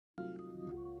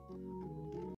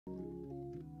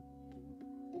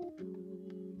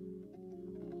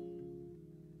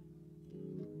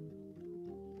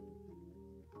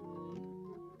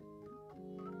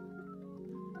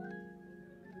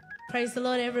Praise the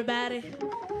Lord, everybody.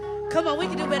 Come on, we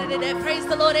can do better than that. Praise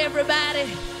the Lord, everybody.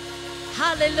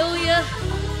 Hallelujah.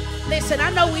 Listen, I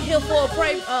know we here for a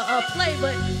play,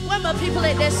 but one of my people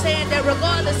at that saying that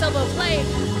regardless of a play,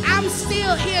 I'm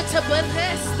still here to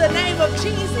bless the name of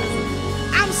Jesus.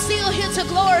 I'm still here to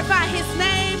glorify his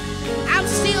name. I'm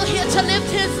still here to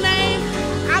lift his name.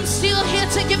 I'm still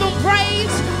here to give him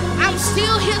praise. I'm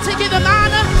still here to give him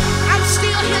honor. I'm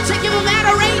still here to give him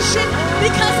adoration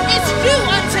because it's due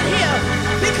unto him.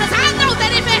 Because I know that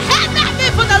if it had not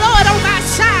been for the Lord on my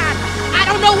side, I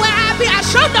don't know where I'd be. I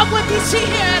sure know would be sitting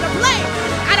here at a play.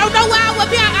 I don't know where I would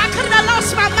be. I could have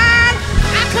lost my mind.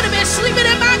 I could have been sleeping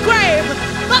in my grave.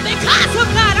 But because of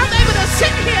God, I'm able to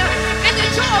sit here and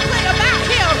enjoy a play about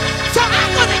him. So I'm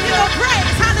going to give him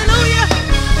praise. Hallelujah.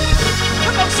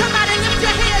 Come on, somebody lift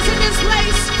your hands in this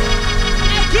place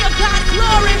and give God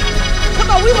glory. Come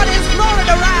on, we want his glory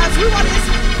to rise. We want his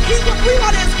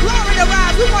glory to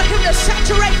rise. We want him to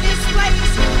saturate this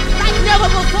place like never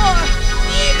before,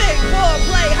 even for a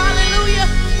play. Hallelujah.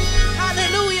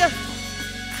 Hallelujah.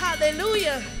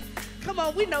 Hallelujah. Come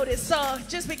on, we know this song.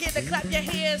 Just begin to clap your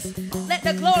hands. Let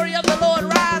the glory of the Lord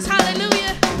rise.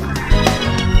 Hallelujah.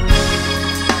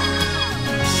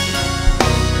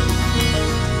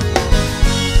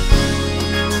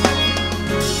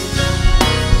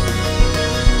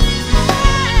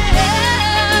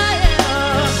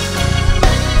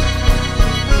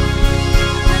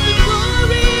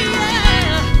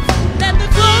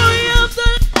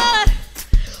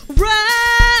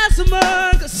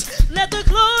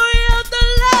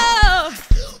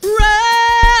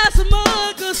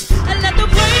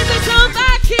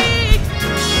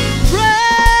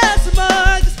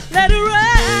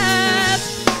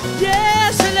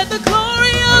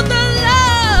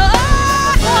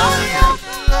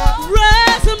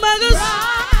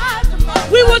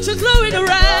 Your glory to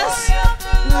rise,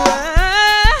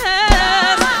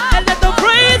 and let the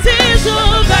praises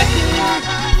of thy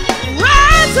King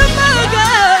rise among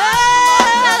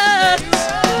us.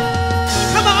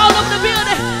 Come on, all over the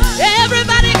building,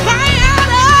 everybody cry out,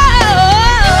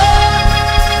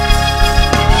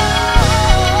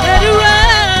 let it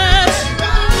rise.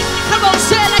 Come on,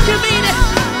 say it like you mean it.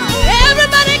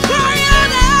 Everybody cry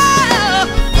out,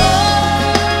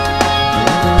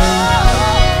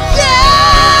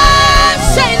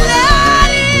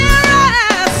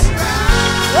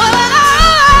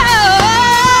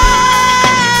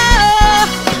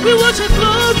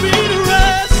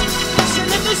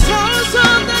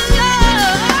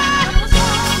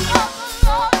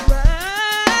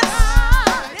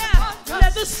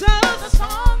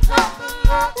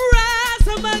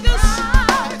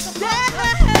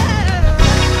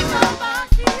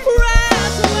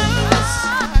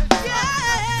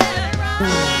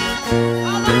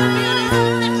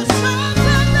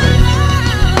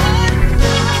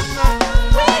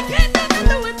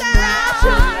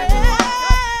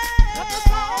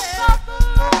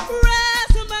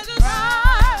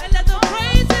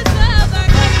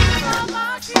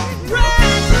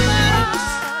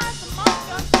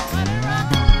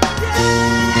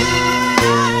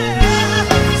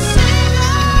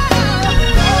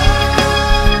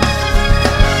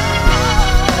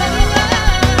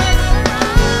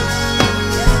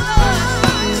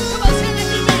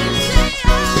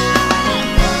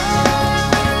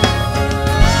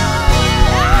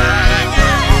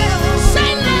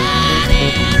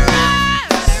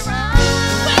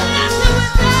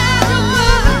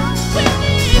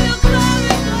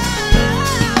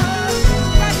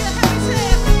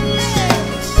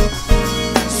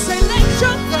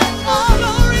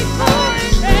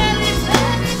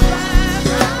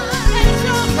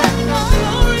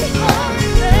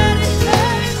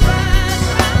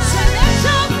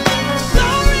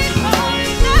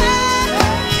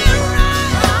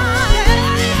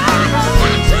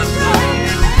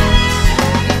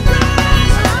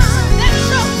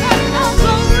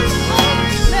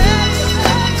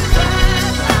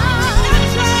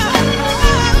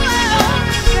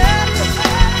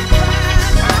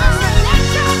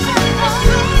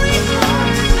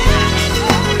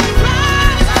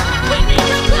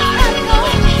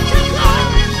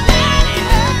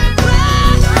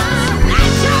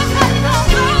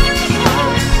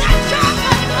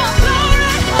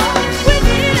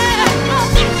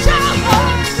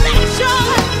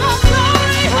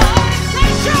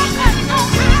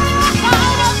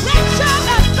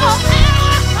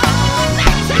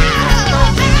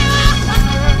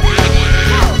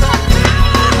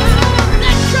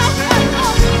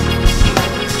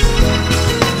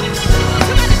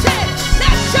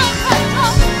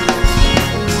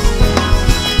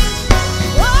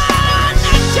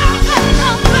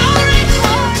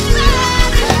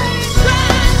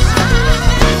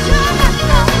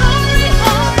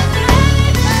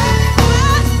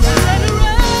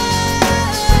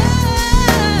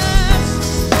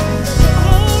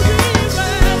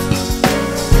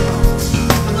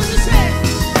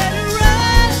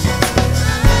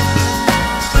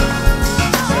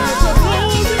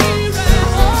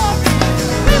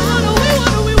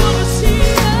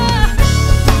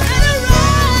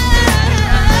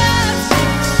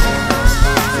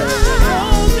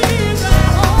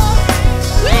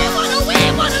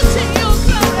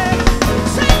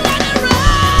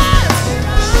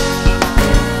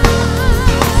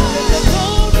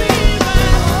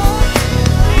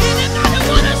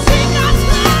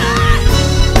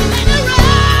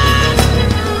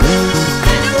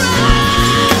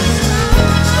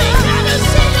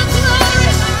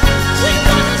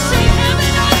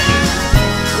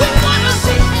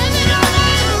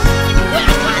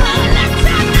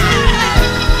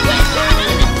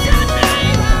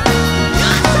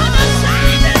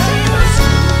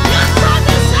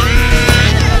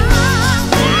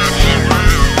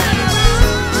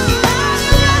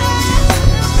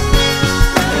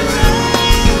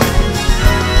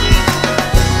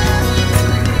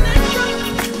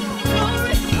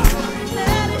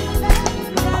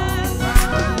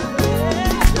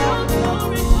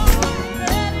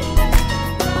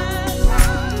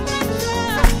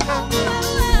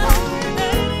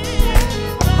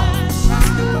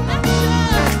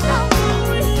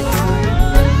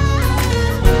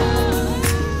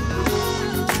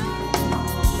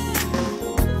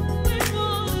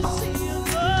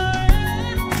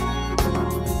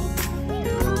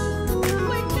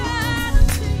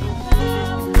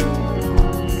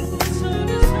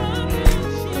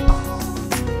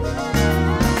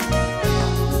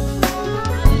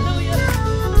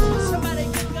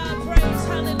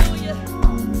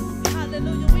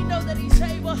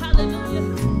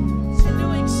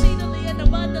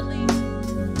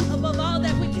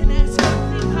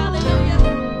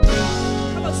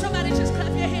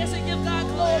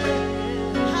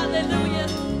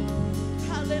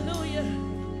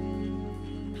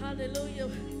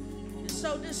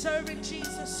 so deserving,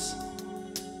 Jesus.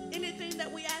 Anything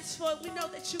that we ask for, we know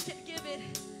that you can give it.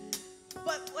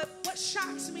 But what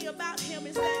shocks me about him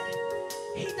is that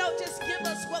he don't just give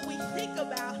us what we think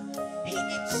about. He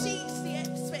exceeds the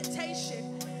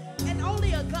expectation. And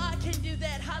only a God can do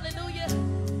that. Hallelujah.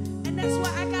 And that's why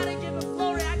I got to give him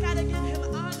glory. I got to give him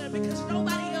honor, because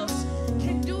nobody else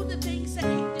can do the things that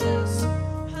he does.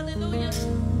 Hallelujah.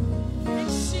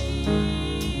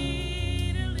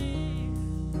 Exceedingly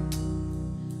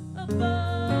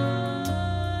abundantly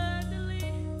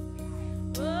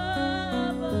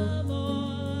above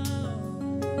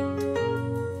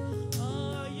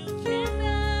all you can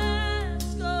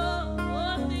ask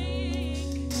or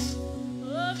think,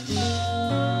 according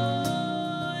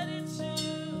to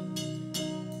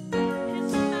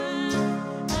his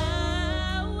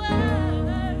power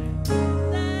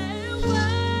that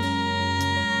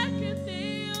worketh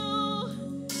in you.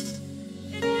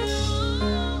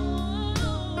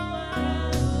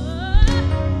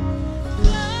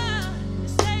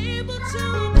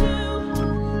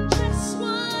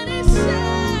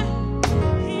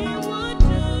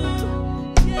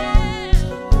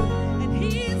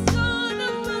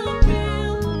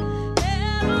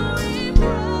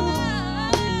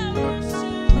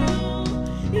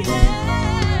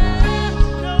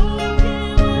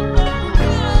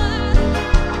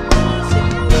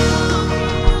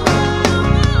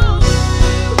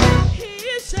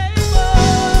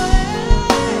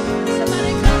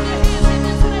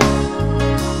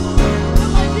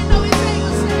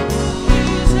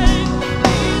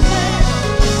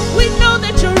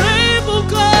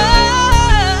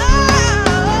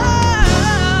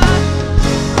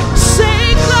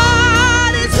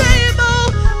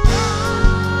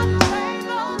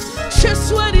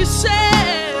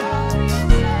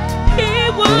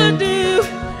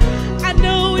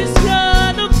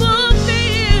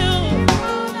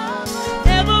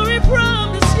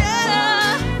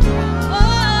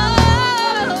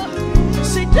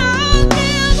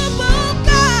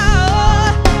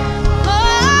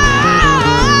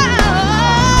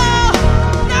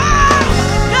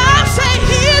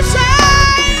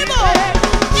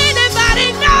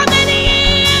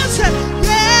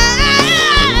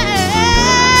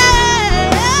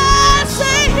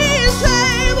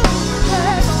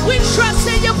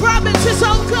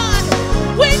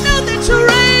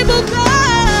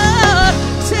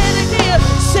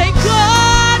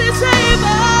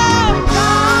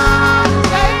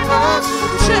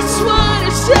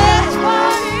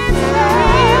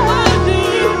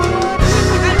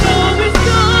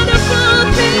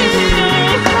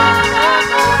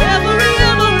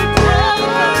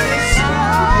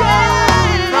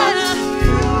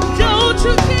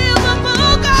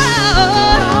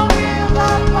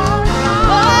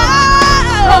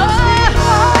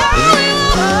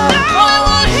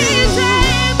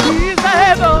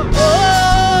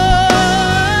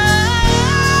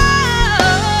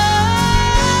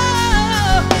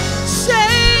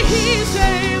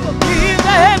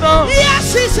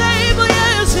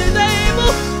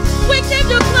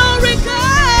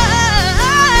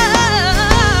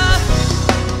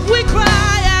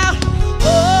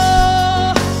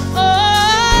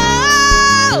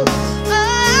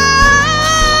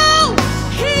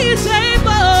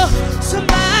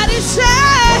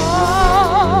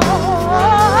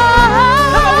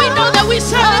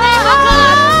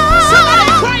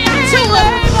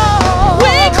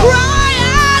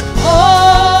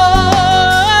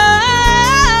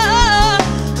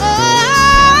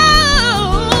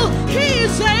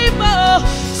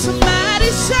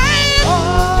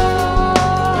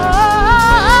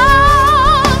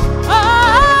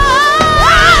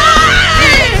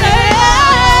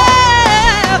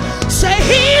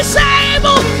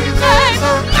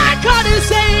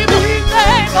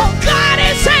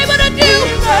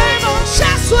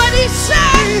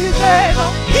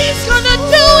 He's gonna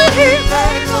do it.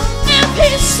 If he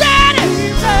said it,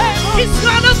 he's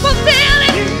gonna fulfill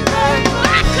it.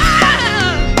 My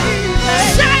God,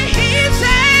 say he's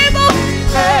able.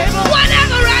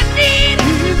 Whatever I need,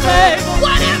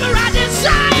 whatever I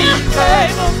desire,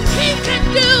 he can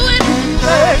do it.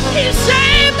 He's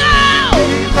able.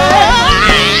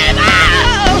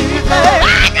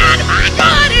 I got my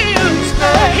God is.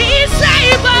 He's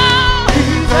able.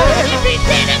 If he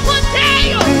did it for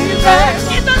Daniel in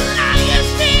the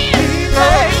lion's den,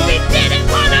 if he did it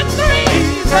for the three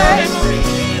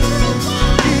Hebrew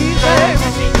boys,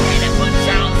 if he did it for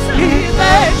Joseph,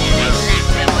 and they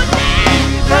left him for dead,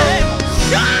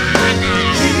 surely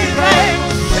he's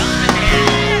able to do it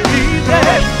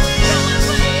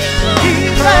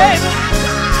for you.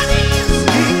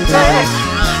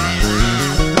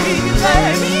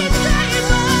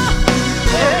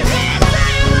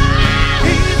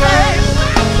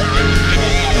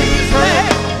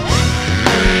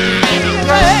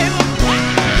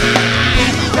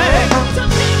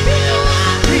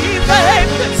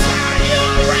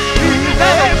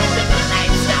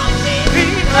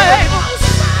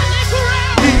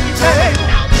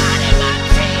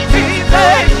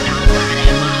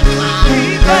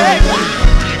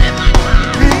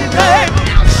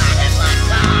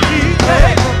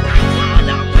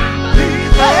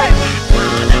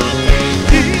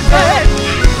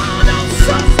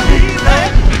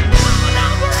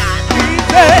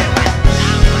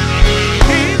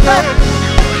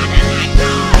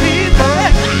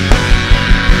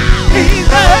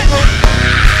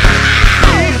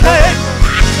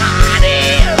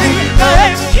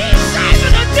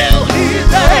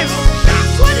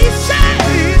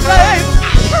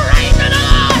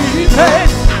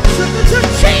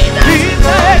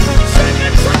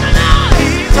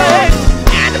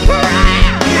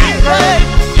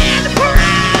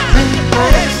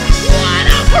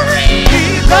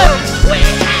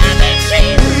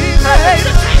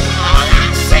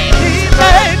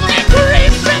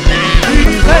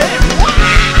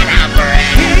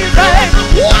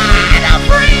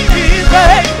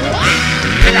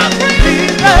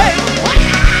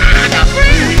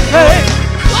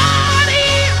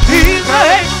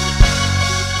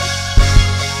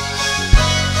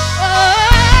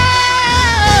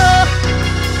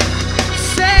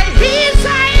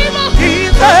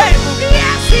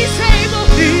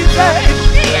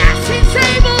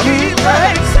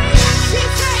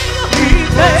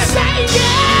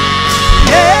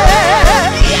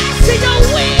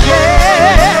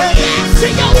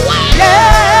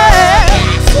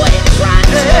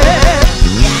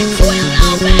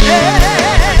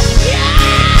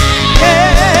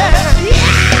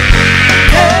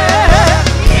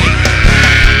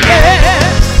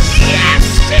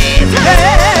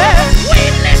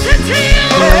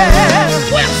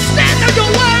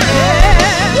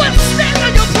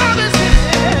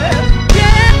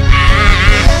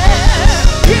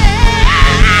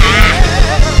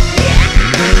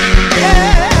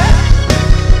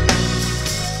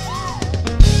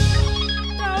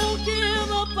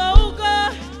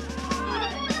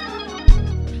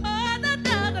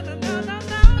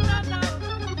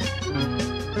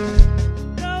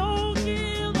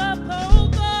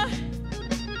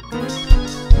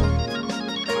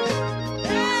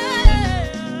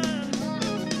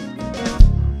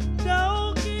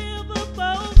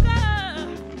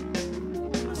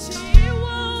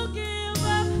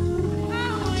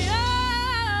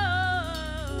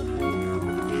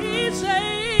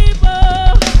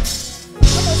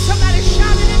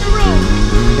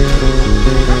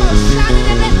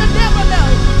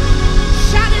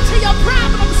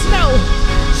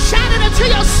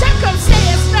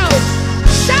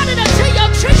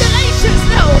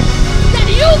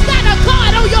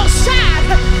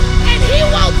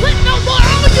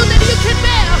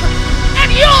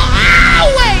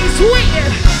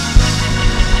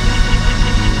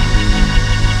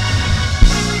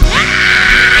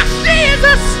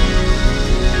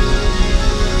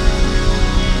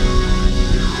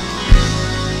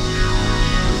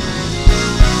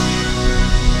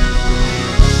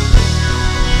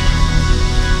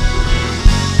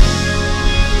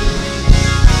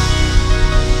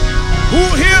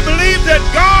 believe that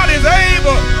God is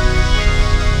able?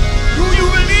 Do you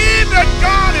believe that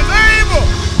God is able?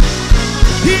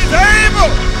 He's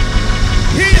able.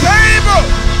 He's able.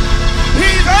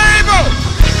 He's able.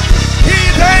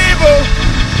 He's able.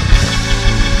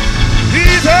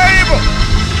 He's able.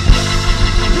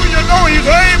 Do you know he's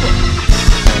able?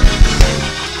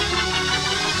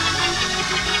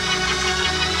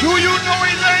 Do you know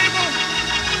he's able?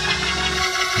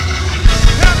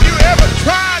 Have you ever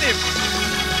tried him?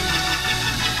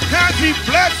 Has he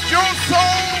blessed your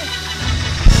soul?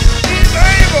 He's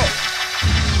able.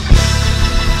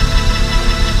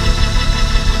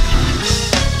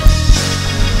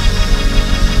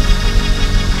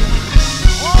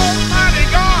 Almighty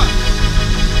God.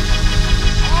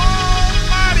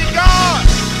 Almighty God.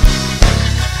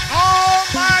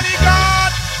 Almighty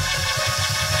God.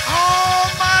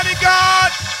 Almighty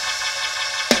God.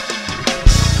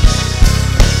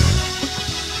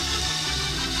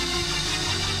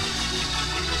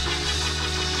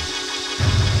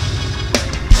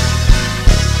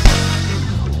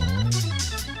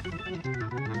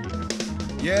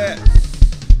 Yes.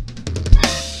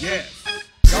 Yes.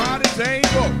 God is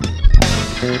able.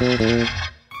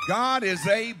 God is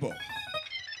able.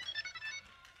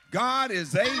 God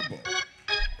is able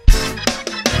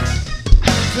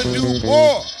to do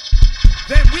more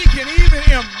than we can even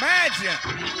imagine.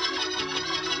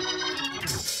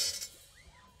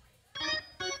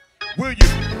 Will you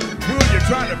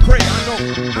try to pray?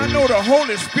 I know the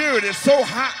Holy Spirit is so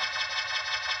hot.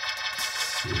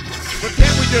 But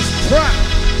can we just try?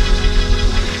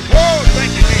 Oh,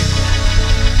 thank you, Jesus.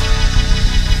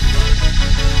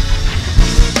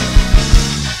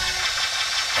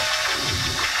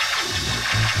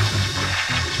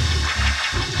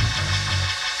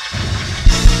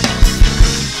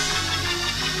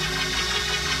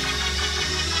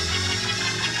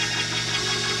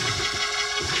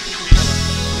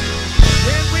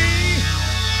 Can we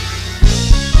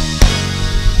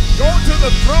go to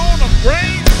the throne of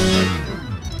grace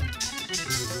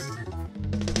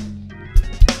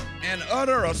and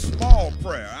utter a small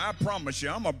prayer? I promise you,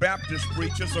 I'm a Baptist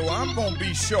preacher, so I'm going to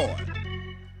be short.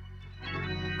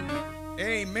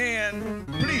 Amen.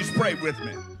 Please pray with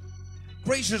me.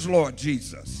 Gracious Lord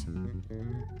Jesus,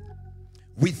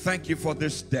 we thank you for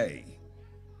this day.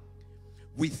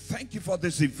 We thank you for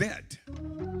this event.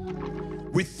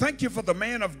 We thank you for the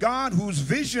man of God whose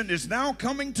vision is now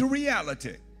coming to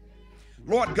reality.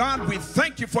 Lord God, we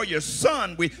thank you for your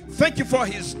son. We thank you for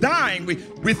his dying.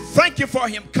 We thank you for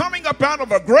him coming up out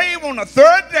of a grave on the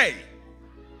third day.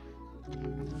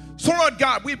 So, Lord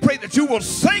God, we pray that you will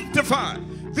sanctify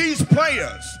these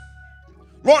players.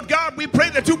 Lord God, we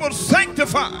pray that you will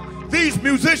sanctify these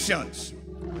musicians.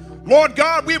 Lord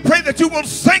God, we pray that you will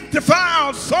sanctify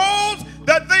our souls,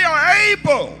 that they are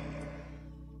able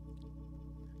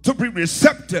to be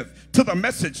receptive to the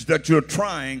message that you're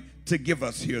trying to give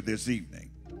us here this evening.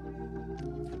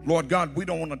 Lord God, we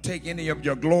don't want to take any of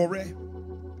your glory.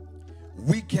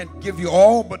 We can give you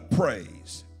all but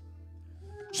praise.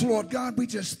 So, Lord God, we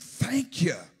just thank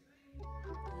you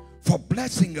for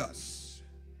blessing us,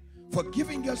 for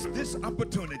giving us this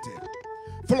opportunity.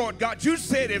 For, Lord God, you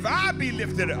said, if I be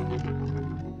lifted up,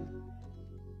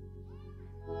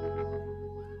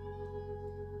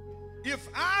 if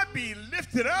I be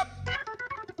lifted up.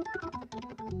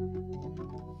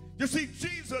 You see,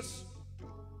 Jesus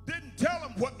didn't tell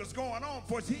them what was going on,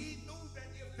 for he knew that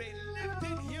if they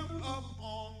lifted him up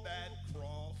on that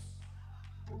cross,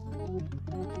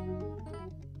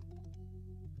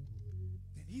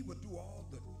 then he would do all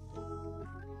the good.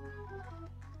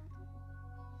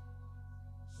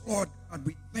 Lord God,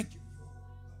 we thank you for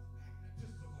the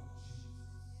magnificent Lord Jesus.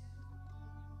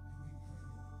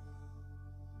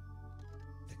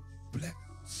 That you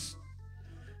bless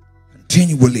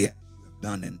continually as you have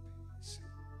done in.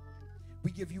 We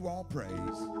give you all praise.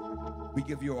 We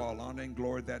give you all honor and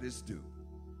glory that is due.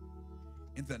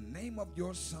 In the name of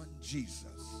your son,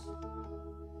 Jesus.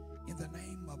 In the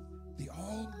name of the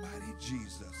Almighty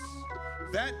Jesus.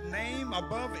 That name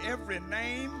above every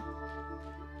name.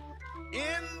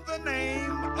 In the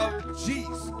name of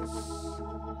Jesus.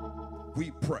 We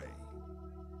pray.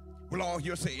 We'll all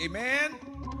here say amen.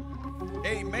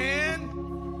 Amen.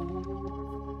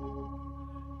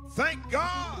 Thank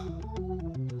God.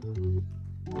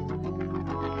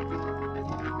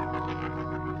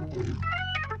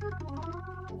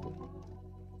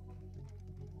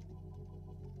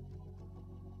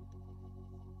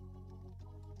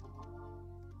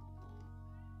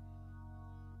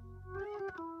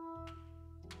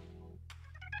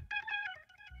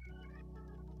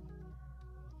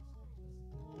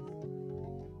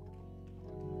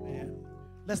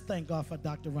 Let's thank God for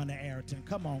Dr. Ronnie Arrington.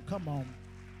 Come on, come on.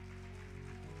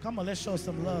 Come on, let's show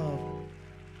some love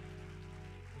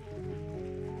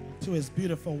to his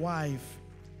beautiful wife.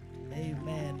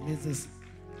 Amen, Mrs.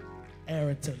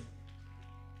 Arrington.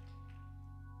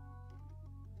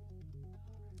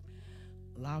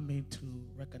 Allow me to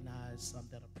recognize some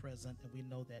that are present, and we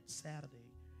know that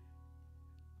Saturday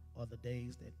are the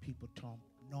days that people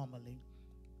normally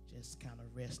just kind of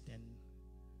rest and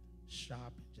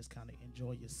shop and just kind of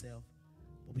enjoy yourself.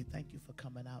 But we thank you for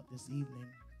coming out this evening.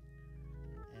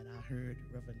 And I heard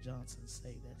Reverend Johnson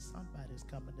say that somebody's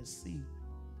coming to see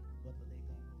whether they're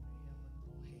going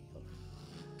to go to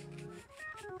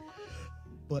heaven or hell.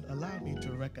 But allow me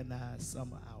to recognize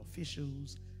some of our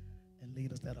officials and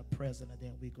leaders that are present, and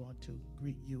then we're going to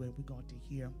greet you, and we're going to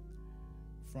hear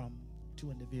from two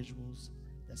individuals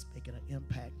that's making an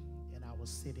impact in our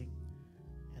city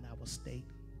and our state,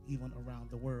 even around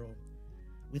the world.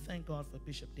 We thank God for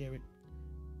Bishop Derek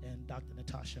and Dr.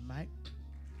 Natasha Mack.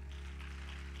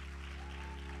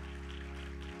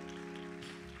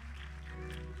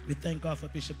 We thank God for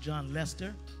Bishop John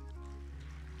Lester.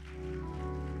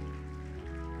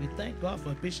 We thank God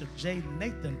for Bishop J.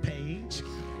 Nathan Page,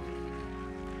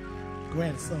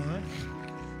 grandson.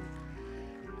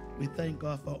 We thank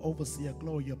God for Overseer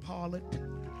Gloria Pollard,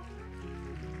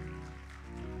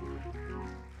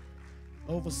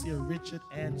 Overseer Richard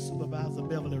and Supervisor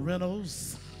Beverly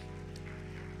Reynolds,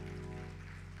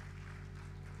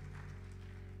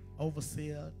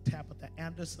 Overseer Tabitha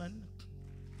Anderson,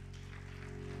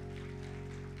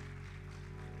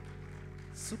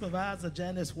 Supervisor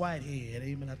Janice Whitehead,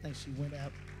 amen, I think she went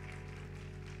out.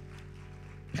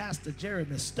 Pastor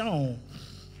Jeremy Stone,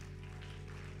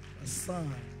 a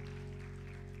son.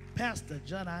 Pastor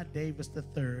John I. Davis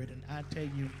III, and I tell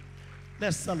you,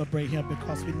 let's celebrate him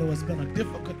because we know it's been a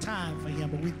difficult time for him,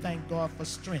 but we thank God for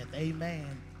strength, amen.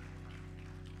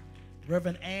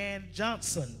 Reverend Ann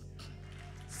Johnson,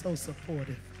 so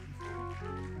supportive.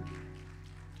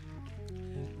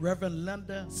 Reverend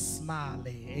Linda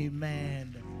Smiley,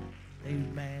 amen,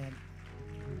 amen.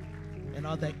 And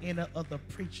are there any other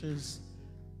preachers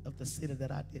of the city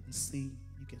that I didn't see?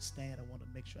 You can stand. I want to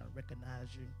make sure I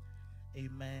recognize you.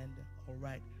 Amen. All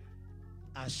right.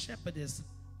 Our shepherdess,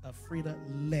 Frida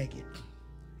Leggett.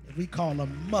 And we call her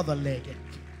Mother Leggett.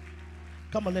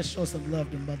 Come on, let's show some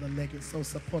love to Mother Leggett. So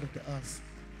supportive to us.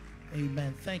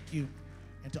 Amen. Thank you.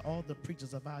 And to all the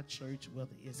preachers of our church,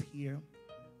 whether it's here,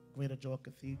 Greater Joy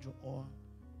Cathedral, or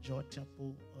Joy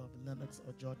Temple of Lenox,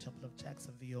 or Joy Temple of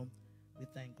Jacksonville, we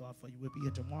thank God for you. We'll be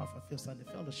here tomorrow for Fifth Sunday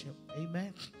Fellowship.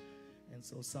 Amen. And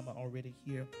so some are already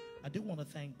here. I do want to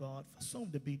thank God for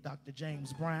soon to be Dr.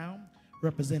 James Brown,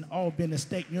 representing Albany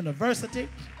State University.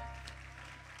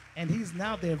 And he's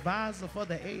now the advisor for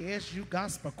the ASU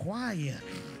Gospel Choir.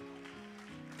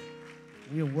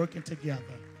 We are working together.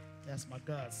 That's my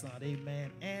godson.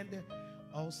 Amen. And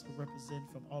also representing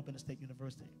from Albany State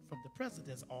University, from the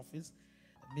president's office,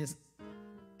 Miss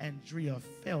Andrea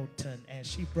Felton, and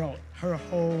she brought her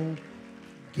whole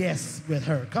guests with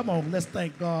her. Come on, let's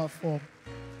thank God for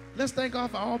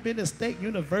Albany State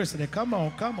University. Come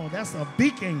on, that's a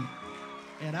beacon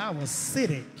in our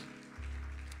city.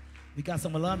 We got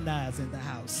some alumni in the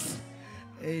house.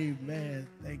 Amen.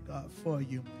 Thank God for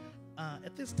you.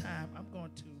 At this time, I'm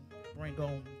going to bring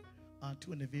on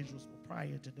two individuals.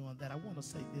 Prior to doing that, I want to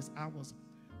say this. I was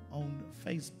on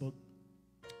Facebook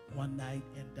one night,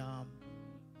 and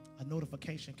a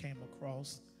notification came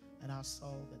across, and I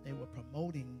saw that they were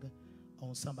promoting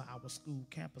on some of our school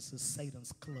campuses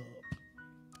Satan's Club.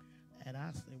 And I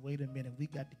said, wait a minute, we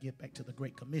got to get back to the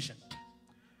Great Commission.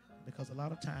 Because a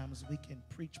lot of times we can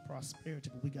preach prosperity,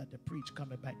 but we got to preach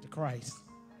coming back to Christ.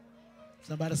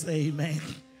 Somebody say amen.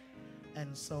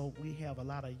 And so we have a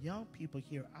lot of young people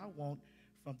here. I want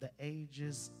from the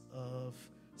ages of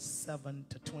 7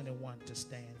 to 21 to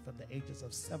stand. From the ages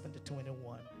of 7 to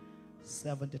 21.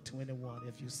 7 to 21.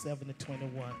 If you're 7 to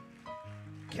 21.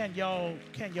 Can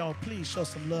y'all please show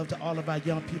some love to all of our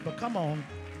young people? Come on.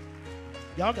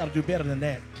 Y'all got to do better than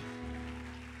that.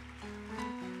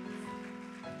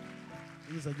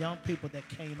 These are young people that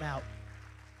came out.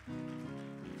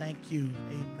 Thank you.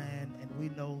 Amen. And we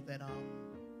know that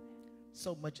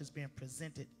so much is being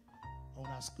presented on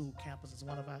our school campuses.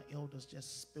 One of our elders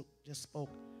just spoke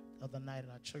the other night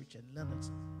at our church in Lenox,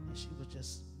 and she was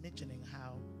just mentioning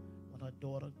how when her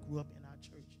daughter grew up in our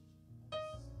church, it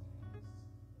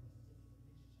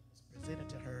was presented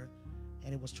to her,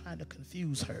 and it was trying to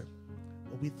confuse her.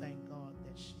 But we thank God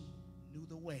that she knew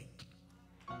the way.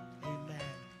 Amen.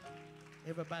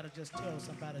 Everybody just tell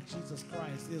somebody Jesus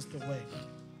Christ is the way.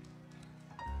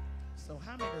 So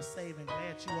how many are saved and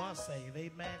glad you are saved?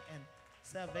 Amen. And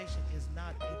salvation is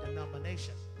not a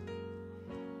denomination.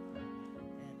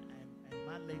 And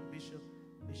my late Bishop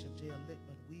J.L.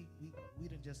 Littman, we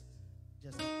didn't just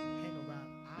hang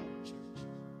around our church.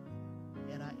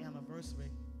 At our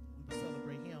anniversary, we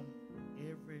celebrate him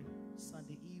every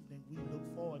Sunday evening. We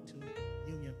look forward to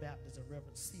Union Baptist and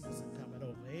Reverend Stevenson coming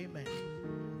over. Amen.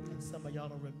 And some of y'all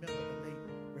don't remember the late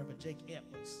Reverend Jake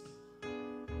Edwards.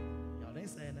 Y'all ain't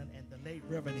saying that. And the late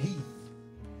Reverend Heath.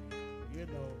 You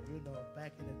know,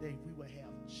 back in the day, we would have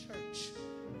church.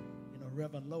 You know,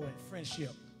 Reverend Lowe and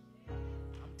Friendship.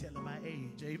 I'm telling my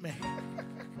age. Amen.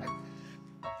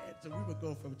 And so we would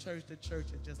go from church to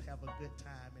church and just have a good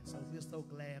time. And so we're so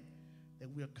glad that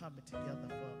we're coming together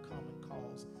for a common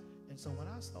cause. And so when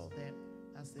I saw that,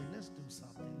 I said, let's do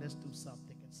something. Let's do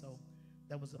something. And so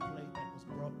there was a play that was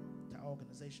brought to our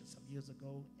organization some years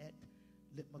ago at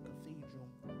Littman Cathedral.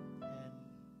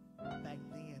 And back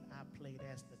then, I played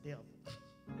as the devil.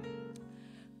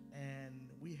 And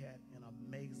we had an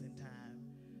amazing time.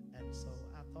 And so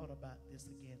I thought about this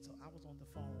again. So I was on the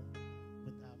phone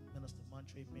with our minister,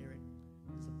 Montre Merritt.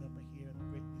 He's a member here and a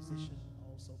great musician,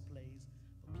 also plays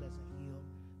for Pleasant Hill.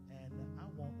 And I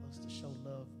want us to show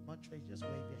love. Montre, just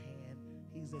wave your hand.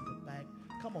 He's in the back.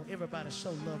 Come on, everybody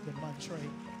show love to Montre.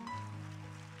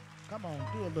 Come on,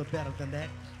 do a little better than that.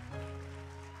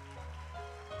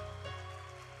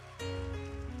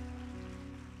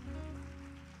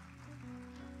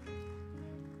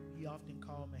 He often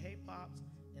called me, hey, Pops.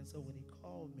 And so when he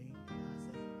called me, I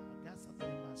said, I got something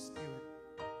in my spirit.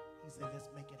 He said, let's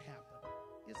make it happen.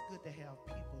 It's good to have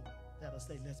people that'll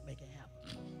say, let's make it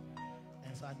happen.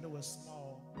 And so I know it's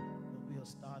small, but we'll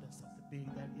start at something big.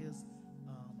 There is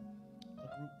a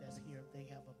group that's here. They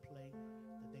have a play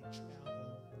that they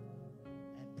travel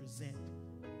and present.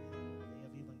 They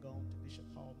have even gone to Bishop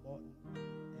Paul Morton,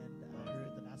 and I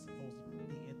heard that I'm supposed to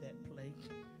be in that play.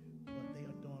 But they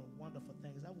are doing wonderful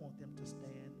things. I want them to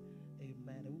stand.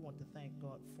 Amen. And we want to thank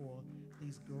God for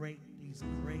these great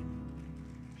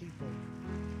people,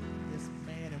 this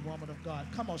man and woman of God.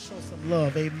 Come on, show some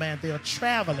love. Amen. They are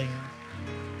traveling,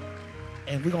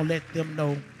 and we're going to let them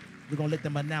know. We're going to let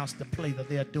them announce the play that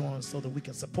they're doing so that we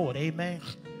can support. Amen.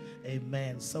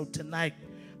 Amen. So tonight,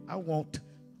 I want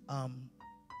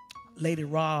Lady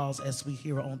Roz, as we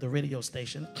hear on the radio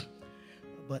station,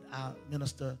 but our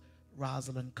minister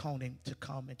Rosalind Coning to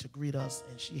come and to greet us,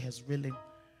 and she has really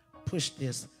pushed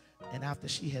this. And after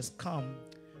she has come,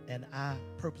 and I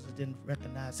purposely didn't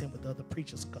recognize him with other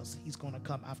preachers because he's going to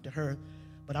come after her,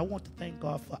 but I want to thank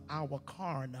God for our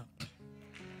coroner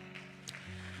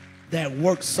that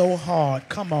worked so hard.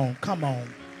 Come on, come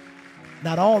on.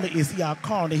 Not only is he our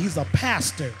coroner, he's a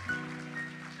pastor.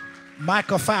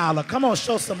 Michael Fowler. Come on,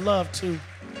 show some love too.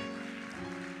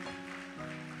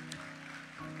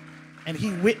 And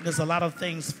he witnessed a lot of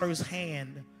things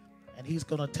firsthand, and he's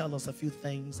going to tell us a few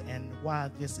things and why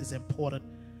this is important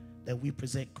that we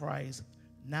present Christ.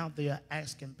 Now they are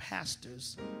asking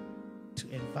pastors to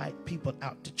invite people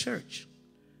out to church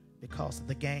because of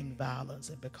the gang violence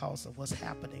and because of what's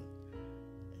happening.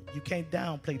 You can't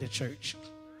downplay the church,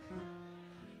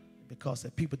 because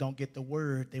if people don't get the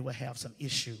word, they will have some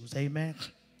issues. Amen.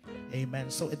 Amen.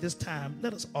 So at this time,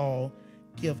 let us all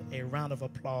give a round of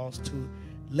applause to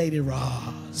Lady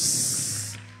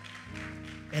Roz.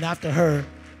 And after her,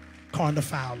 Coroner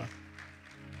Fowler.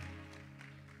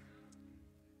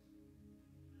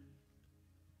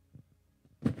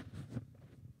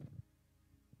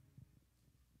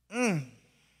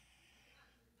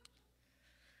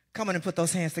 Come on and put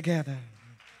those hands together.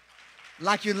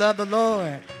 Like you love the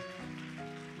Lord.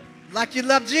 Like you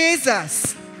love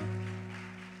Jesus.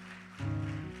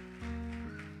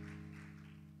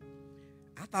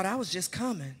 I thought I was just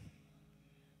coming.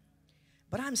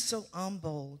 But I'm so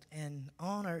humbled and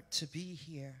honored to be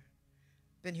here.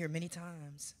 Been here many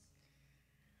times.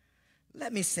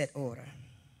 Let me set order.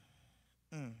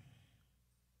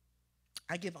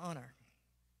 I give honor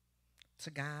to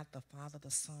God, the Father,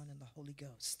 the Son, and the Holy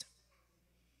Ghost.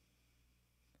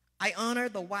 I honor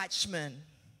the watchman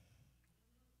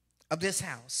of this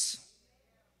house,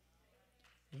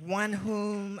 one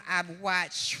whom I've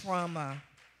watched from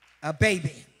a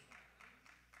baby.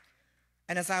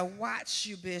 And as I watched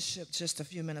you, Bishop, just a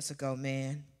few minutes ago,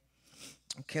 man,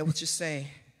 I don't care what you say,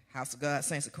 House of God,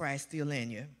 Saints of Christ, still in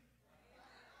you.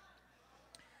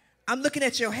 I'm looking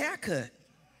at your haircut.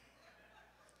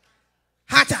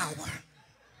 Hot hour.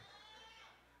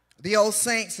 The old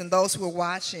saints and those who are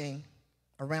watching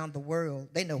around the world,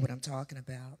 they know what I'm talking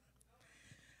about.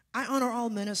 I honor all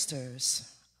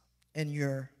ministers in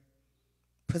your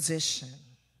position.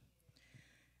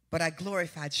 But I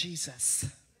glorify Jesus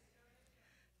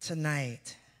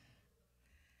tonight.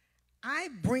 I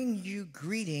bring you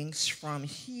greetings from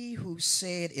he who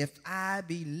said, if I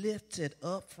be lifted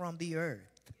up from the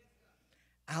earth,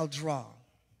 I'll draw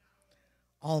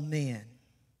all men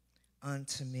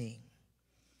unto me.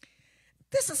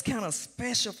 This is kind of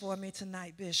special for me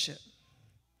tonight, Bishop,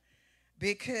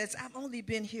 because I've only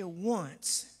been here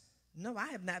once. No, I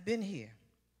have not been here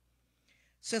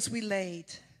since we laid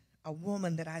a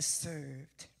woman that I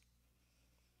served,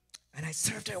 and I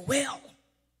served her well,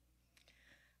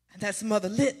 and that's Mother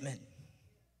Littman.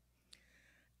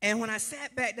 And when I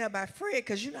sat back there by Fred,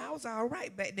 because you know I was all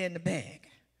right back there in the bag,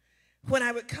 when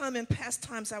I would come in past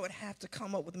times, I would have to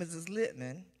come up with Mrs.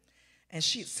 Littman, and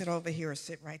she'd sit over here or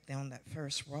sit right there on that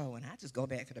first row, and I just go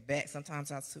back to the back.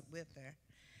 Sometimes I'll sit with her.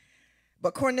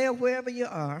 But Cornell, wherever you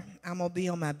are, I'm going to be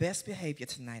on my best behavior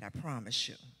tonight, I promise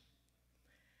you.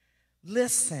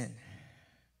 Listen,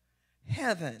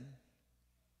 heaven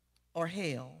or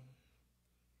hell,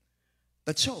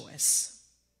 the choice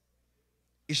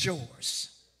is yours.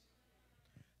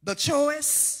 The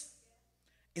choice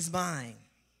is mine.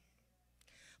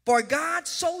 For God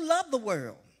so loved the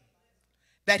world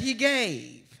that he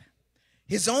gave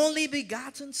his only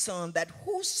begotten Son, that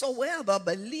whosoever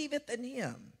believeth in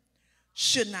him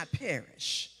should not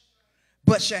perish,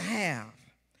 but shall have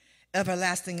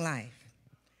everlasting life.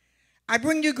 I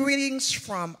bring you greetings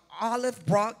from Olive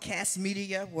Broadcast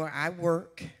Media, where I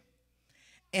work,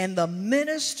 and the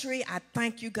ministry. I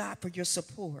thank you, God, for your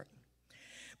support.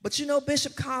 But you know,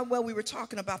 Bishop Caldwell, we were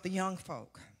talking about the young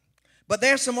folk. But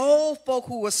there's some old folk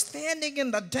who are standing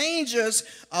in the dangers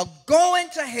of going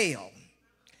to hell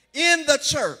in the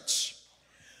church.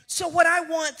 So what I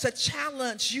want to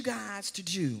challenge you guys to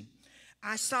do,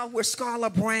 I saw where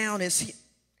Scarlett Brown is here.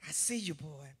 I see you,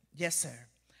 boy. Yes, sir.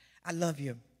 I love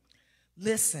you.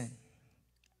 Listen,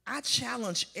 I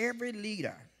challenge every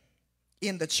leader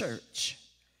in the church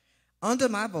under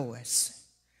my voice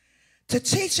to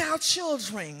teach our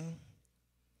children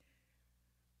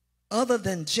other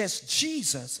than just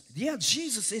Jesus. Yeah,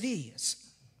 Jesus it is.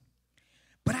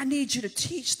 But I need you to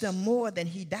teach them more than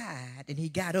he died and he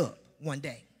got up one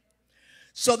day.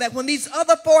 So that when these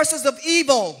other forces of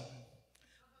evil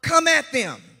come at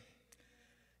them,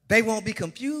 they won't be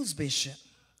confused, Bishop,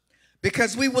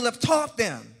 because we will have taught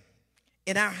them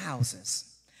in our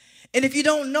houses. And if you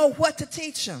don't know what to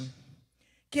teach them,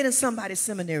 get in somebody's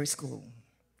seminary school.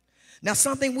 Now,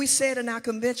 something we said in our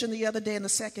convention the other day in the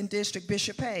 2nd District,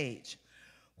 Bishop Page,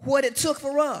 what it took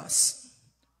for us,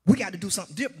 we got to do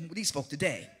something different with these folks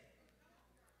today.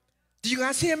 Do you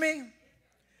guys hear me?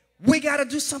 We got to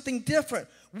do something different.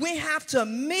 We have to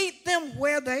meet them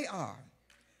where they are.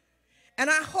 And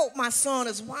I hope my son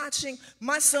is watching.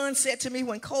 My son said to me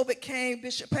when COVID came,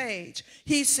 Bishop Page,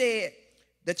 he said,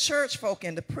 the church folk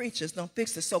and the preachers don't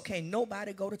fix this, so can't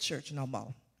nobody go to church no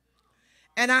more.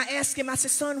 And I asked him, I said,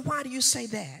 son, why do you say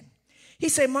that? He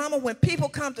said, Mama, when people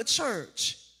come to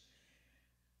church,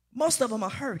 most of them are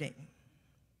hurting.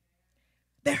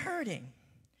 They're hurting.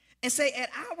 And say, at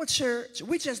our church,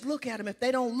 we just look at them. If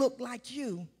they don't look like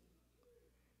you,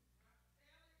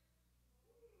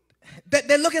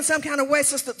 they're looking some kind of way,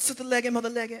 Sister Leggett, Mother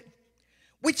Leggett.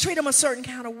 We treat them a certain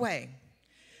kind of way.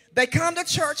 They come to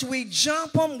church, we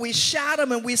jump them, we shout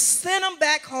them, and we send them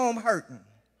back home hurting.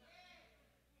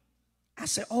 I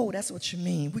said, oh, that's what you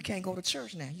mean. We can't go to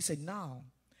church now. He said, no.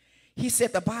 He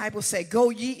said, the Bible said,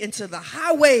 go ye into the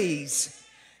highways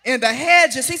and the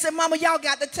hedges. He said, Mama, y'all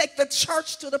got to take the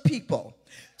church to the people.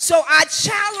 So I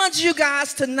challenge you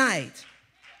guys tonight.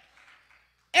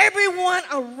 Everyone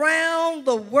around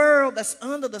the world that's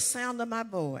under the sound of my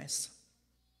voice,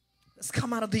 let's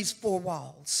come out of these 4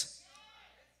 walls.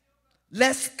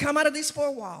 Let's come out of these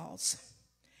 4 walls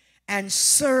and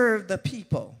serve the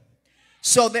people,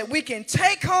 so that we can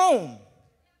take home,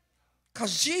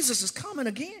 because Jesus is coming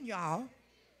again, y'all,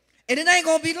 and it ain't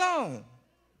going to be long.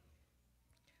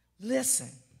 Listen,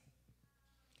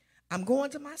 I'm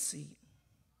going to my seat,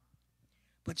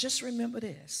 but just remember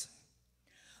this.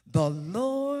 The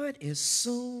Lord is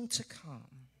soon to come.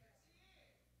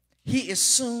 He is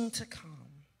soon to come.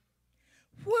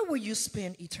 Where will you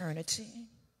spend eternity?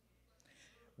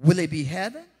 Will it be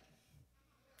heaven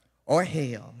or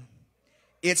hell?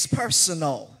 It's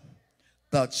personal.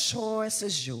 The choice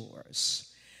is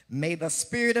yours. May the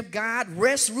Spirit of God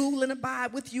rest, rule, and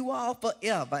abide with you all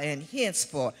forever and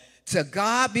henceforth. To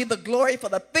God be the glory for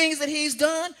the things that he's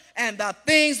done and the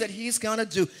things that he's going to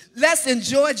do. Let's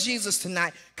enjoy Jesus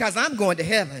tonight, because I'm going to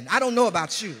heaven. I don't know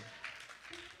about you.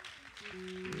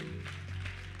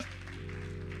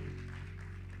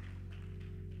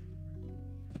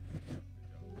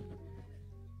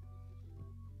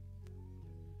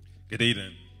 Good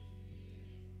evening.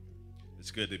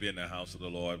 It's good to be in the house of the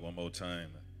Lord one more time.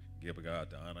 Give God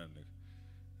the honor and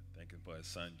thanking for his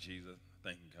son Jesus.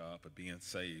 Thanking God for being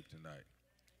saved tonight.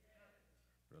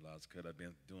 Realize could have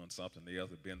been doing something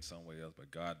else or been somewhere else,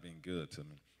 but God being good to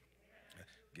me.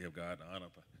 Give God the honor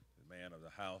for the man of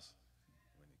the house.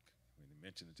 When he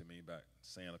mentioned it to me about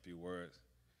saying a few words,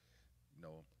 you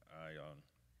know,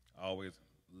 I always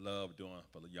love doing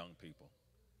for the young people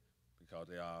because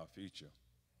they are our future.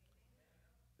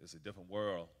 It's a different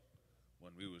world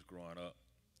when we was growing up,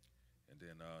 and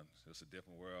then it's a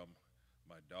different world.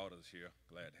 My daughter's here,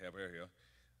 glad to have her here,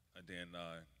 and then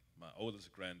my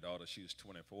oldest granddaughter, she's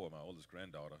 24, my oldest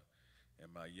granddaughter,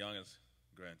 and my youngest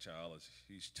grandchild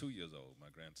he's 2 years old, my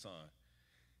grandson.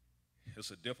 It's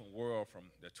a different world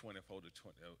from the 24 to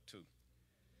 22.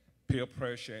 Peer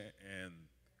pressure and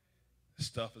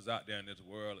stuff is out there in this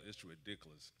world. It's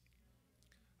ridiculous.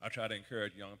 I try to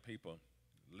encourage young people,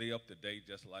 live the day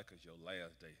just like it's your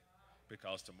last day,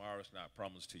 because tomorrow's not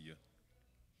promised to you.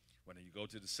 When you go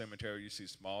to the cemetery, you see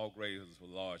small graves with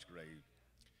large graves.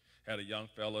 Had a young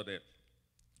fellow that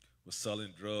was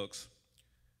selling drugs,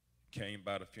 came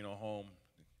by the funeral home.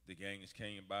 The gangs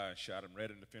came by and shot him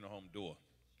right in the funeral home door.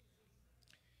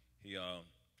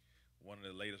 One of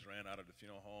the ladies ran out of the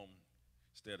funeral home.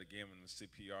 Instead of giving him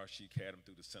CPR, she carried him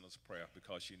through the sinner's prayer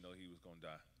because she knew he was going to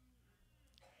die.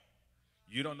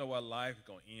 You don't know what life is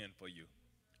going to end for you.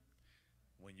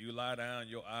 When you lie down,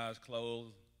 your eyes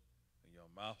closed, and your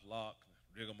mouth locked,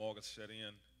 rigor mortis set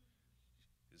in,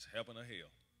 it's heaven or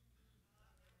hell.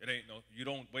 It ain't no, you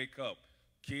don't wake up.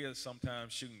 Kids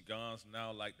sometimes shooting guns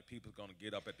now like the people's going to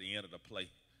get up at the end of the play,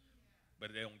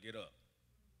 but they don't get up.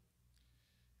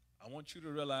 I want you to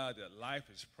realize that life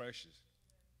is precious.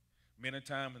 Many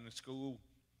times in the school,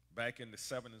 back in the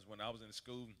 70s when I was in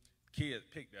school, kids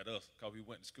picked at us because we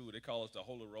went to school. They call us the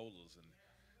Holy Rollers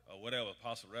and whatever,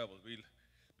 Apostle Rebels,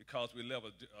 because we live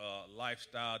a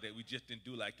lifestyle that we just didn't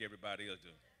do like everybody else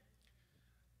do.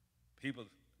 People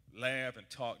laugh and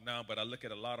talk now, but I look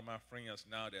at a lot of my friends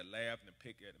now that laugh and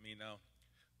pick at me now.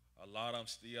 A lot of them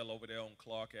still over there on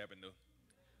Clark Avenue.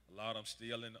 A lot of them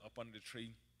still up under the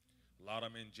tree. A lot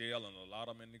of them in jail, and a lot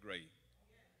of them in the grave.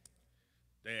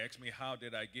 They asked me, how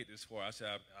did I get this far? I said,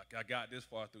 I got this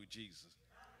far through Jesus.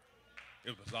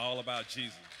 It was all about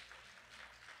Jesus.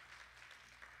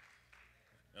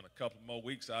 In a couple more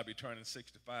weeks, I'll be turning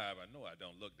 65. I know I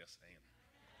don't look that same.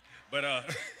 But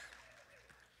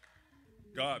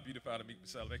God beautified me for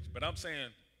salvation. But I'm saying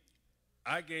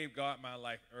I gave God my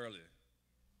life early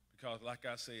because, like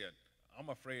I said, I'm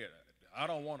afraid. I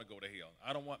don't want to go to hell.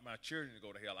 I don't want my children to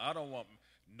go to hell. I don't want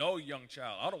no young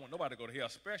child. I don't want nobody to go to hell,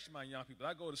 especially my young people.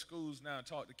 I go to schools now and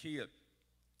talk to kids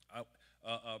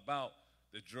about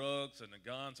the drugs and the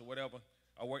guns or whatever.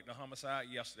 I worked in a homicide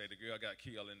yesterday. The girl got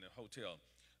killed in the hotel.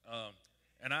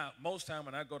 And most time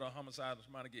when I go to a homicide and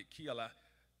somebody get killed,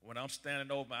 when I'm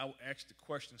standing over, I will ask the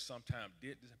question sometime,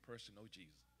 did this person know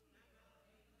Jesus?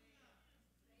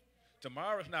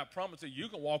 Tomorrow's not promised that you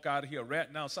can walk out of here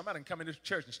right now. Somebody can come in this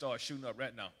church and start shooting up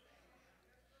right now.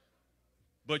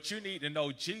 But you need to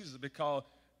know Jesus, because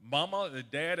mama, the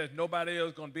dad, there's nobody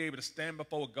else going to be able to stand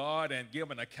before God and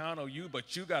give an account of you,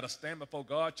 but you got to stand before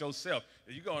God yourself.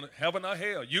 If you're going to heaven or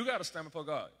hell, you got to stand before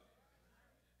God.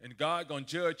 And God going to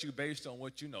judge you based on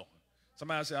what you know.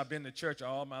 Somebody say, I've been to church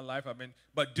all my life.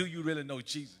 But do you really know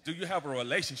Jesus? Do you have a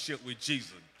relationship with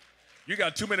Jesus? You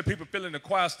got too many people filling the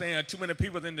choir stand, too many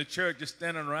people in the church just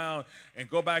standing around and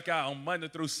go back out on Monday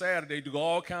through Saturday, do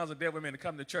all kinds of devil men to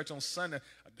come to church on Sunday.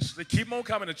 Just keep on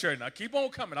coming to church. Now, keep on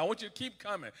coming. I want you to keep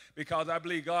coming because I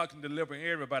believe God can deliver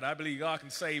everybody. I believe God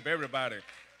can save everybody.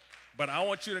 But I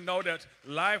want you to know that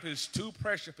life is too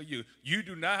precious for you. You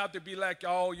do not have to be like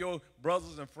all your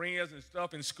brothers and friends and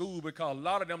stuff in school, because a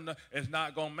lot of them is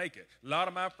not going to make it. A lot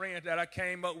of my friends that I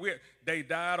came up with, they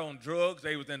died on drugs.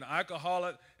 They was an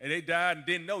alcoholic, and they died and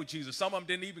didn't know Jesus. Some of them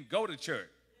didn't even go to church.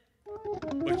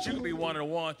 But you can be one of the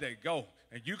ones that go,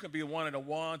 and you can be one of the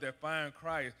ones that find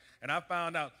Christ. And I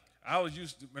found out,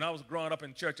 when I was growing up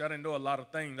in church, I didn't know a lot of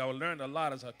things. I learned a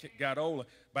lot as I got older,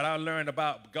 but I learned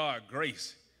about God's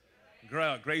grace.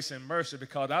 Grace and mercy,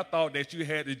 because I thought that you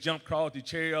had to jump across the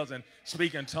chairs and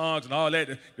speak in tongues and all that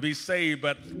to be saved.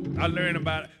 But I learned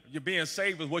about you being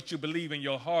saved is what you believe in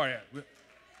your heart.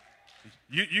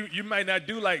 You may not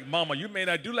do like mama, you may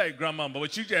not do like grandmama,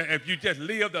 but if you just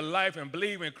live the life and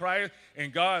believe in Christ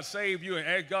and God saved you and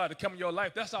ask God to come in your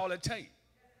life, that's all it takes.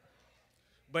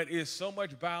 But it's so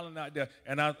much violence out there,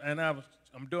 and I'm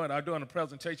doing a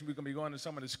presentation. We're gonna be going to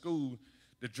some of the schools.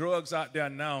 The drugs out there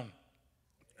now.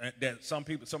 That some of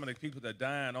the people that are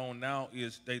dying on now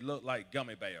they look like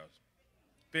gummy bears,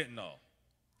 fentanyl.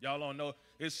 Y'all don't know.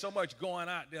 There's so much going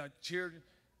out there, children.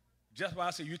 Just why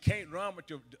I say you can't run with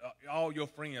all your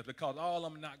friends because all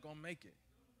of them not going to make it.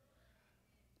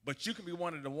 But you can be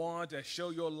one of the ones that show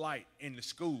your light in the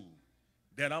school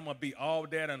that I'm going to be all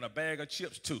that and a bag of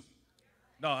chips too.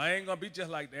 No, I ain't going to be just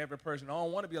like the average person. I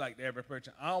don't want to be like the average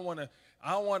person. I want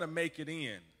to make it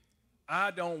in.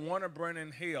 I don't want to burn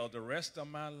in hell the rest of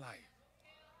my life.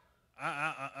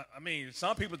 I mean,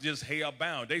 some people just hell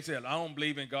bound. They said, I don't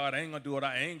believe in God. I ain't going to do it.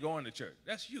 I ain't going to church.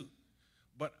 That's you.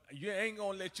 But you ain't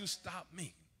going to let you stop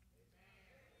me.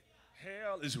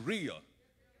 Hell is real.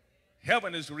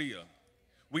 Heaven is real.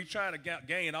 We trying to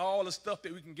gain all the stuff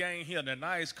that we can gain here, the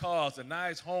nice cars, the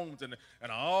nice homes, and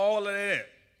all of that.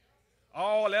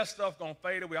 All that stuff going to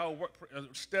fade away. I was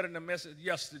studying the message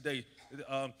yesterday.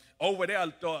 Over there, I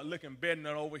thought looking better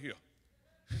than over here.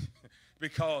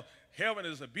 Because heaven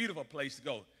is a beautiful place to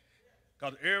go.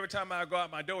 Because every time I go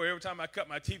out my door, every time I cut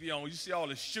my TV on, you see all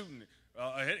the shooting.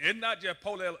 It's not just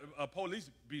police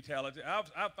brutality.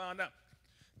 I found out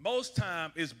most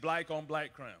time it's black on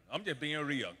black crime. I'm just being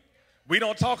real. We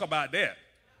don't talk about that.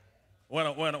 When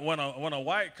a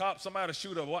white cop, somebody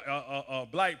shoot a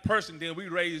black person, then we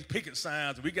raise picket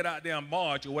signs. We get out there and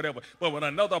march or whatever. But when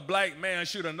another black man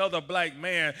shoot another black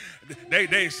man, they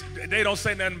don't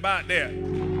say nothing about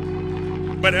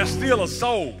that. But that's still a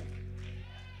soul.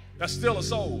 That's still a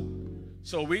soul.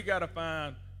 So we got to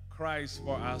find Christ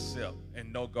for ourselves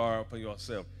and know God for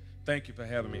yourself. Thank you for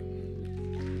having me.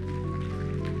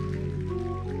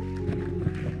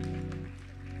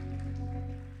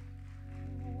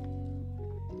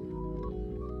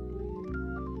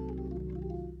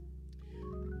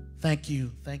 Thank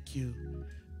you. Thank you.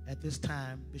 At this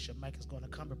time, Bishop Mike is going to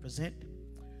come and present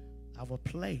our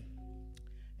play.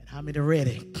 And how many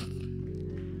ready?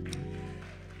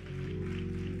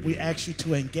 We ask you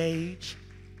to engage,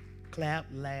 clap,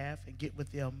 laugh, and get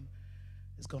with them.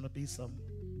 It's going to be some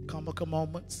comical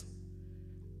moments,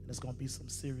 and it's going to be some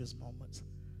serious moments.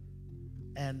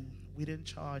 And we didn't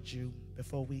charge you.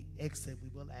 Before we exit, we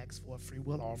will ask for a free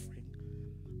will offering,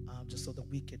 just so that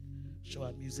we could show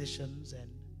our musicians and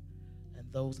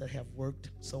those that have worked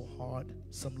so hard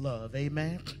some love.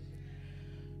 Amen.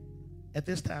 At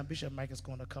this time, Bishop Mike is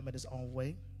going to come in his own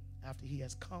way. After he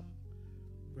has come,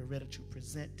 we're ready to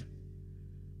present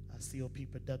a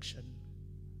COP production,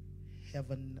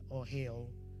 Heaven or Hell.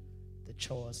 The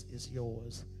choice is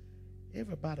yours.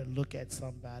 Everybody look at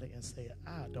somebody and say,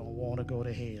 I don't want to go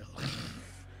to hell.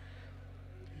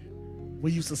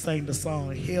 We used to sing the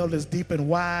song, hell is deep and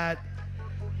wide,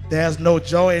 there's no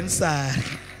joy inside.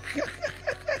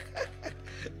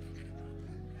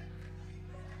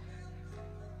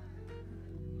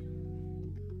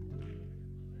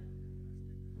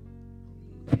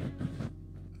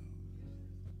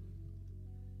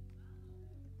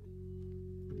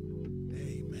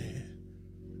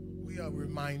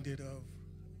 Reminded of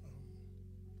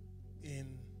in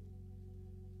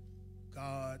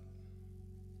God,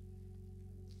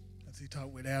 as he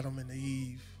talked with Adam and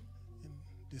Eve in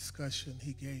discussion,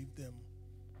 he gave them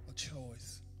a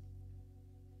choice.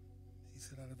 He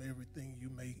said, out of everything you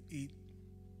may eat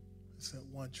except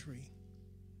one tree,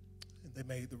 and they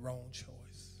made the wrong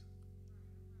choice.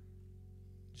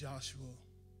 Joshua,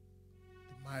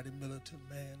 the mighty militant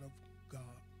man of God,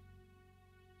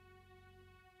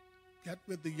 got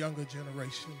with the younger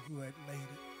generation who had made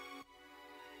it,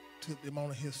 took them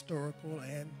on a historical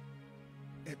and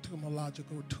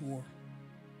etymological tour,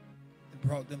 and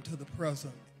brought them to the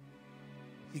present.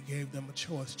 He gave them a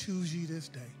choice. Choose ye this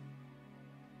day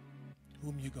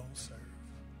whom you're going to serve.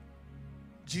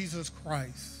 Jesus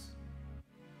Christ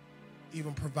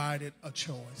even provided a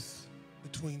choice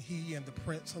between he and the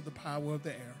prince of the power of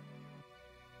the air.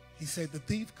 He said, the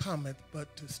thief cometh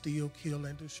but to steal, kill,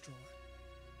 and destroy.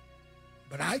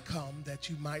 But I come that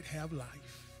you might have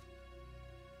life,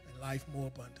 and life more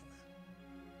abundantly.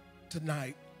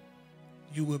 Tonight,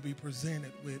 you will be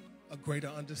presented with a greater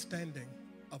understanding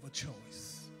of a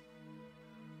choice.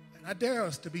 And I dare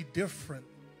us to be different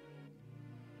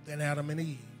than Adam and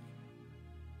Eve.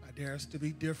 I dare us to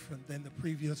be different than the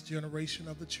previous generation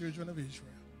of the children of Israel.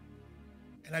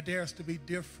 And I dare us to be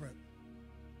different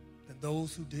than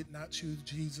those who did not choose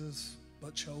Jesus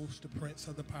but chose the prince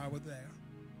of the power of the air.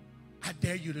 I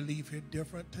dare you to leave here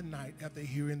different tonight after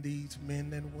hearing these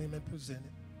men and women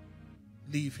presented.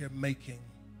 Leave here making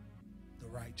the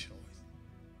right choice.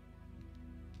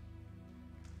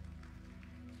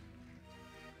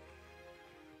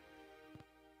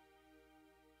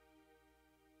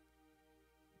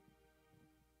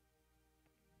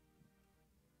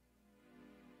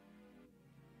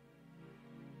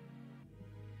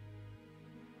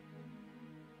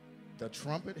 The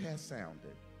trumpet has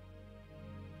sounded.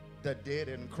 The dead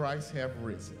in Christ have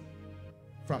risen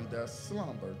from their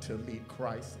slumber to meet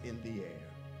Christ in the air.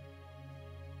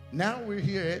 Now we're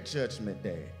here at Judgment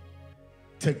Day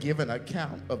to give an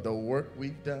account of the work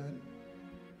we've done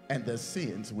and the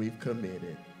sins we've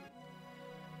committed.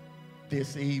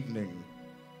 This evening,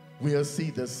 we'll see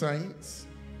the saints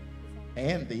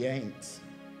and the ain'ts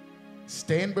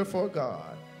stand before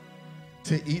God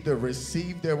to either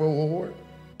receive their reward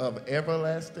of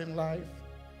everlasting life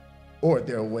or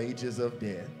their wages of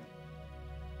death.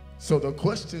 So the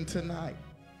question tonight,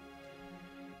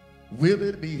 will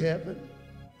it be heaven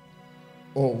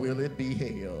or will it be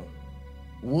hell?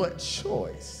 What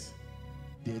choice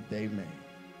did they make?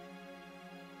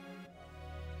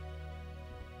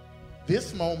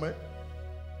 This moment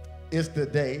is the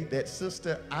day that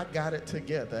Sister I Got It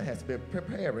Together has been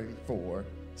preparing for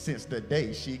since the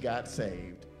day she got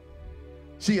saved.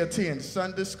 She attends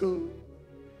Sunday school.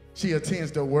 She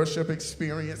attends the worship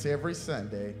experience every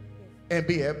Sunday and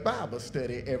be at Bible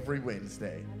study every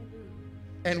Wednesday.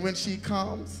 And when she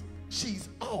comes, she's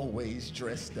always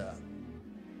dressed up.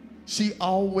 She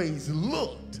always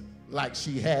looked like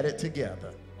she had it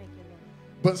together.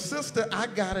 But Sister I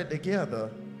Got It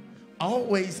Together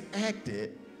always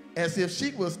acted as if she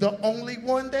was the only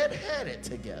one that had it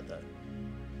together.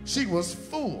 She was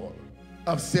full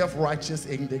of self-righteous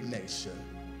indignation.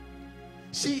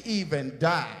 She even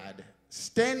died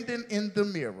standing in the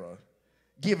mirror,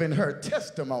 giving her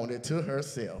testimony to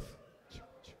herself.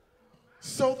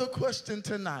 So the question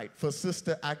tonight for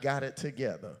Sister I Got It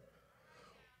Together,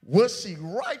 was she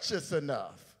righteous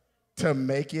enough to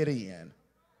make it in?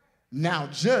 Now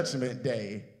Judgment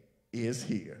Day is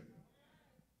here.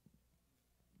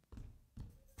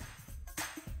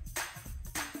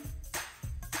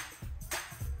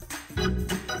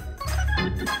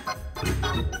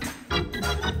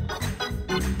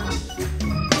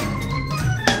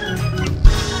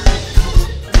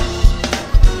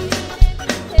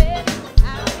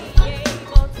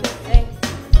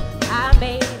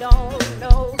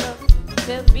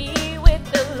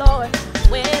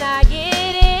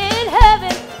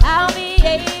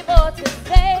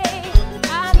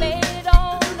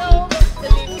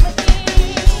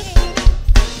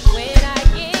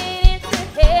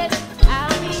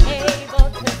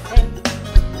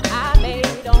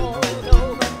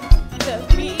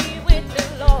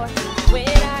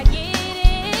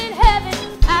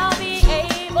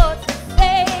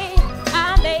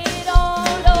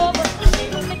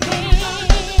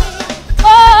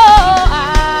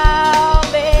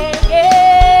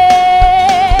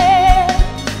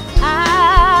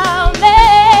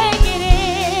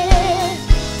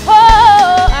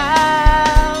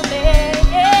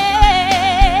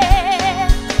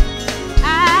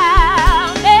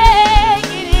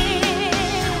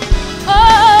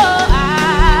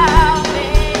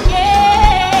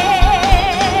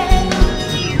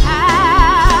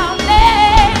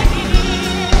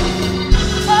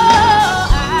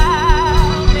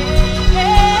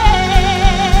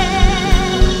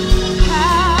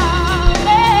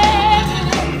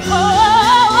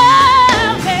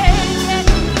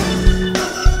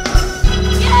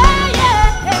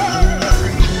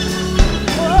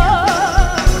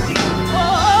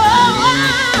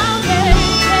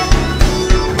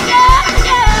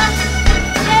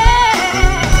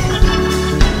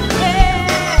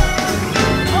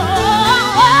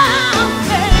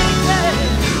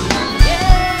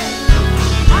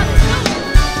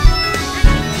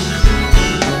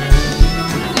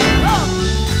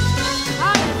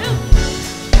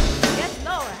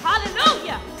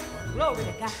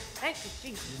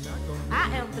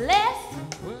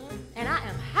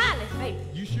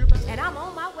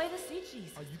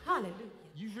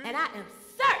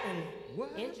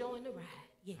 Enjoying the ride,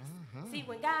 yes. See,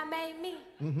 when God made me,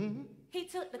 he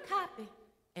took the copy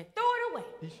and threw it away.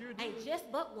 He sure did. Ain't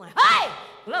just but one. Hey!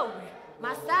 Glory.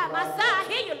 My side, I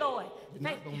hear you, Lord.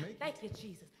 Thank you,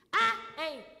 Jesus. I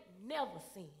ain't never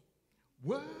seen.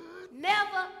 What?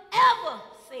 Never, ever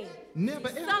seen. Never,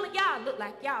 See, ever? some of y'all look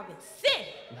like y'all been sick.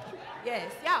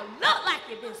 Yes, y'all look like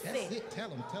you've been sick. That's it. Tell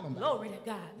them. Glory to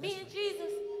God. Me and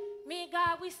Jesus, me and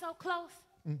God, we so close.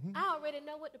 I already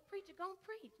know what the preacher gonna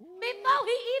preach before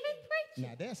he even preaches.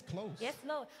 Now that's close. Yes,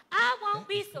 Lord. I won't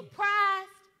be surprised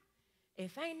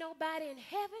if ain't nobody in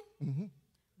heaven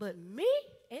but me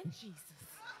and Jesus.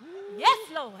 Yes,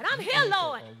 Lord. I'm here,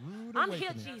 Lord. I'm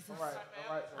here, Jesus.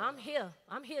 I'm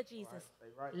here, Jesus.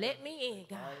 Let me in,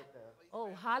 God.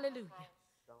 Oh, hallelujah.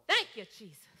 Thank you,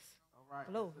 Jesus.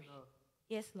 Glory.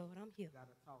 Yes, Lord. I'm here.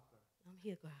 I'm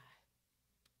here, God.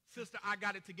 Sister, I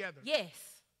Got It Together. Yes.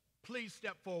 Please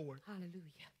step forward. Hallelujah.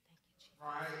 Thank you, Jesus.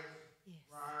 Yes.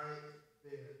 Right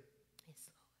there. Yes,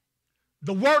 Lord.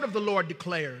 The word of the Lord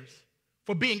declares,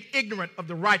 for being ignorant of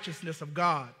the righteousness of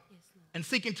God Yes, Lord. and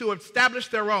seeking to establish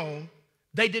their own,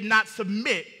 they did not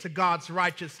submit to God's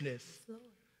righteousness. Lord.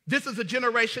 This is a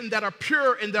generation that are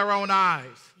pure in their own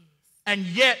eyes, and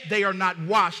yet they are not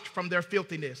washed from their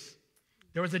filthiness.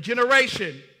 There is a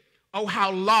generation, oh,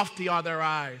 how lofty are their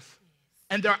eyes,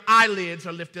 and their eyelids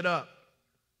are lifted up.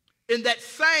 In that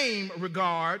same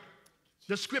regard,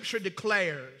 the scripture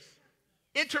declares,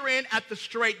 enter in at the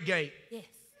straight gate, Yes.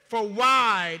 for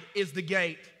wide is the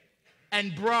gate,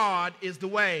 and broad is the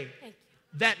way Thank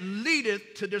you. that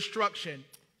leadeth to destruction,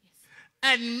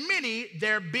 and many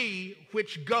there be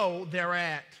which go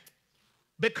thereat.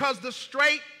 Because the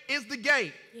straight is the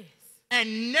gate, Yes.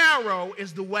 and narrow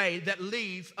is the way that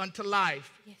leads unto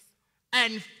life, Yes.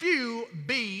 and few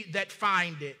be that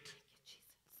find it.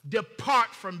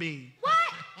 Depart from me. What?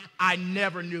 I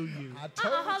never knew you.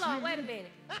 Hold on. Wait a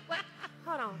minute. What?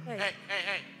 Hold on. Hey.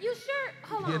 Hey. You sure?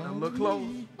 Hold Getting a on. little close.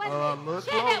 Wait a A minute. little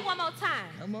Say that close. one more time.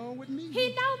 Come on with me.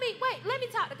 He know me. Wait, let me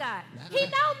talk to God. He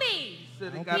know me.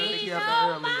 Should have got it He together know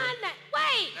earlier. my name.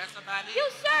 Wait. That's about it. You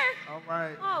sure? All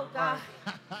right. Oh, God.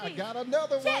 I got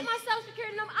another Check one. my social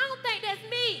security number. I don't think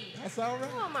that's me. That's all right.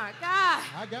 Oh, my God.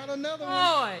 I got another one.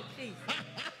 Lord, Jesus.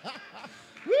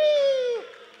 Woo!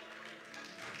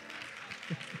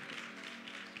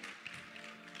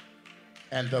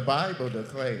 And the Bible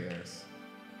declares,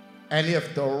 and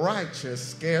if the righteous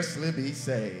scarcely be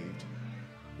saved,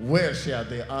 where shall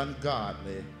the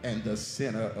ungodly and the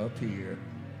sinner appear?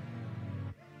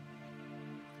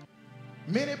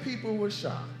 Many people were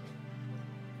shocked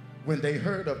when they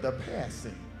heard of the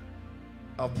passing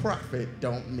of Prophet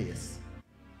Don't Miss.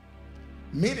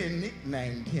 Many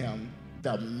nicknamed him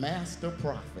the Master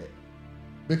Prophet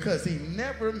because he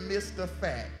never missed a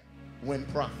fact when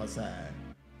prophesying.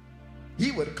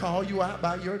 He would call you out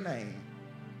by your name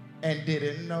and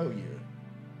didn't know you.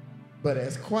 But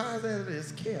as quiet as it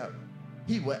is kept,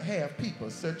 he would have people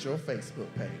search your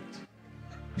Facebook page.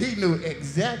 He knew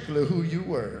exactly who you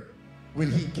were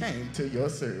when he came to your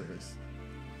service.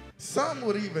 Some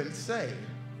would even say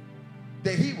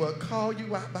that he would call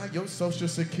you out by your social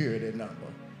security number.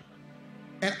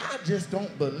 And I just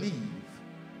don't believe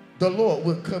the Lord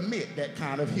would commit that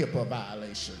kind of HIPAA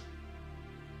violation.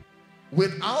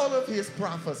 With all of his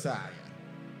prophesying,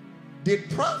 did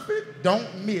Prophet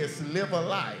Don't Miss live a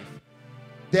life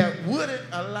that wouldn't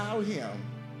allow him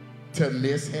to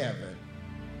miss heaven?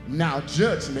 Now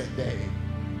Judgment Day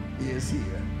is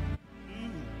here.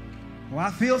 Well,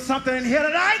 I feel something in here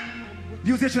tonight.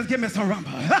 Musicians, give me some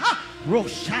rumba.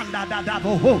 Roshanda da da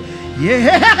bo ho.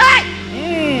 Yeah.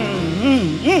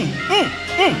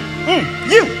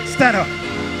 You stand up.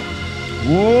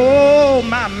 Oh,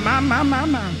 my.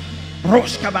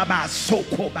 Roshka baba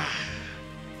sokoba.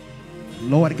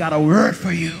 Lord got a word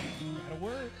for you.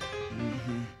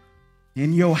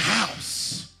 In your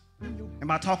house. Am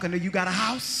I talking to you? Got a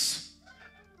house?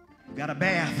 You got a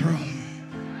bathroom.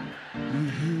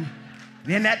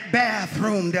 In that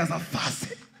bathroom, there's a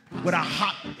faucet with a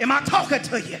hot. Am I talking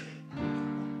to you?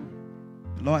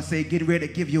 The Lord said, get ready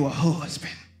to give you a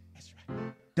husband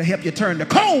to help you turn the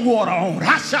cold water on.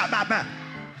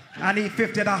 I need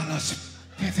 $50.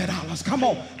 $50.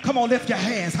 Come on, lift your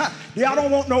hands. Y'all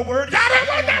don't want no word. Y'all don't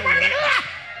want no word.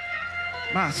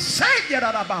 My Savior,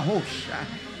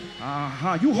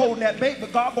 you holding that bait,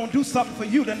 but God gonna do something for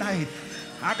you tonight.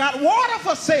 I got water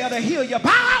for sale to heal your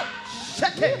power.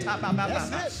 That's it. Say it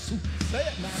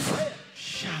now. Say it.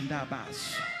 She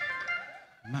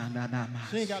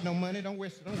ain't got no money. Don't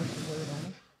waste the word on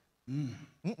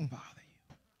her. Bother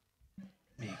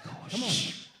you. Come on.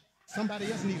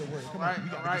 Somebody else need a word. Come on. We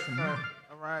gotta get some money.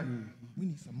 All right. We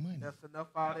need some money. That's enough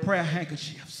out there. Prayer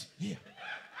handkerchiefs. Yeah.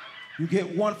 You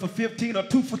get 1 for 15 or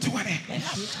 2 for 20.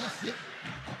 That's it.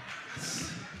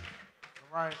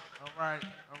 All right. It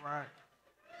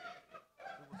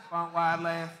was fun while it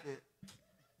lasted.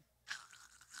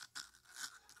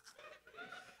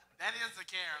 That is a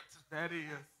character. That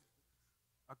is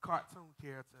a cartoon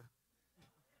character.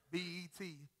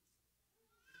 B.E.T.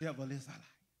 Devil is alive.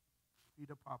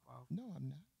 Peter Popoff. No, I'm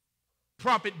not.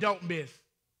 Prophet Don't Miss.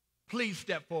 Please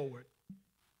step forward.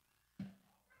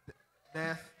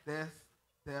 That's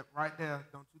that right there.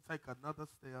 Don't you take another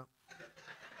step.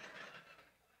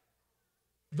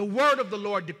 The word of the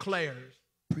Lord declares,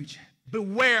 Preach it.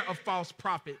 beware of false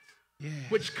prophets, Yes.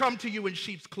 which come to you in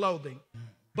sheep's clothing,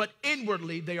 but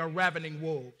inwardly they are ravening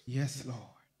wolves. Yes, Lord.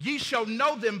 Ye shall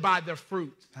know them by their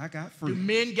fruits. I got Do fruit.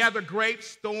 men gather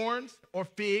grapes, thorns, or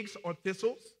figs, or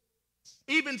thistles?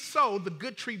 Even so, the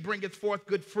good tree bringeth forth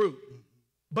good fruit,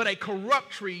 but a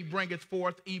corrupt tree bringeth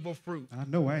forth evil fruit. I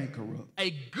know I ain't corrupt.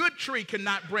 A good tree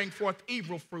cannot bring forth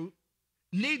evil fruit,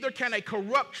 neither can a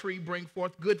corrupt tree bring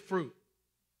forth good fruit.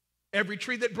 Every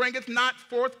tree that bringeth not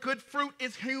forth good fruit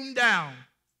is hewn down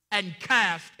and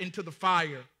cast into the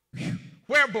fire.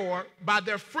 Wherefore, by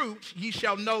their fruits ye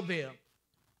shall know them.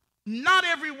 Not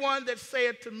everyone that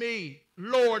saith to me,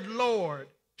 Lord, Lord,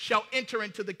 shall enter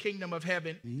into the kingdom of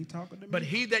heaven, but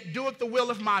he that doeth the will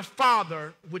of my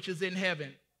Father which is in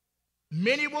heaven.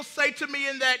 Many will say to me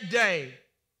in that day,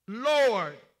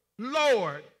 Lord,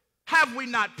 Lord, have we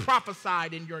not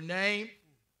prophesied in your name?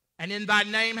 And in thy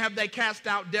name have they cast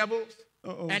out devils?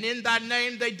 And in thy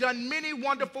name they done many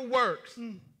wonderful works.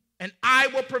 And I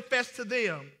will profess to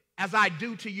them, as I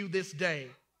do to you this day,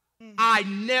 I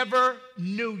never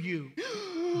knew you.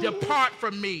 Depart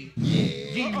from me,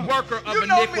 ye worker of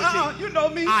iniquity. You know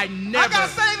me. I never got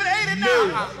saved in 89.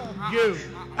 knew you.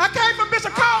 I came from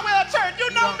Bishop Caldwell Church. You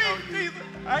know me, Jesus.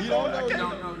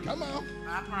 Come on.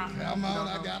 Come on,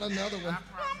 I got another one.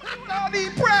 All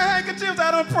these prayer handkerchiefs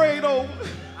I done prayed over.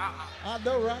 I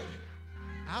know, right?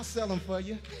 I'll sell them for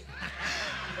you.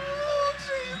 Oh,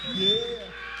 Jesus. Yeah.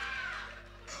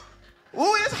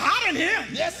 Oh, it's hot in here.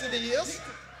 Yes, it is.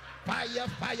 Fire,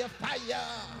 fire, fire.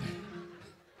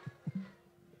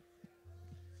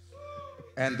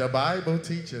 And the Bible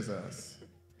teaches us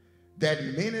that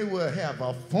many will have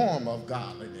a form of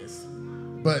godliness,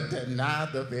 but deny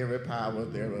the very power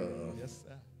thereof. Yes,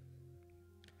 sir.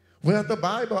 Well, the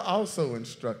Bible also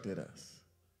instructed us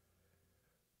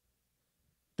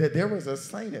that there was a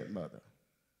sainted mother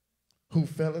who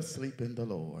fell asleep in the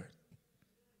Lord.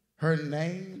 Her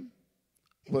name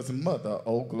was Mother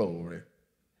O'Glory.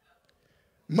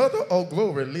 Mother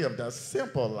O'Glory lived a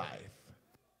simple life,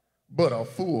 but a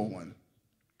full one.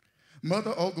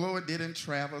 Mother O'Glory didn't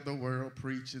travel the world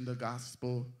preaching the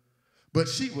gospel, but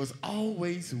she was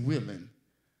always willing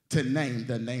to name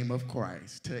the name of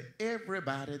Christ to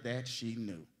everybody that she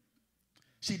knew.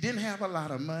 She didn't have a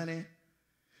lot of money.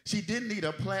 She didn't need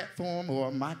a platform or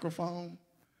a microphone,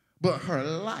 but her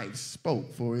life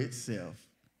spoke for itself.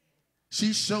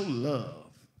 She showed love.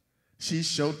 She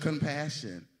showed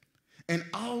compassion and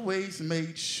always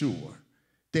made sure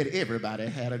that everybody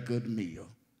had a good meal.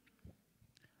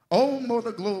 Old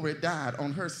Mother Glory died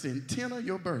on her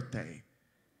centennial birthday.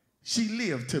 She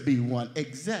lived to be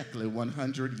exactly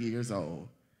 100 years old.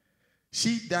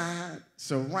 She died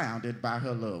surrounded by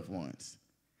her loved ones.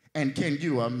 And can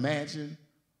you imagine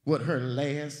what her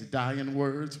last dying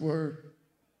words were?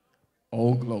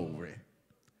 Oh, glory.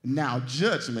 Now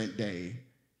Judgment Day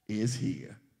is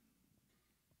here.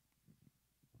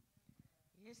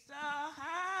 It's a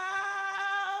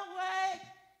highway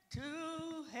to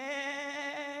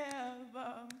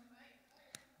heaven.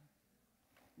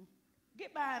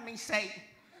 Get behind me, Satan.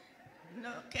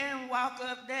 No can walk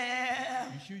up there.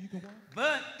 You sure you can walk?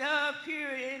 But the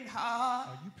pure in heart.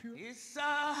 Are you pure? It's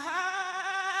a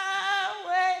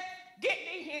highway. Get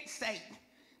me hit, Satan.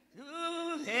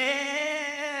 To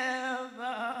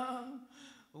heaven.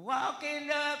 Walking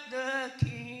up the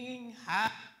King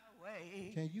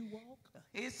Highway. Can you walk?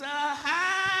 It's a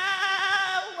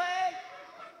highway.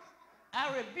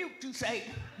 I rebuke you,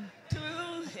 Satan. To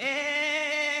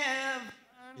heaven.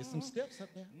 There's some steps up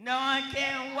there. No one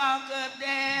can walk up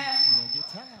there. You won't get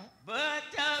tired. But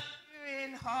the pure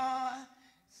in heart.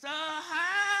 It's a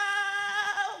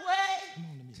highway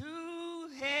to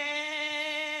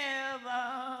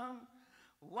heaven.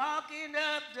 Walking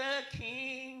up the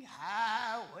King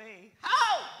Highway.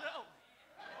 How? No.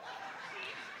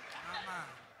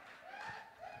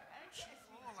 She's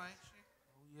full, ain't she?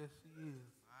 Oh, yes, she is.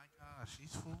 My God,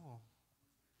 she's full.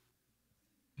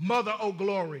 Mother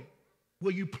O'Glory,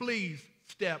 will you please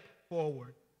step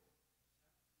forward?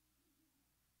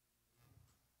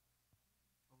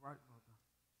 All right, Mother.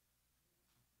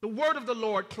 The word of the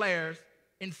Lord declares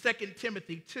in 2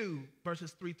 Timothy 2,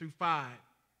 verses 3 through 5.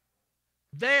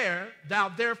 There thou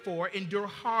therefore endure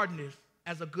hardness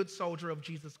as a good soldier of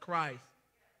Jesus Christ.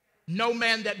 No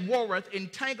man that warreth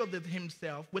entangleth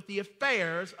himself with the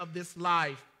affairs of this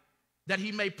life, that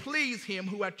he may please him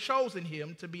who hath chosen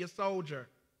him to be a soldier.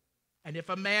 And if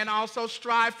a man also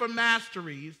strive for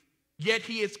masteries, yet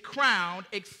he is crowned,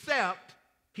 except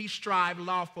he strive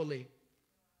lawfully.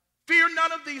 Fear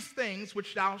none of these things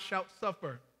which thou shalt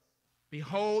suffer.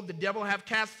 Behold, the devil hath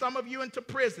cast some of you into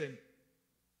prison,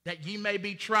 that ye may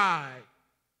be tried,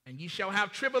 and ye shall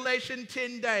have tribulation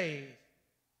 10 days.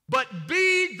 But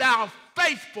be thou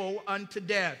faithful unto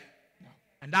death,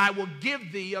 and I will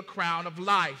give thee a crown of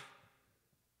life.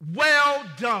 Well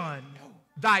done,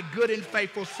 thy good and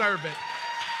faithful servant.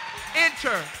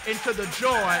 Enter into the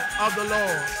joy of the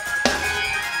Lord.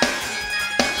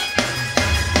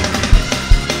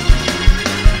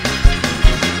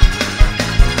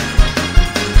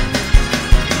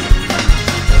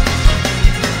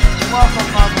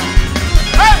 Welcome, Mama.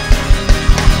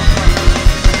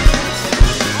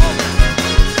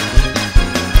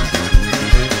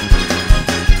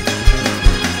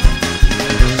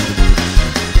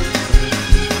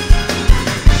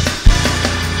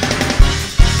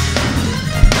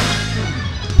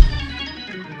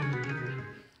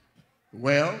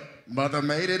 Well, mother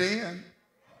made it in.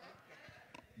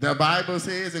 The Bible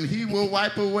says, and he will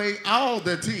wipe away all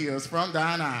the tears from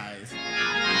thine eyes.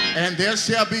 And there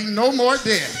shall be no more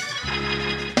death,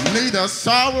 neither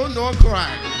sorrow nor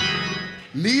crying.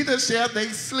 Neither shall they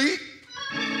sleep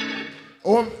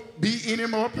or be any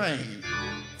more pain.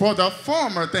 For the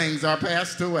former things are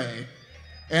passed away,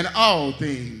 and all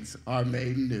things are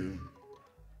made new.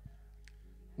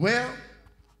 Well,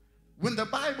 when the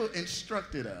Bible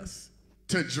instructed us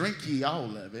to drink ye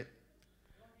all of it,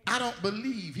 I don't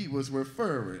believe he was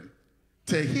referring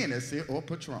to Hennessy or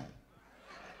Patron.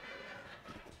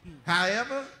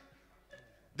 However,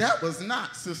 that was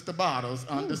not Sister Bottle's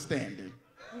understanding.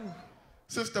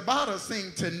 Sister Bottle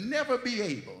seemed to never be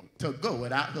able to go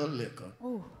without her liquor.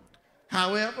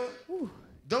 However,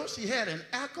 though she had an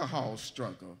alcohol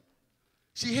struggle,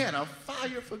 she had a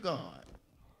fire for God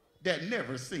that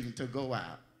never seemed to go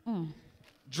out.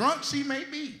 Drunk she may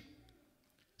be,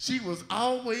 she was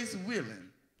always willing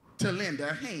to lend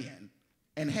a hand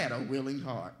and had a willing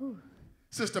heart.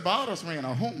 Sister Bottles ran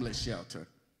a homeless shelter,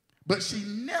 but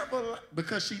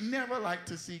because she never liked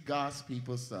to see God's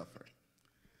people suffer.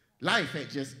 Life had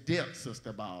just dealt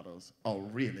Sister Bottles a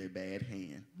really bad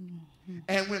hand.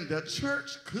 And when the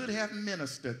church could have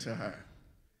ministered to her,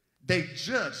 they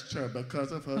judged her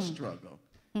because of her struggle.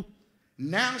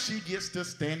 Now she gets to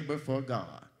stand before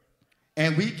God,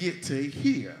 and we get to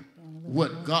hear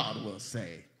what God will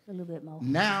say. A little bit more.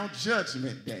 Now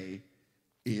Judgment Day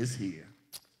is here.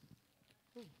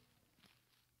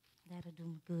 That'll do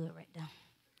me good right now.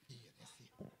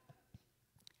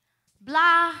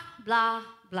 Blah, blah,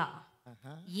 blah.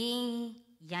 Yin,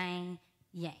 yang,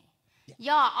 yang.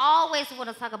 Y'all always want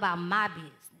to talk about my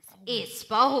business.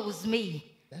 Expose me.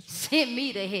 Send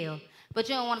me to hell. But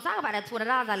you don't want to talk about that $20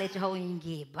 I let you hold and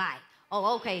get by.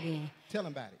 Oh, okay then. Tell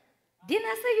him about it. Didn't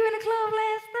I see you in the club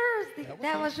last Thursday?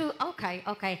 That was you? Okay,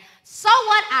 okay. So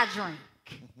what? I drink.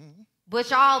 But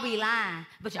y'all be lying.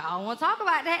 But y'all want to talk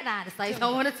about that now. The Saints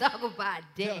don't want to talk about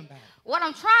that. What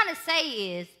I'm trying to say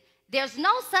is there's no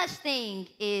such thing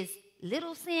as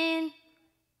little sin,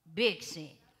 big sin.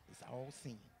 It's all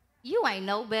sin. You ain't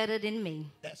no better than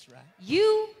me. That's right.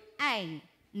 You ain't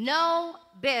no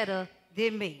better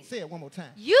than me. Say it one more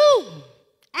time. You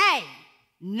ain't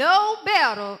no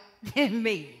better than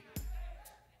me.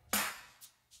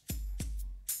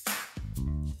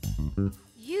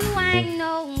 You ain't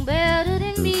no better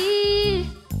than me.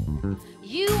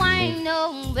 You ain't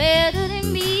no better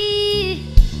than me.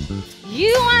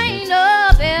 You ain't no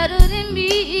better than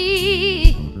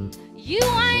me. You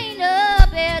ain't no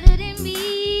better than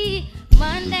me.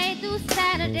 Monday through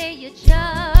Saturday you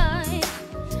joy.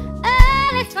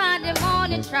 Early Sunday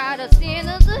morning try to send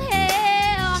us to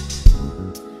hell.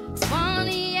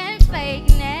 Funny and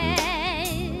fakeness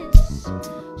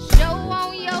show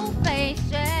on your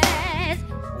faces.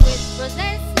 Whispers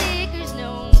and snickers,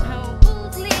 no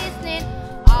who's listening.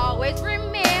 Always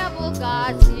remember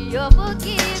God's your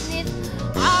forgiveness.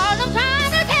 All I'm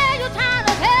trying to tell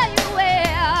you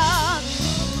well,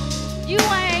 you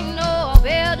ain't no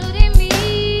better than me.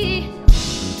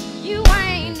 You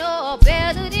ain't no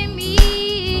better than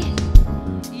me.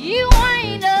 You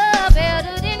ain't no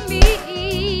better than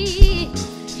me.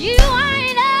 You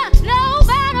ain't no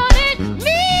better than me.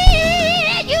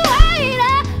 You ain't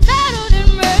better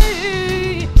than me.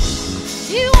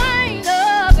 You ain't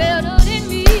no better than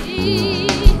me.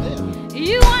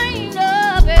 You ain't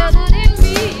no better than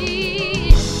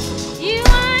me. You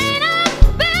ain't no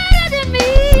better than me.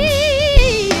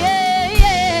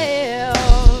 Yeah.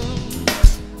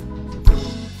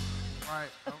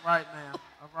 All right now.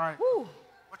 All right. Woo.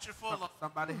 What you full of?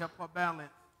 Somebody help her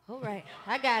balance. All right.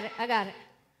 I got it. I got it.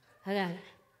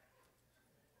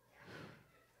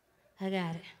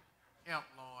 Help,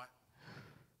 Lord.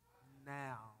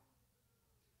 Now.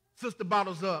 Sister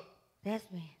Bottles Up, That's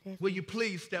me. will you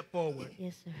please step forward?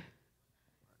 Yes, sir.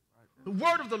 The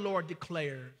word of the Lord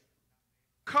declares,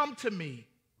 come to me,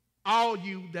 all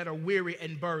you that are weary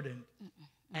and burdened,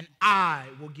 and I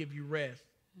will give you rest.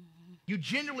 You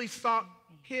genuinely sought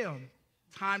him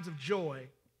times of joy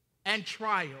and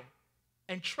trial,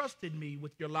 trusted me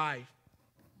with your life.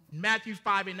 Matthew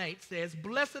 5:8 says,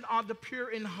 blessed are the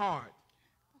pure in heart,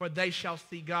 for they shall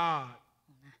see God.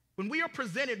 When we are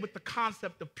presented with the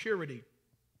concept of purity,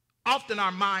 often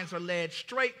our minds are led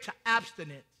straight to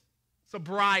abstinence,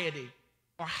 sobriety,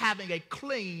 or having a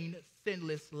clean,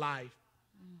 sinless life.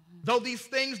 Though these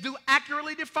things do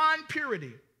accurately define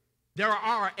purity, there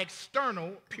are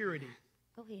external purity.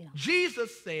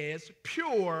 Jesus says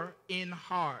pure in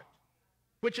heart,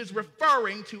 which is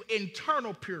referring to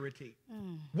internal purity,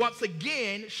 once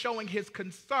again showing his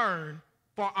concern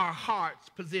for our heart's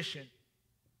position.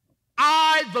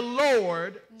 I, the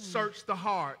Lord, search the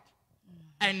heart,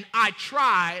 and I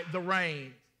try the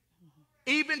reins,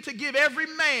 even to give every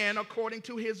man according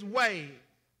to his way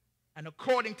and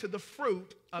according to the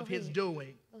fruit of his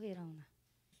doing.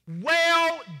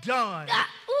 Well done,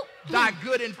 thy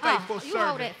good and faithful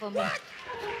servant.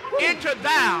 Enter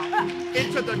thou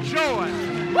into the joy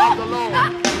of the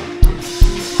Lord.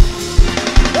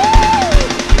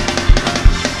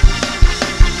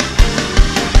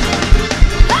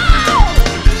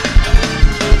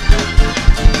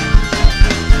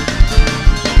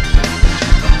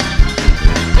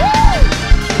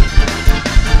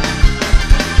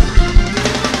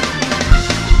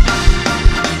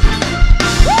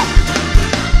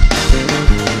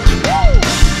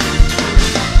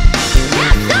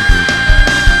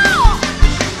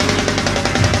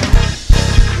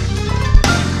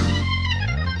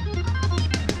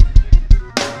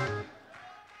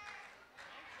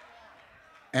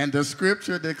 And the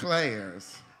scripture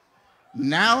declares,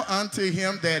 now unto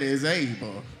him that is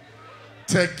able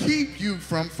to keep you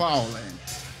from falling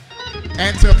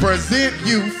and to present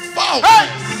you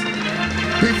faultless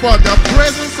before the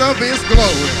presence of his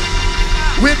glory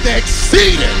with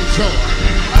exceeding joy.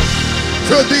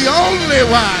 To the only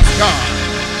wise God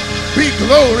be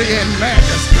glory and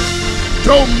majesty,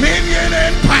 dominion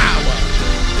and power,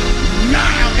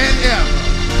 now and ever.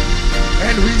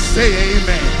 And we say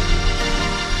amen.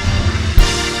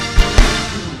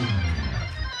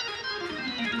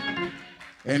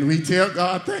 And we tell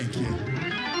God thank you.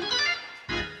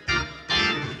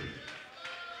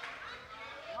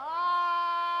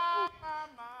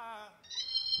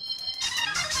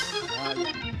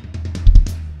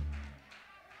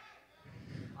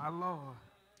 My Lord.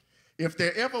 If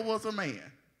there ever was a man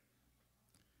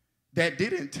that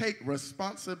didn't take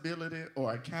responsibility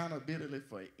or accountability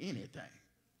for anything,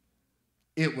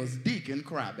 it was Deacon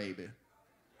Crybaby.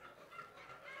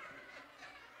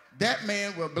 That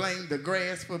man will blame the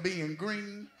grass for being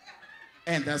green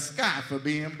and the sky for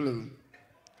being blue.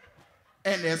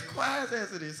 And as quiet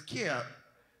as it is kept,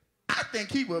 I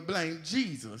think he will blame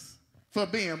Jesus for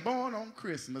being born on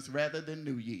Christmas rather than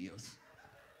New Year's.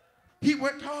 He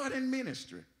worked hard in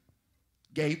ministry,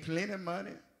 gave plenty of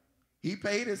money. He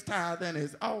paid his tithe and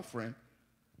his offering,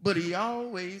 but he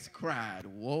always cried,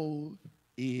 woe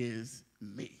is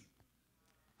me.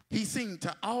 He seemed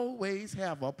to always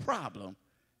have a problem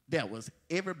that was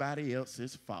everybody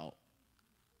else's fault.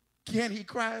 Can he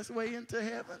cry his way into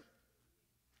heaven?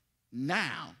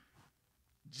 Now,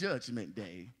 Judgment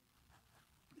Day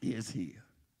is here.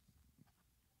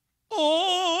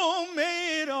 Oh,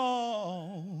 made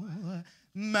all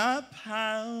my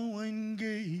power and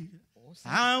gave.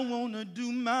 I want to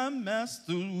do my master's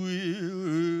will.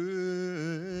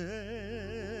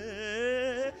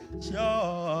 Joy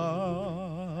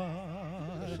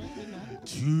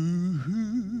to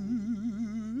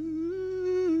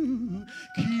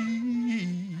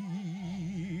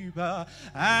keep. I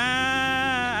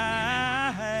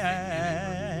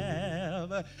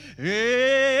have a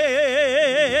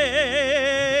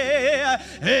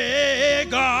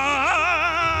God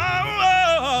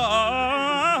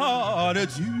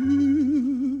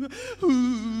to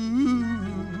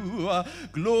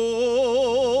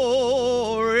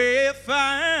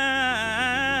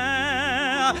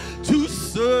glorify, to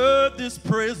serve this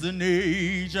present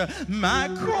age, my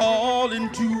calling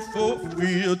to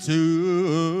fulfill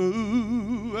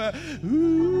to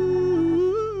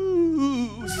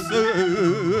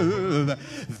serve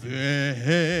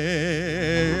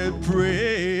that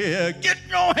prayer. Get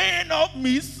your hand off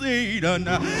me, Satan.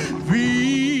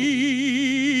 Be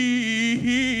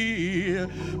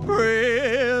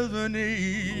present.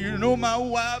 You know my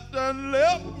wife done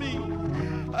left me.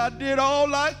 I did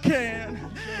all I can.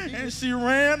 And she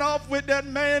ran off with that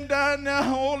man down there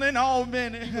holding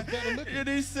Albany. And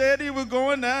he said he was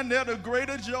going down there to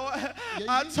Greater Joy.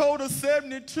 I told her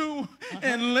 72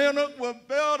 and Leonard was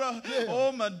better.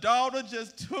 Oh, my daughter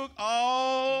just took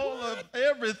all of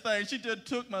everything. She just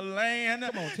took my land.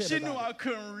 She knew I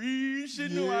couldn't read. She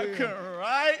knew I couldn't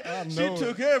write. She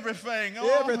took everything.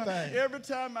 Everything. Every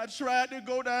time I tried to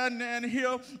go down there and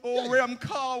hear old Rem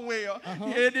Caldwell,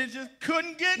 it just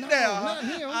couldn't get there.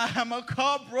 My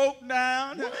car broke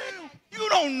down. You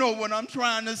don't know what I'm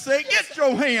trying to say. Get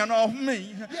your hand off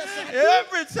me.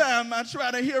 Every time I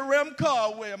try to hear Rem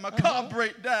Caldwell, my car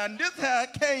break down. This how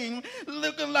I came,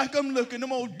 looking like I'm looking.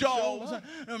 Them old dogs,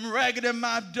 them raggedy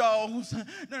mouth dogs,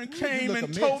 done came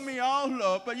and told me all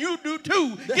up. But you do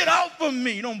too. Get off of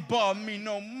me. Don't bother me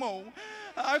no more.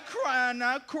 I cry and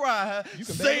I cry.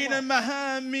 Satan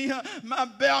behind me. My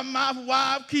bellmouth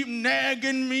wife keep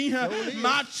nagging me.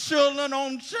 My children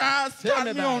on child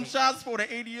support. Me on child support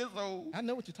at 80 years old. I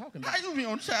know what you're talking about. How you be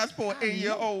on child support at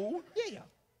 8-year-old? Yeah.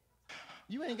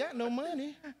 You ain't got no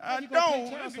money. I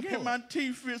don't. I can get my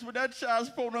teeth fixed with that child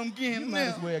support I'm getting. You might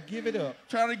as well give it up.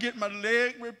 Trying to get my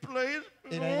leg replaced.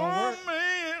 It ain't gonna work.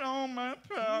 Man, on my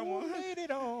power. You made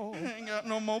it all. I ain't got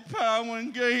no more power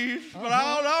engaged. But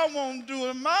all I want to do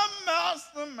is my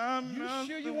master, my master. You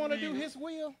sure you want to do his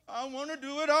will? I want to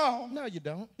do it all. No, you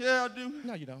don't. Yeah, I do.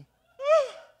 No, you don't.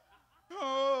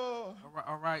 Oh.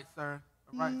 All right, sir.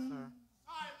 All right, sir.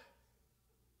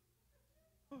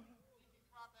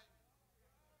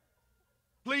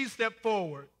 Please step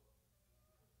forward.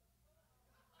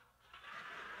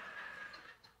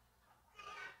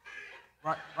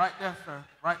 Right there, sir.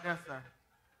 Right there, sir.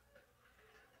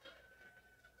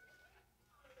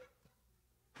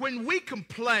 When we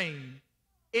complain,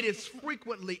 it is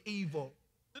frequently evil.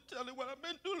 To tell you what I've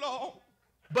been too long.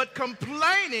 But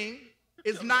complaining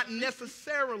is not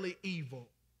necessarily evil.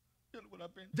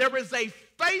 There is a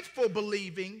faithful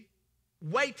believing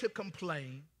way to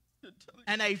complain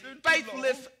and a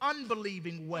faithless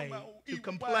unbelieving way to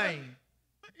complain.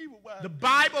 The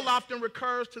Bible often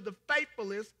refers to the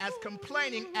faithless as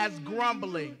complaining as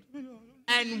grumbling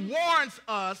and warns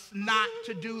us not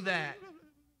to do that.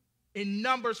 In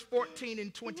Numbers 14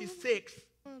 and 26,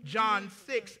 John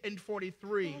 6 and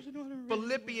 43,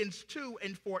 Philippians 2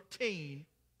 and 14,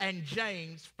 and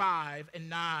James 5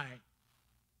 and 9.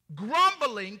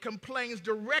 Grumbling complains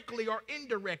directly or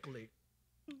indirectly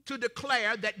to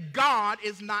declare that God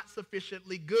is not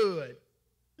sufficiently good,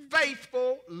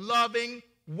 faithful, loving,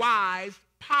 wise,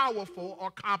 powerful,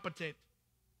 or competent.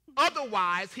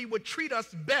 Otherwise, he would treat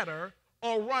us better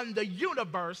or run the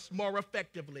universe more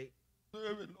effectively.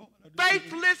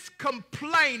 Faithless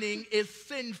complaining is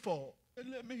sinful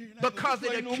because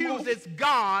it accuses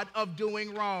God of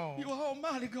doing wrong. You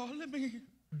almighty God, let me.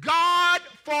 God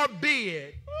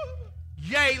forbid.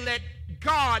 Yea, let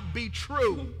God be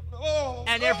true,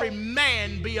 and every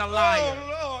man be a liar.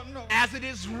 As it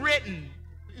is written,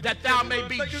 that thou may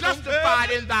be justified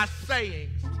in thy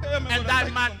sayings, and thou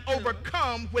might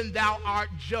overcome when thou art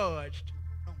judged.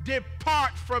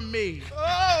 Depart from me.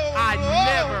 I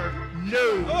never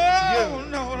knew you.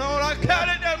 No, Lord, I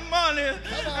counted that money.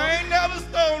 I ain't never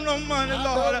stole no money,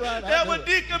 Lord. That was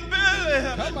Deacon Billy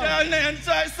down there in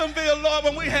Jacksonville, Lord,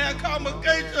 when we had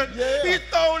convocation. He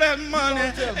stole that money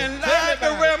and lied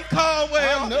to Rem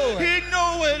Caldwell. He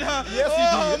knew it.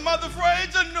 Mother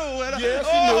Frazier knew it.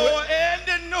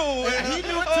 Andy knew it. He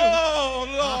knew it too. Oh,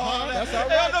 Lord.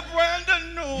 Elder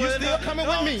Brandon knew it. You still coming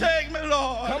with me? Don't take me,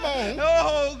 Lord. Come on.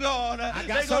 Oh, God. I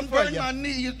got something for you. My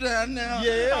knees down now.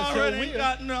 Yeah, I already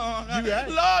got none. Got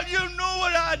Lord, you knew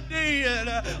what I did.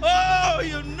 Oh,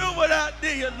 you knew what I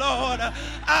did, Lord.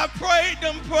 I prayed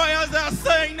them prayers. I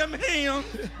sang them hymns.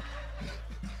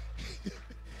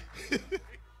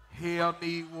 Hell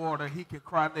need water. He can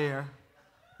cry there.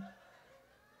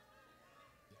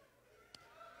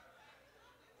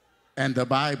 And the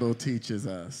Bible teaches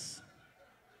us,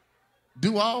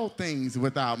 do all things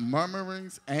without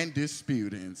murmurings and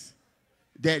disputings,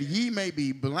 that ye may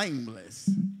be blameless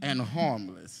and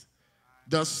harmless,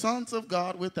 the sons of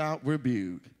God without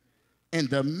rebuke, in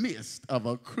the midst of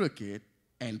a crooked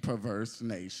and perverse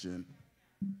nation,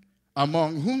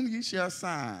 among whom ye shall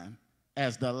shine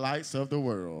as the lights of the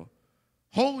world,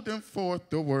 holding forth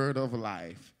the word of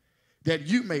life, that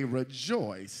you may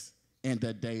rejoice in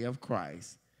the day of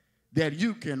Christ, that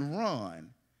you can run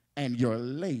and your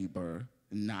labor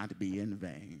not be in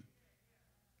vain.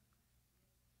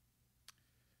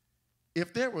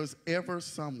 If there was ever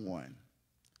someone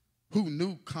who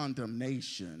knew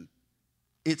condemnation,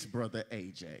 it's Brother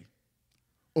AJ,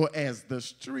 or as the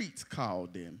streets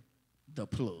called him, the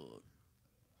plug.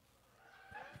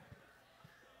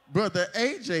 Brother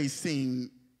AJ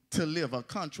seemed to live a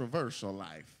controversial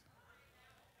life.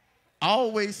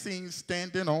 Always seemed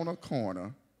standing on a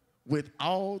corner with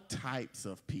all types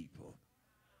of people.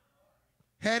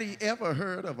 Had he ever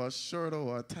heard of a shirt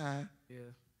or a tie? Yeah.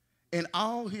 In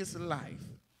all his life,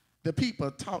 the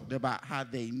people talked about how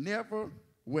they never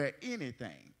wear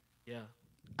anything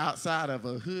outside of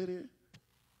a hoodie,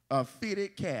 a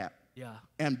fitted cap,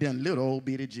 and then little old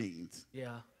bitty jeans.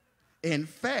 Yeah. In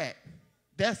fact,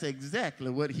 that's exactly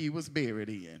what he was buried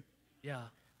in. Yeah.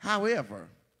 However,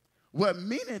 what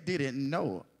many didn't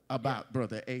know about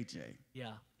Brother AJ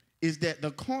is that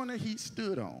the corner he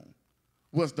stood on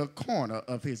was the corner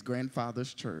of his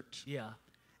grandfather's church. Yeah.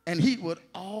 And he would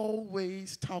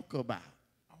always talk about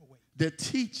the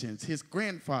teachings his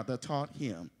grandfather taught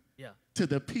him to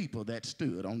the people that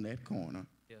stood on that corner.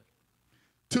 Yeah.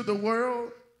 To the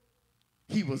world,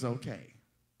 he was okay.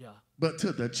 Yeah. But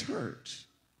to the church,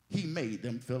 he made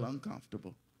them feel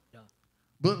uncomfortable. Yeah.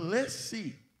 But let's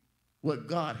see what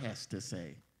God has to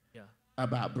say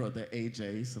about Brother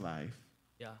AJ's life.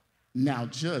 Yeah. Now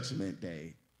Judgment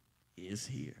Day is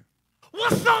here.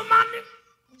 What's up, my nigga?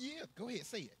 Yeah, go ahead,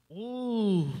 say it.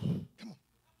 Ooh. Come on.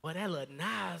 Boy, that look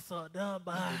nice up there,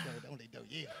 boy. Don't they do?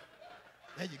 Yeah.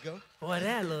 There you go. Boy,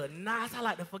 that look nice. I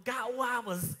like to forgot where I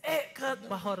was at, cuz.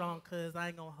 But hold on, cuz. I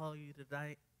ain't gonna hold you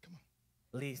tonight. Come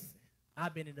on. Listen,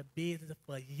 I've been in the business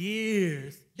for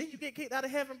years. Didn't you get kicked out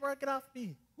of heaven, bro? Get off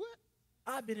me. What?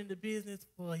 I've been in the business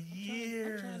for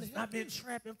years. I've been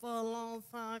trapping for a long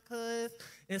time, cuz.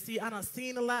 And see, I done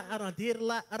seen a lot. I done did a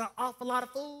lot. I done off a lot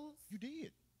of fools. You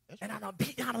did. That's and right. I done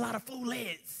beat down a lot of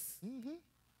foolheads. Mm-hmm.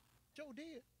 Joe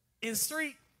did. In the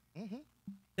street,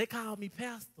 they called me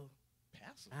pastor.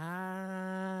 Pastor?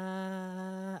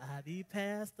 I be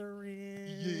pastoring.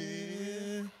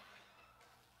 Yeah.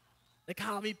 They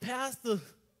call me pastor.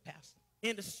 Pastor.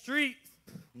 In the streets.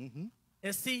 Mm-hmm.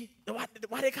 And see, why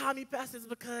they call me pastor is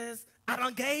because I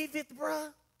done gave it,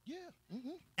 bruh. Yeah.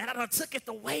 Mm-hmm. And I done took it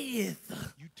the way it.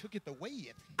 You took it the way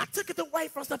it. I took it away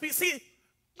from some people. See,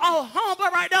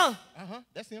 homeboy right there. Uh-huh.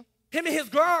 That's him. Him and his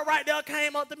girl right there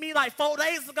came up to me like 4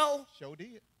 days ago. Sure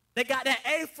did. They got that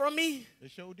A from me. They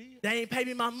sure did. They ain't pay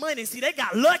me my money. See, they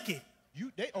got lucky.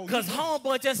 Because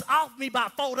homeboy just offered me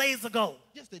about 4 days ago.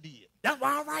 Yes, they did. That's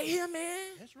why I'm right here,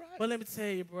 man. That's right. But let me tell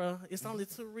you, bro, it's only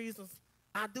 2 reasons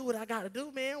I do what I got to do,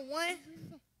 man. One,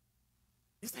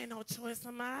 this ain't no choice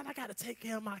of mine. I got to take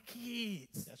care of my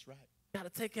kids. That's right. Got to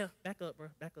take care. Back up, bro.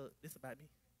 Back up. This about me.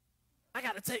 I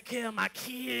got to take care of my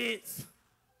kids.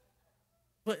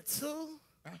 But 2,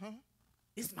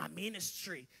 it's my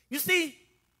ministry. You see,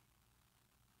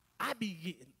 I be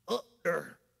getting up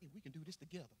there. Hey, we can do this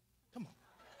together. Come on.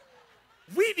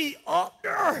 We be up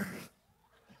there.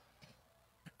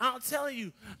 I'm telling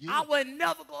you, I would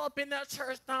never go up in that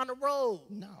church down the road.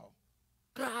 No.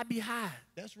 Girl, I be high.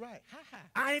 That's right. High.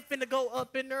 I ain't finna go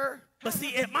up in there. But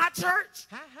see, at my church,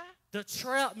 the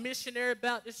Trap Missionary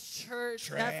Baptist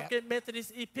Church, African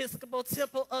Methodist Episcopal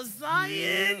Temple of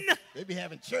Zion. Yeah. They be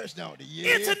having church, don't they?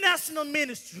 Yeah. International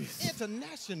Ministries.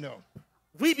 International.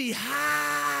 We be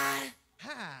high.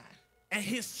 High. And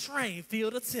his train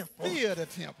fill the temple. Fill the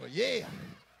temple, yeah.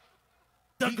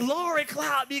 The glory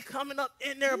cloud be coming up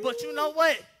in there, but you know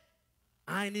what?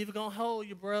 I ain't even gonna hold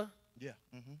you, bro. Yeah.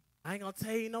 I ain't gonna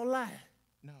tell you no lie.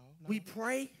 No. We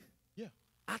pray. Yeah.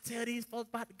 I tell these folks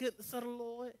about the goodness of the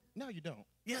Lord. No, you don't.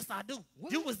 Yes, I do.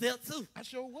 What? You was there too. I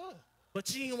sure was.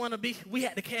 But you didn't want to be. We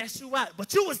had to cast you out.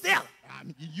 But you was there.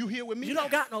 You here with me? You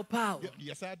don't got no power.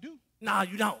 Yes, I do. No,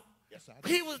 you don't. Yes, I do.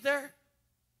 He was there.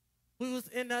 We was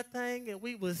in that thing and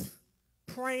we was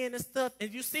praying and stuff.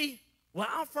 And you see, where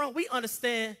I'm from, we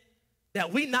understand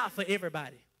that we not for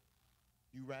everybody.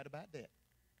 You right about that.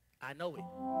 I know it.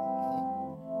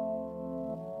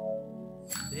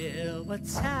 There were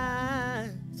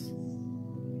times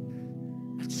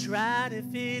I tried to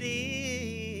fit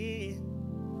in,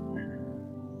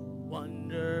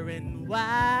 wondering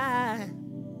why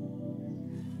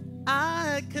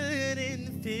I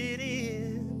couldn't fit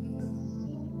in.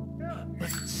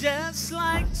 But just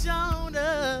like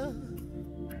Jonah,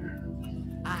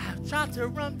 I have tried to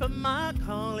run from my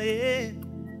calling.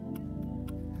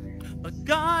 But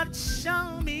God,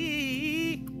 show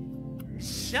me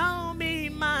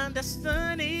my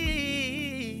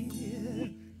destiny.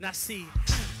 Now see,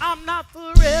 I'm not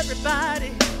for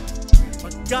everybody,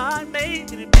 but God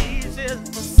made me to be just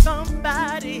for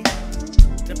somebody.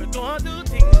 That been going through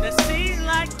things that seem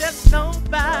like there's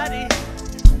nobody.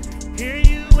 Hear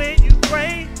you when you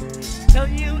pray, tell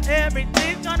you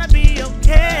everything's gonna be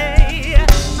okay.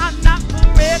 I'm not for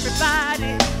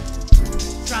everybody,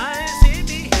 trying to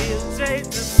be healed, say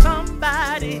to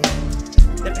somebody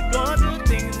that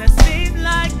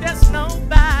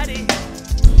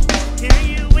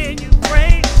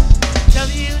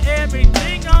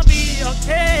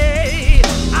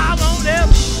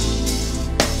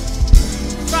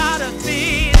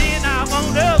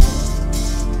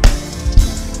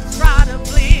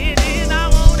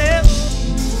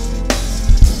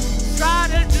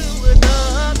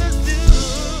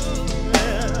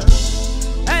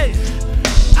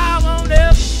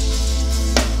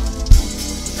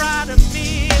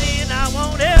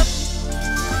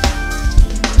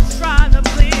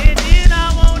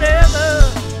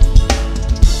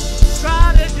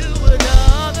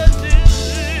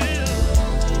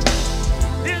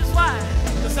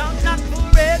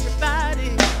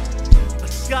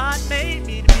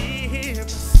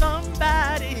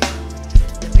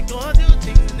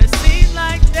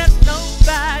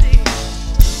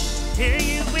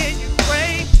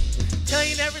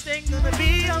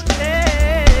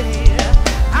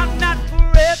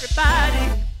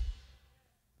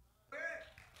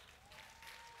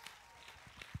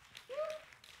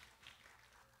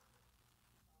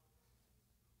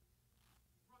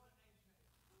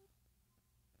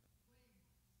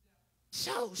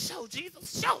Show,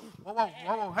 Jesus, show.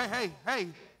 Whoa. Hey.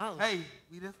 Oh. Hey,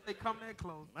 we didn't say come that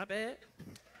close. My bad.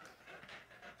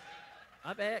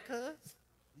 My bad, cuz.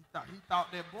 He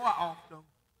thought that boy off though.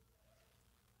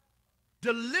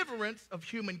 Deliverance of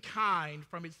humankind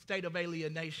from its state of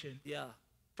alienation Yeah.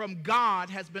 from God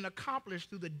has been accomplished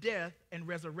through the death and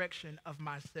resurrection of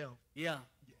myself. Yeah.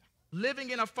 Living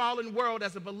in a fallen world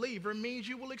as a believer means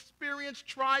you will experience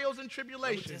trials and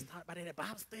tribulations We just talked about it at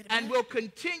Bible study, and man. will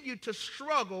continue to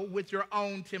struggle with your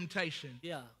own temptation.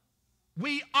 Yeah.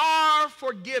 We are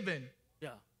forgiven,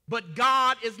 Yeah. but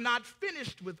God is not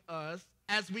finished with us,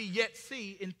 as we yet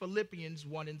see in Philippians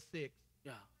 1:6.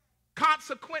 Yeah.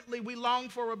 Consequently, we long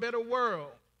for a better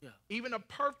world. Yeah. Even a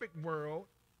perfect world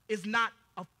is not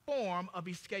a form of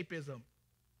escapism.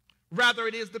 Rather,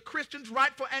 it is the Christian's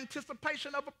rightful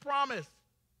anticipation of a promise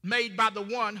made by the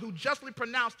one who justly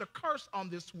pronounced a curse on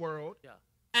this world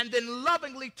and then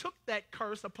lovingly took that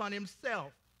curse upon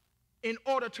himself in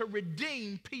order to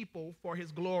redeem people for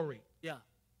his glory. Yeah.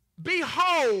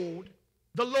 Behold,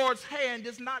 the Lord's hand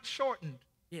is not shortened,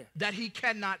 Yeah. that he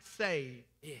cannot save.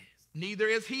 Yes. Neither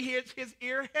is his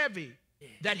ear heavy,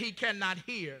 that he cannot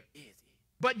hear. Yes.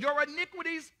 But your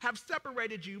iniquities have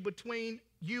separated you between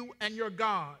you and your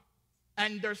God,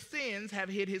 and their sins have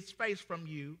hid his face from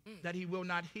you, that he will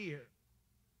not hear.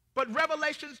 But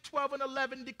Revelations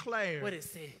 12:11 declares, What it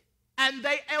say? and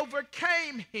they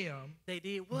overcame him They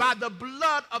did what? by the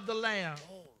blood of the Lamb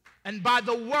and by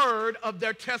the word of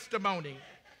their testimony.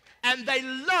 And they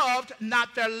loved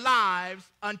not their lives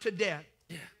unto death.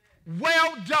 Yeah.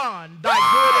 Well done, thy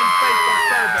good and faithful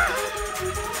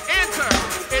servant. Enter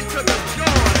into the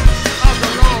joy of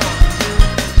the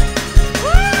Lord.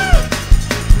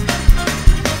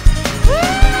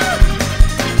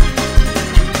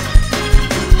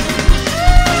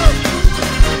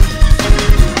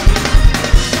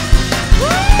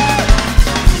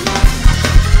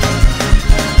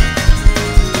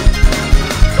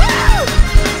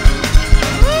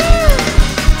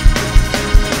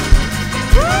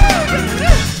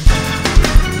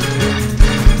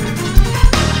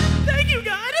 Thank you,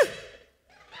 God.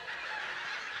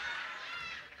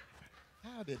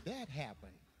 How did that happen?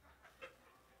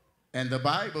 And the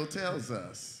Bible tells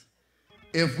us,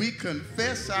 if we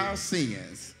confess our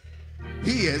sins,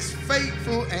 he is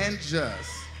faithful and just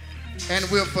and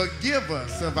will forgive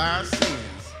us of our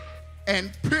sins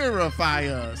and purify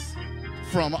us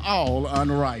from all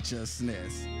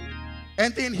unrighteousness.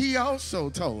 And then he also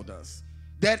told us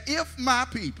that if my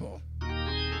people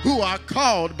who are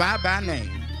called by my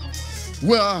name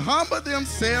will humble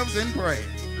themselves and pray,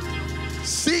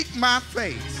 seek my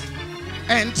face,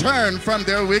 and turn from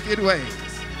their wicked ways,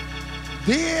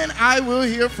 then I will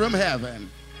hear from heaven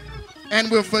and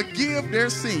will forgive their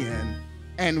sin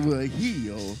and will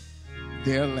heal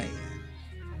their land.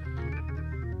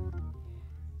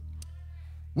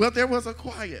 Well, there was a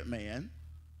quiet man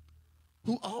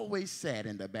who always sat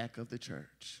in the back of the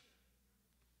church.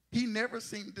 He never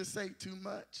seemed to say too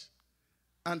much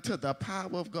until the power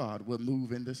of God would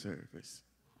move in the service.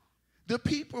 The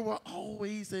people were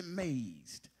always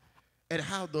amazed at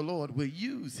how the Lord would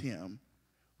use him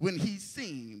when he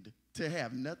seemed to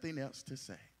have nothing else to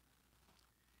say.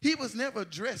 He was never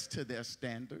dressed to their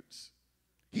standards.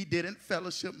 He didn't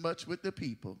fellowship much with the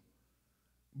people.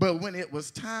 But when it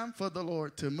was time for the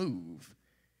Lord to move,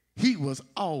 he was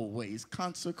always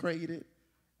consecrated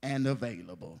and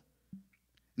available.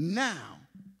 Now,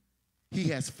 he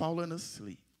has fallen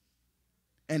asleep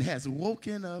and has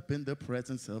woken up in the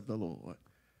presence of the Lord,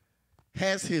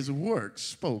 has his work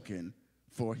spoken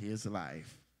for his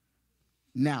life.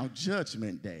 Now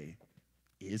Judgment Day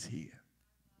is here.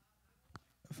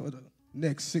 For the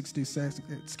next 60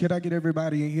 seconds, can I get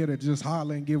everybody in here to just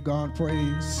holler and give God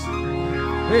praise?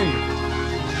 Hey,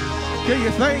 can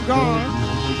you thank God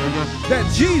that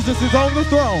Jesus is on the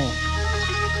throne?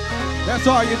 That's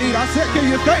all you need. I said, can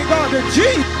you thank God that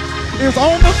Jesus is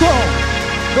on the throne?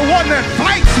 The one that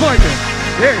fights for you.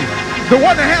 Hey, the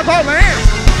one that has all the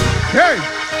answers. Hey,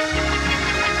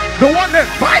 the one that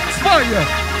fights for you.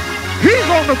 He's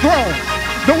on the throne.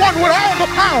 The one with all the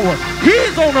power.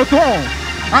 He's on the throne.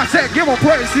 I said, give him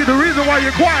praise. See, the reason why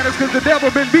you're quiet is because the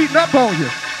devil been beating up on you.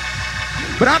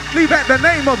 But I believe at the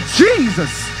name of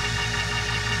Jesus,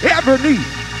 every knee.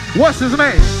 What's his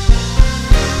name?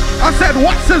 I said,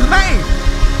 what's his name?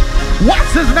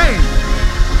 What's his name?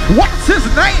 What's his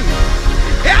name?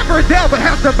 Every devil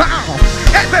has to bow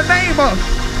at the name of,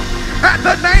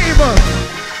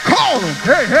 call him.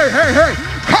 Hey, hey, hey, hey,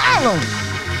 call him.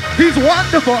 He's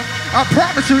wonderful. I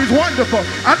promise you he's wonderful.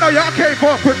 I know y'all came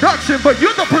for a production, but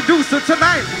you're the producer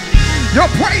tonight. Your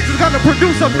praise is going to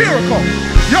produce a miracle.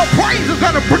 Your praise is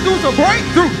going to produce a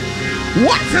breakthrough.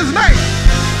 What's his name?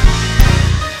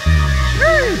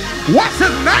 What's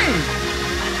his name?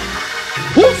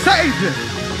 Who saved you?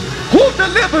 Who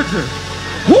delivered you?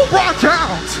 Who brought you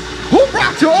out? Who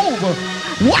brought you over?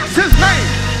 What's his name?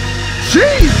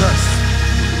 Jesus.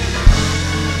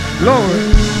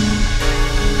 Lord,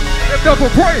 lift up a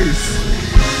praise.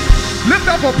 Lift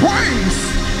up a praise.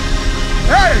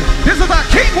 Hey, this is our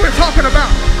king we're talking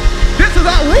about. This is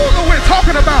our ruler we're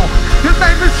talking about. His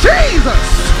name is Jesus.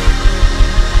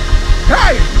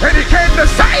 Hey, and he came to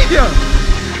save you.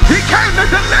 He came to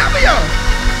deliver you.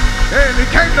 And he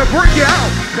came to bring you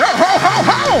out. Ho, ho,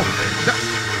 ho.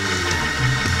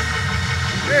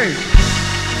 Hey.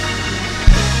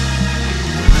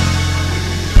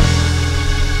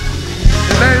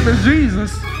 His name is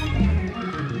Jesus.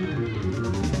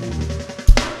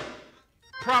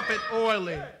 Prophet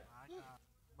Orley.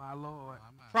 My Lord.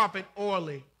 Prophet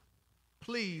Orley,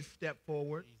 please step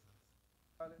forward.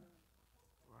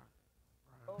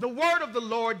 The word of the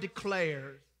Lord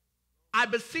declares, I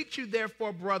beseech you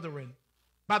therefore, brethren,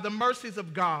 by the mercies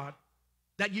of God,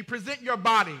 that ye present your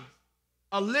bodies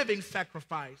a living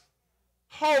sacrifice,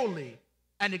 holy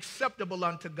and acceptable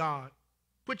unto God,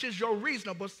 which is your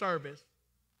reasonable service.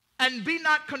 And be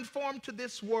not conformed to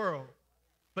this world,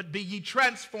 but be ye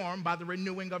transformed by the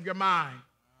renewing of your mind,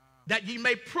 that ye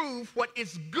may prove what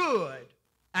is good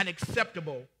and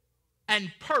acceptable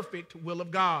and perfect will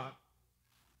of God.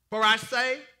 For I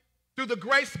say, through the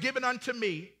grace given unto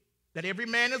me, that every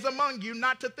man is among you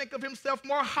not to think of himself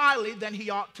more highly than he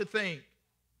ought to think,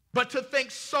 but to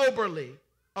think soberly,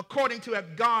 according to as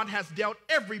God has dealt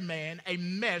every man a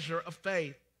measure of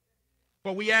faith.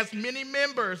 For we as many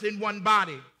members in one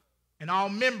body, and all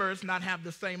members not have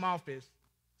the same office.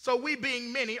 So we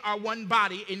being many are one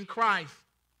body in Christ,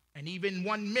 and even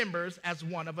one members as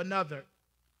one of another.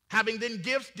 Having then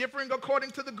gifts differing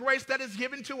according to the grace that is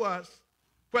given to us,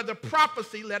 whether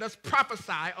prophecy, let us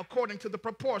prophesy according to the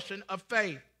proportion of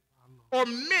faith. Or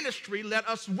ministry, let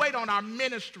us wait on our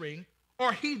ministering,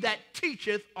 or he that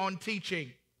teacheth on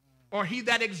teaching, or he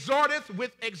that exhorteth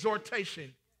with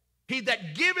exhortation, he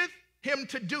that giveth him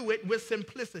to do it with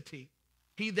simplicity,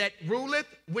 he that ruleth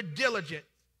with diligence,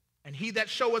 and he that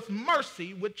showeth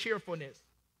mercy with cheerfulness.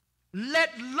 Let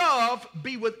love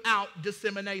be without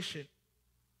dissemination.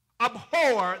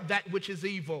 Abhor that which is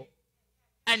evil,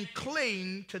 and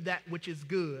cling to that which is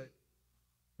good.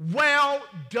 Well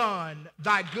done,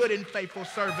 thy good and faithful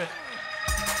servant.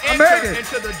 Enter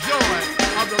into the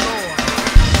joy of the Lord.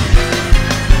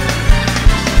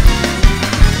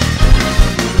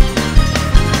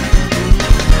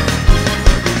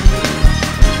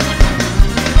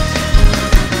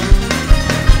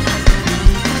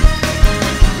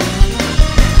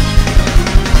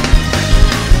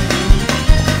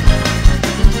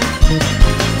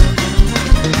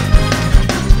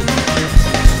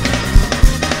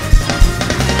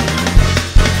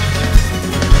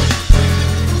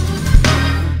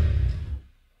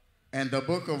 And the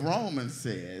book of Romans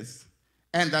says,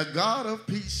 and the God of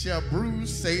peace shall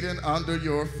bruise Satan under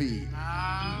your feet.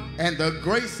 And the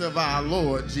grace of our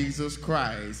Lord Jesus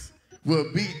Christ will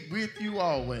be with you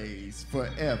always,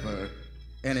 forever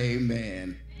and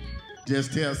amen.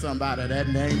 Just tell somebody that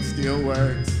name still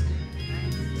works.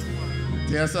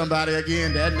 Tell somebody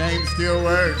again, that name still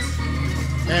works.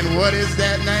 And what is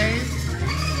that name?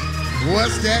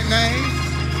 What's that name?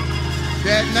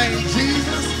 That name,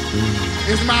 Jesus,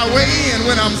 is my way in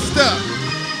when I'm stuck.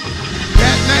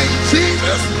 That name,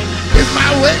 Jesus, is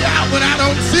my way out when I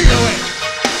don't see a way.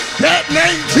 That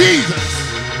name, Jesus.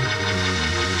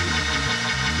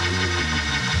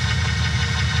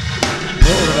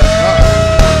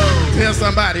 Tell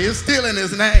somebody, it's still in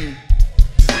his name.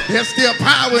 There's still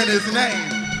power in his name.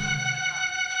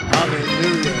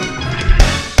 Hallelujah.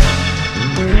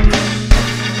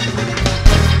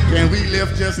 Can we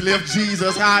just lift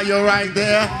Jesus higher right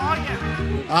there? Oh, yeah.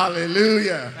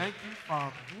 Hallelujah. Thank you,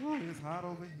 Father. Ooh, it's hot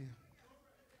over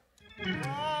here.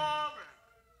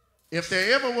 If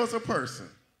there ever was a person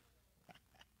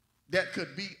that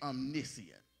could be omniscient,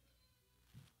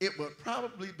 it would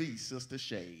probably be Sister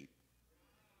Shade.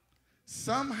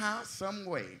 Somehow, some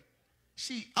way,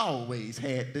 she always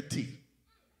had the tea.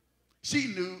 She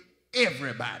knew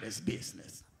everybody's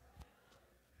business.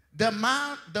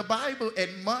 The Bible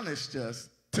admonished us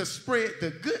to spread the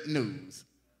good news,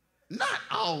 not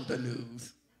all the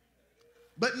news,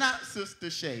 but not Sister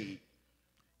Shade.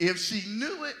 If she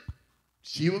knew it,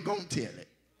 she was going to tell it.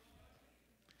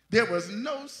 There was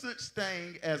no such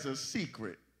thing as a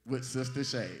secret with Sister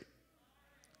Shade.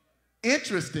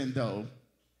 Interesting, though,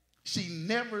 she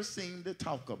never seemed to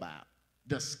talk about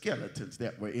the skeletons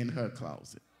that were in her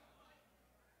closet.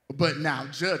 But now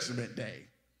Judgment Day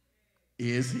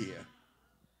is here.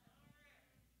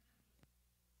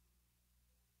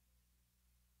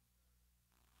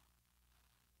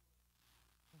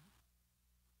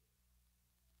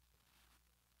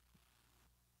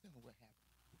 Tell them what happened.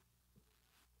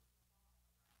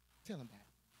 Tell them about it.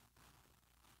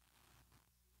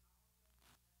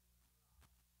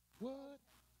 What?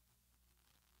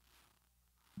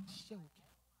 Show.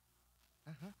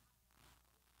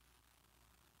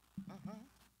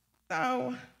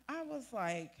 So I was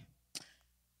like,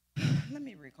 let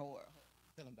me record.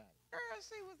 Tell them about it. Girl,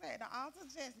 she was at the altar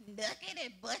just knucking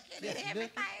and bucking and everything.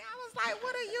 I was like,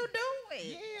 what are you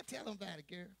doing? Yeah, tell them about it,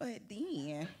 girl. But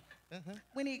then,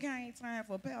 when it came time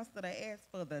for Pastor to ask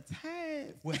for the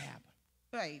tithes, What happened?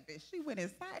 baby, she went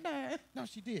and sat down. No,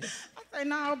 she did. I said,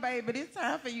 no, baby, it's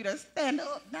time for you to stand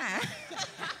up now.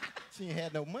 She ain't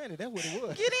had no money. That's what it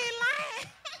was. Get in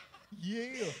line.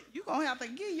 Yeah. You gonna have to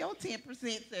give your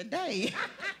 10% today.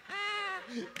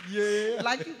 Yeah.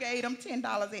 Like you gave them $10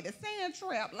 at the sand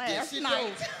trap last Yes, you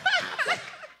night.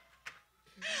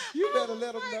 You better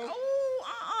let them know.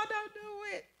 Oh, don't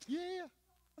do it. Yeah. I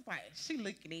was like, she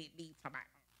looking at me, talking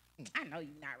about, I know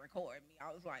you're not recording me.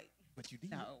 I was like, but you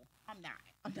did. No, I'm not.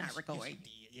 I'm not recording. Yes,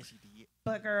 you did. Yes, you did.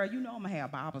 But girl, you know I'm gonna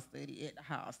have Bible study at the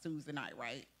house Tuesday night,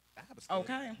 right? Bible study?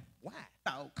 Okay. Why?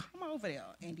 So come over there,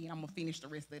 and then I'm gonna finish the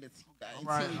rest of the tea. All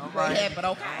right, all what right. happened,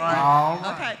 okay? All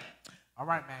right. Okay. All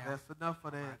right, man. That's enough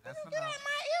of that. That's enough.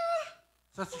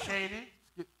 Sister Shady,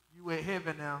 you at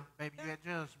heaven now. Baby, you at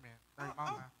judgment. Thank you.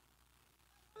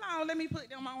 Hold on, let me put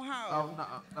them on Oh, hold.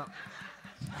 no.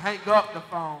 Hang up the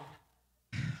phone.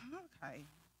 Okay.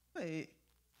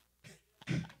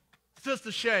 But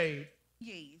Sister Shade,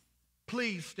 yes.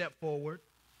 please step forward.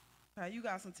 Okay, you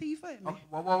got some tea for me? Oh,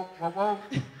 whoa.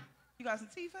 You got some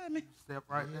tea for me? Step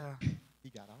right there. He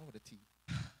got all the tea.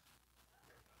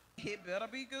 It better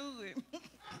be good.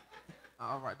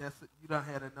 All right, that's it. You done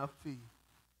had enough tea.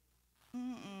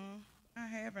 I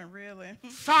haven't really.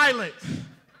 Silence.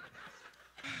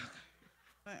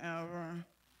 Whatever.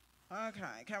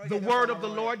 Okay. Can we The get word this of the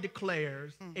over Lord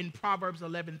declares in Proverbs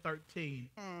 11:13,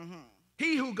 with?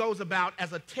 he who goes about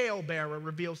as a talebearer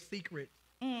reveals secrets,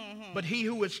 but he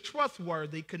who is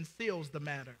trustworthy conceals the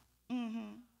matter.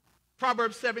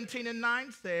 Proverbs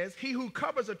 17:9 says, he who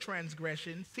covers a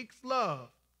transgression seeks love,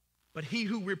 but he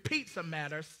who repeats a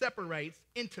matter separates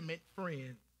intimate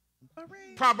friends.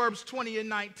 Proverbs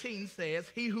 20:19 says,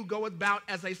 he who goeth about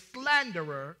as a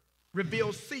slanderer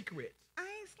reveals secrets.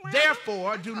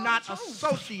 Therefore, do not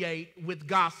associate with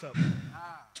gossip.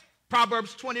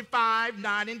 Proverbs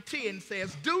 25:9-10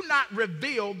 says, do not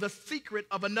reveal the secret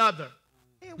of another,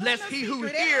 lest he who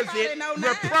hears it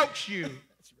reproach you,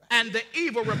 and the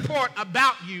evil report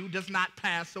about you does not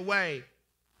pass away.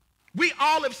 We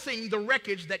all have seen the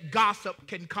wreckage that gossip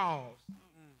can cause.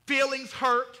 Feelings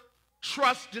hurt,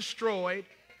 trust destroyed,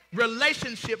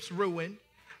 relationships ruined,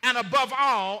 and above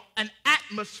all, an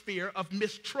atmosphere of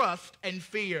mistrust and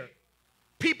fear.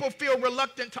 People feel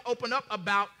reluctant to open up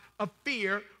about a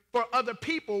fear for other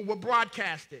people were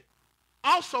broadcasted.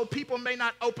 Also, people may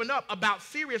not open up about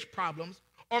serious problems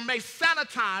or may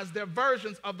sanitize their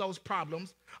versions of those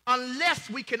problems unless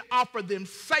we can offer them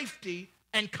safety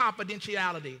and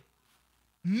confidentiality.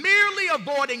 Merely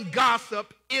avoiding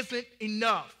gossip isn't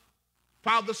enough.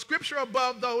 While the scripture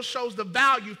above those shows the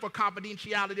value for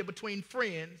confidentiality between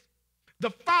friends,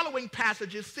 the following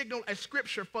passages signal a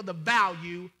scripture for the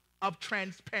value of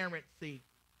transparency.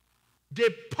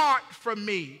 Depart from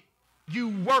me, you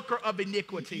worker of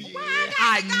iniquity.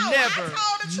 I never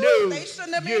told the knew truth. They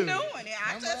shouldn't have been you. doing it.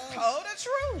 I just told the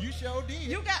truth. You sure did.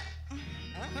 You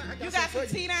got some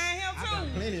tea down here too. I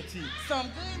got plenty of tea. Some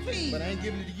good tea. But I ain't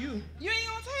giving it to you. You ain't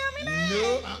gonna tell me that?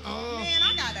 No, Man,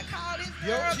 I gotta call this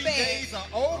Your girl tea back. days are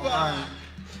over. Right.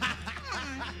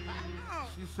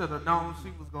 She should have known she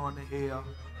was going to hell.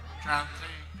 Trying to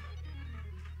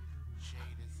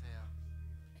shade itself.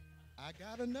 I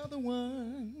got another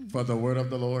one. For the word of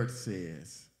the Lord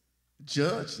says,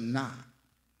 judge not,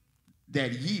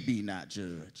 that ye be not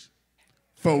judged.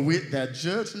 For with the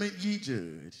judgment ye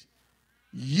judge,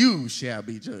 you shall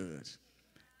be judged.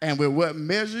 And with what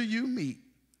measure you meet,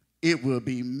 it will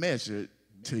be measured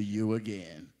to you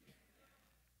again.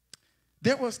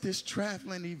 There was this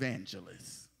traveling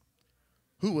evangelist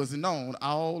who was known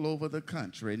all over the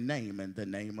country naming the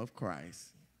name of Christ.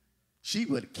 She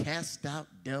would cast out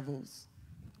devils,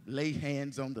 lay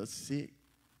hands on the sick.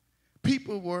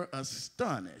 People were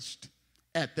astonished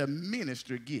at the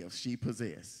ministry gifts she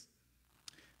possessed.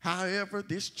 However,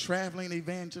 this traveling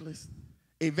evangelist,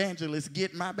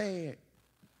 get my bag,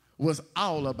 was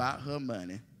all about her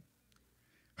money.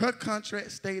 Her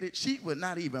contract stated she would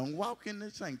not even walk in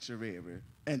the sanctuary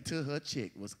until her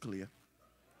check was clear.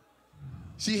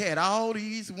 She had all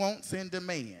these wants and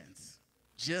demands,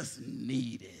 just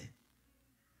needed.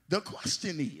 The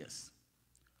question is,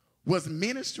 was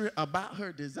ministry about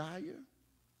her desire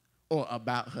or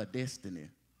about her destiny?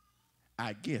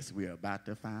 I guess we're about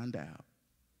to find out.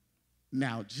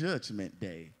 Now, Judgment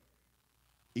Day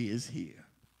is here.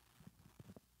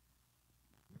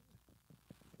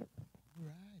 All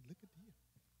right, look at you.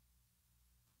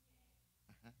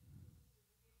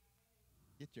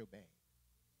 Get your bag.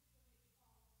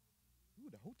 Ooh,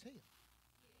 the hotel.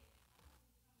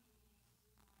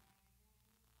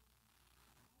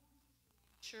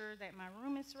 Sure that my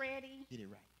room is ready. Get it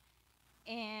right.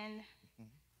 And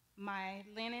my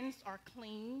linens are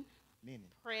clean, Linen.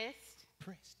 pressed,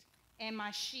 and my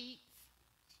sheets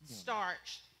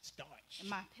starched. And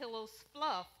my pillows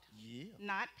fluffed,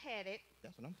 not padded.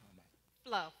 That's what I'm talking about.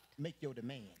 Fluffed. Make your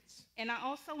demands. And I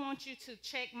also want you to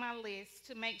check my list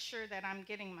to make sure that I'm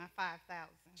getting my 5,000.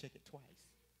 Check it twice.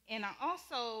 And I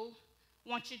also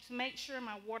want you to make sure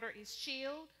my water is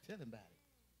chilled. Tell them about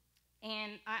it.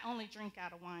 And I only drink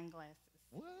out of wine glasses.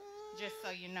 What? Just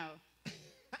so you know.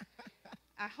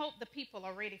 I hope the people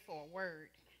are ready for a word.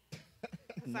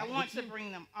 Because I want to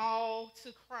bring them all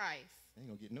to Christ. I ain't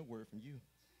going to get no word from you.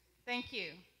 Thank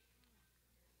you.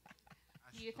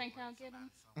 Do you think I'll get them?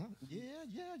 Yeah,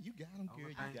 you got them,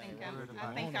 girl.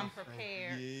 I think I'm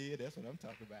prepared. Yeah, that's what I'm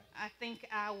talking about. I think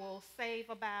I will save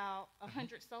about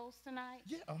 100 souls tonight.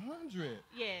 Yeah, 100.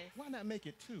 Yes. Why not make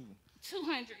it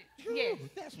 200. Yes.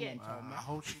 That's what I'm talking about. I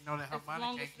hope she know that her As long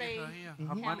money as can't get her they here. have Her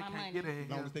money my can't money. get her here. As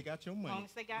long as they got your money. As long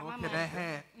as they got my Look money. at that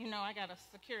hat. You know, I got to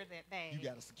secure that bag. You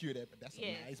got to secure that, but that's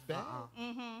Yes. a nice bag.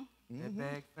 That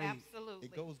bag fake. Absolutely.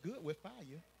 It goes good with fire.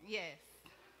 Yes.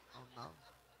 Oh, no.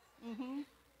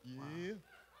 Yeah.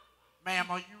 Ma'am,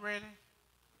 are you ready?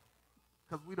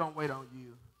 Because we don't wait on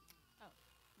you.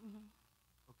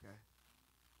 Okay.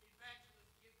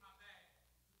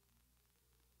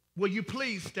 Will you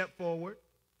please step forward?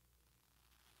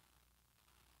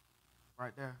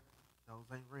 Right there. Those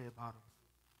ain't red bottoms.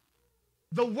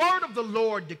 The word of the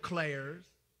Lord declares,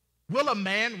 will a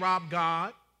man rob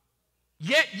God?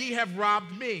 Yet ye have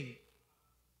robbed me.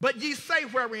 But ye say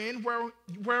wherein,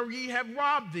 where ye have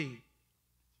robbed thee?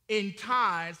 In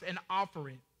tithes and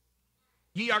offerings.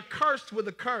 Ye are cursed with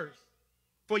a curse,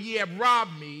 for ye have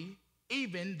robbed me,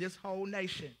 even this whole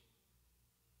nation.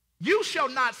 You shall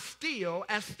not steal,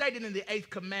 as stated in the 8th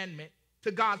commandment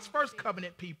to God's first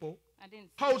covenant people,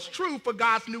 holds true for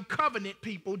God's new covenant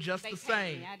people just the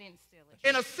same. I didn't steal it.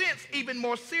 In a sense, even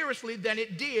more seriously than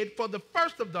it did for the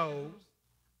first of those,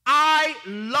 I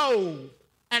loathe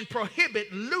and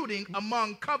prohibit looting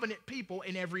among covenant people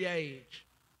in every age.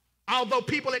 Although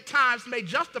people at times may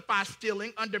justify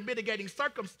stealing under mitigating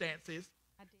circumstances,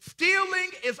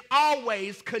 stealing is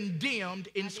always condemned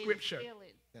in Scripture.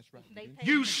 That's right.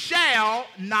 You shall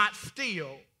not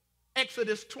steal.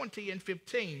 Exodus 20 and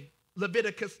 15,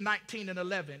 Leviticus 19 and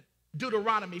 11,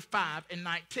 Deuteronomy 5 and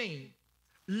 19.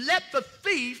 Let the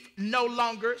thief no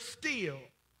longer steal.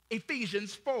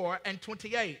 Ephesians 4 and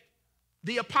 28.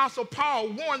 The Apostle Paul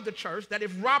warned the church that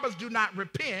if robbers do not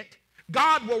repent,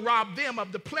 God will rob them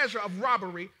of the pleasure of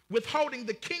robbery, withholding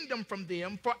the kingdom from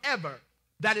them forever.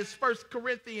 That is 1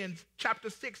 Corinthians chapter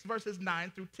 6, verses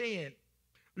 9 through 10.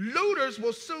 Looters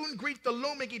will soon greet the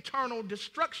looming eternal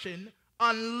destruction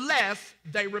unless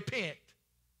they repent.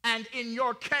 And in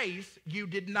your case, you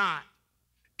did not.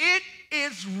 It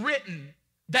is written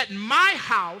that my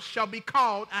house shall be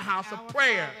called a house of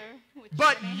prayer,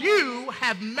 but you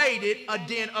have made it a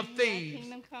den of thieves.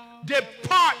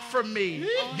 Depart from me,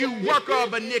 you worker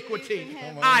of iniquity.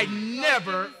 I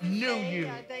never knew you.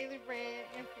 All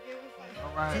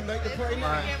right. Too late to pray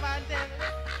now.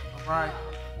 All right.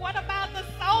 What about the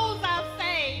souls I've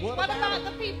saved? What What about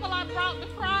about the people I brought to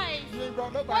Christ? You ain't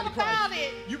brought nobody What to Christ. about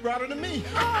it? You brought her to me.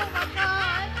 Oh, my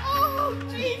God. Oh,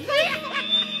 Jesus.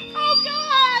 Oh,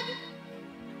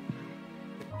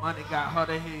 God. Money got her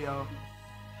to hell.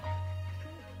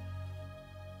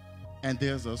 And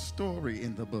there's a story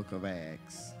in the book of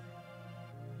Acts.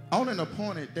 On an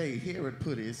appointed day, Herod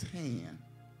put his hand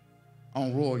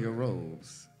on royal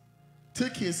robes,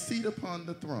 took his seat upon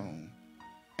the throne,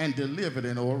 and delivered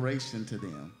an oration to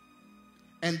them.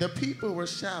 And the people were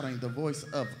shouting the voice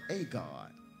of a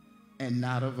God and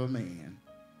not of a man.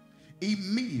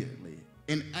 Immediately,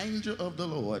 an angel of the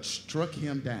Lord struck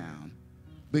him down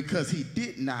because he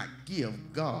did not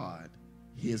give God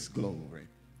his glory.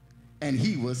 And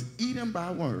he was eaten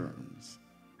by worms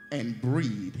and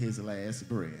breathed his last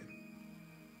breath.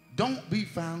 don't be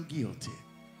found guilty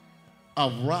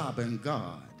of robbing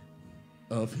God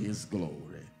of his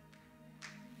glory.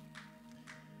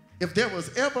 If there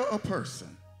was ever a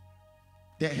person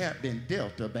that had been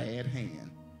dealt a bad hand,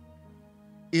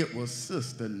 it was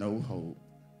Sister No Hope.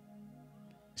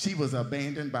 She was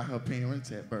abandoned by her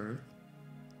parents at birth.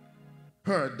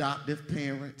 Her adoptive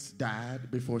parents died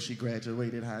before she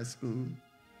graduated high school.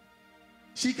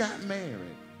 She got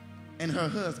married, and her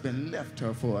husband left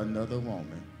her for another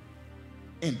woman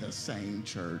in the same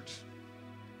church,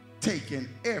 taking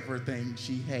everything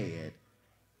she had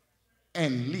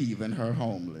and leaving her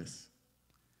homeless.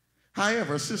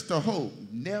 However, Sister Hope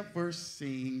never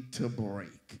seemed to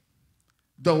break.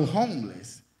 Though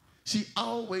homeless, she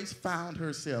always found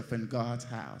herself in God's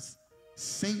house,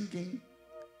 singing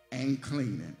and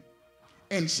cleaning.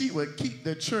 And she would keep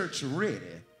the church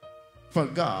ready for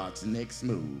God's next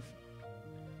move.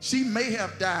 She may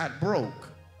have died broke,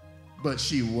 but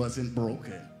she wasn't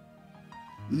broken.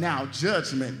 Now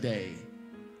Judgment Day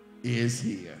is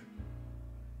here.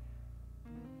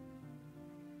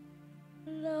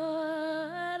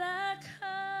 Lord, I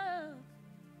come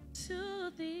to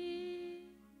thee.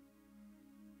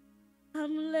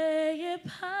 I'm laying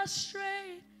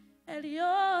prostrate at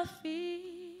your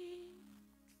feet.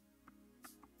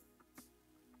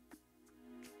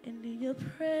 And in your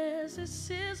presence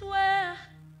is where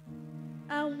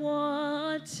I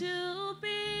want to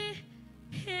be.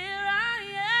 Here I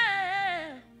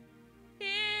am.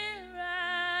 Here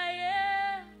I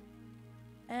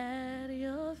am at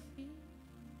your feet.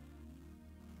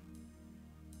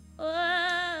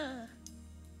 Oh,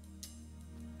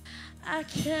 I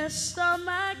cast all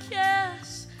my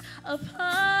cares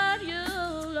upon you,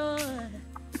 Lord,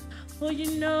 for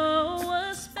you know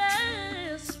what's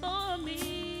best for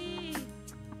me,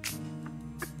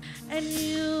 and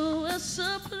you will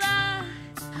supply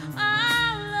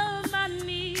all of my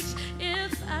needs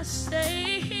if I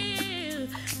stay here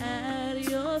at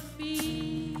your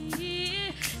feet.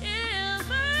 If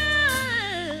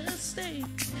I stay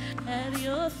at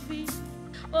your feet,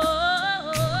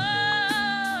 oh,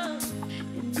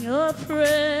 in your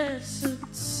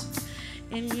presence,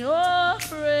 in your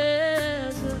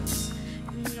presence,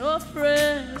 in your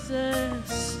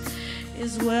presence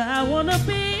is where I want to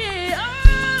be.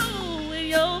 Oh, in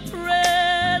your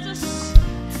presence,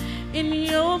 in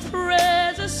your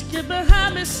presence, get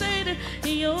behind me, Satan.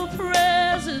 In your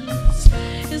presence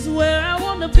is where I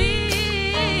want to be.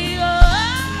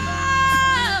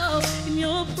 Oh, in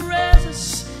your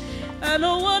presence, I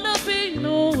don't want to be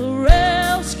nowhere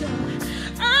else, God.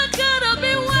 I gotta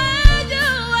be where you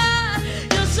are.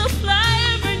 You supply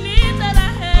every need that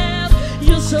I have.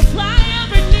 You supply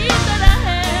every need that I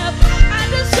have. I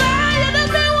desire to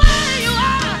be where you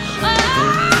are. Oh,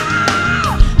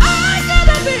 I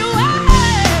gotta be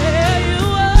where you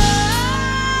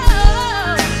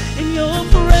are. In your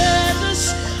presence,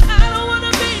 I don't want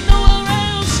to be nowhere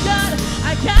else, God.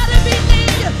 I gotta be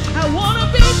near. I want to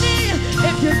be near.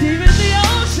 If you're deep in the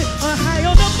ocean or high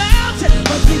on the mountain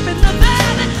or deep in the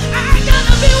valley, I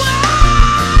gotta be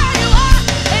where you are.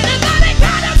 Anybody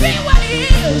gotta be where he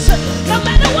is. No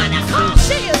matter what the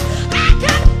cost is, I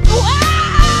gotta be where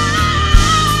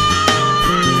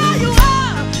you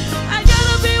are. I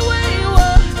gotta be where you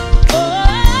are.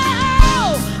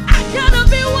 Oh, I gotta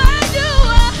be where you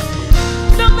are.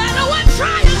 No matter what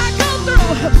trial I go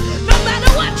through, no matter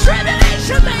what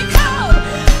tribulation may come,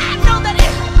 I know that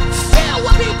it still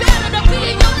would be better to be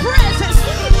in your presence.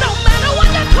 No matter what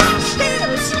the cost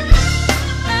is,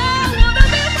 I wanna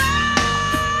be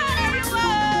where you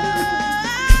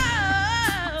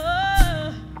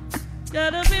are.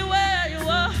 Gotta be where you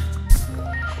are.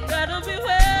 Gotta be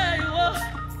where you are.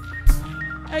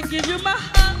 I give you my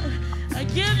heart. I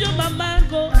give you my mind,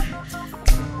 God.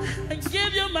 I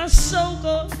give you my soul,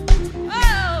 God. Oh,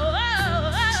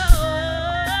 oh, oh,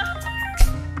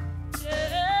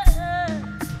 yeah.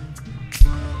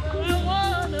 Where I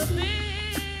wanna be.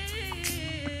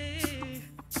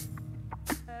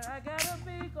 I gotta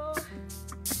be, God.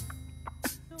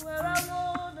 To where I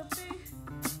wanna be.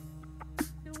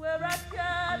 To where I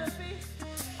gotta be.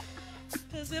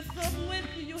 Cause if I'm with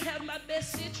you, you have my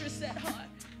best interests at heart.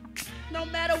 No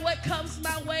matter what comes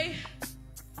my way,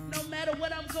 no matter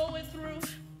what I'm going through,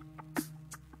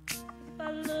 if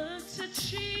I look to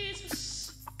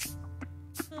Jesus,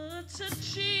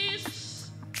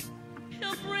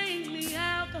 he'll bring me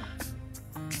out.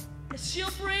 Yes,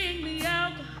 he'll bring me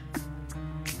out.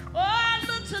 Oh, I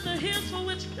look to the hills for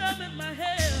which cometh my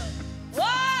help. Oh,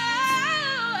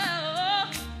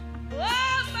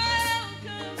 my help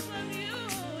comes from you.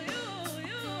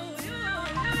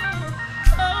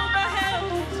 Oh, my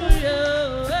help from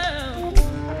you.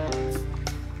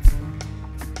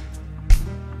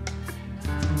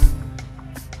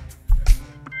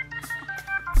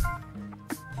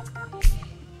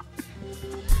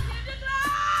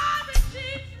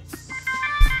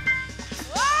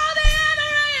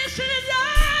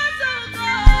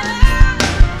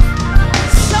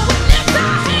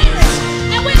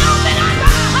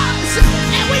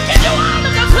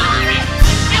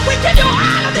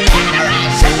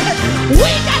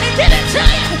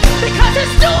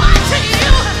 presence do unto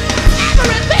you.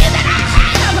 Everything that I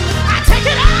have, I take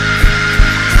it on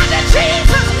to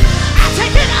Jesus. I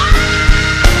take it on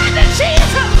to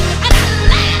Jesus. And I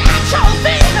lay it at your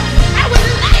feet. I will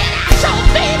lay it at your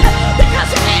feet.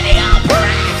 Because in your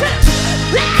presence,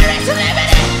 there is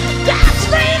liberty. There's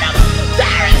freedom.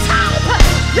 There is hope.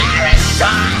 There is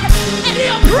joy in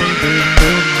your presence.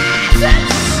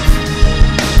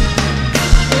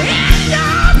 In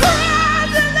your presence.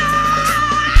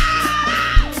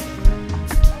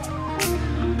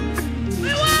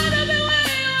 We want to be where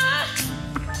you are.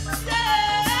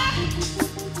 Yeah.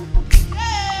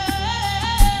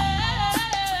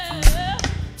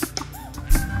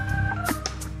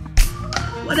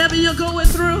 Whatever you're going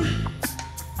through,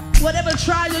 whatever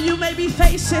trial you may be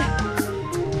facing,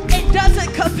 it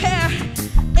doesn't compare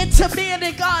into being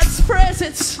in God's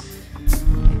presence.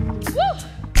 Woo!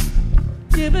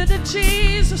 Give it to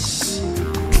Jesus.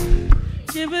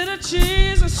 Give it to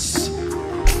Jesus.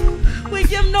 We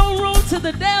give no room to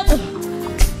the devil.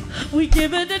 We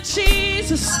give it to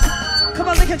Jesus. Come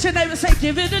on, look at your neighbor and say,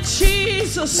 give it to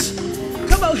Jesus.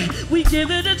 Come on, we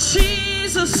give it to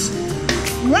Jesus.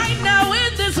 Right now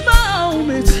in this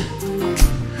moment,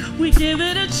 we give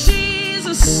it to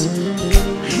Jesus.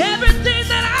 Everything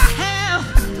that I have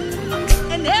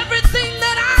and everything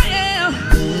that I am,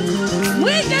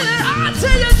 we give it all to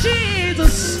you,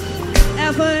 Jesus.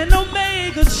 Alpha and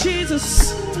Omega,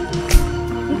 Jesus.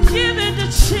 We give it to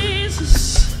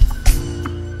Jesus.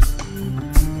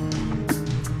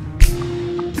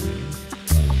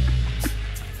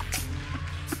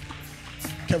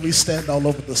 Can we stand all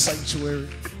over the sanctuary?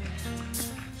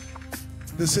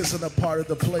 This isn't a part of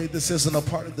the play. This isn't a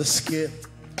part of the skit.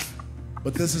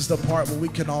 But this is the part where we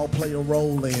can all play a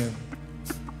role in.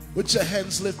 With your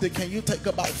hands lifted, can you take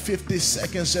about 50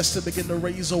 seconds just to begin to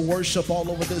raise a worship all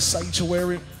over this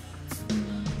sanctuary?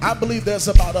 I believe there's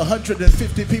about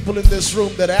 150 people in this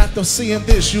room that after seeing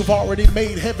this, you've already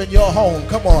made heaven your home.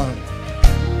 Come on.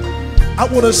 I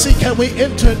want to see, can we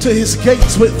enter into his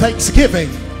gates with thanksgiving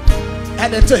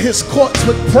and into his courts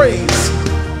with praise?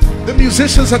 The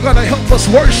musicians are going to help us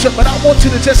worship, but I want you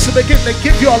to just begin to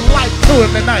give your life to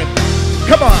him tonight.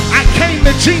 Come on. I came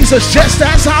to Jesus just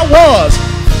as I was,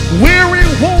 weary,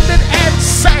 wounded, and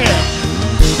sad.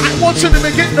 I want you to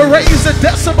begin to raise the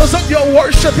decibels of your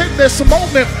worship in this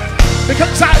moment,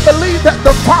 because I believe that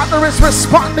the Father is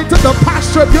responding to the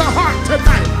posture of your heart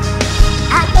tonight.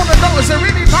 I want to know, is there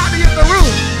anybody in the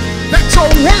room that your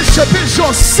worship is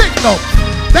your signal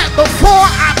that before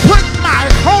I put my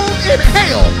home in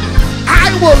hell, I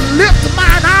will lift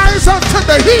mine eyes unto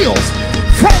the hills,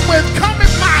 from whence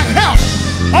cometh my help?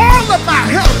 All of my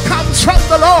help comes from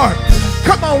the Lord.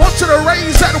 Come on, I want you to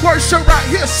raise that worship right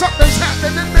here. Something's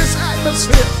happening in this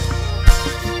atmosphere.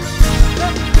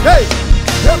 Hey,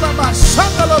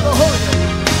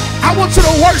 I want you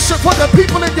to worship for the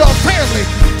people in your family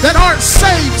that aren't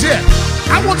saved yet.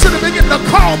 I want you to begin to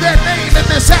call their name in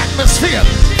this atmosphere.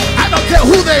 I don't care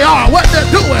who they are, what they're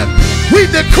doing. We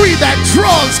decree that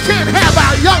drugs can't have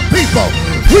our young people.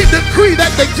 We decree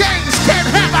that the gangs can't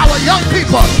have our young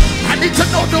people. I need to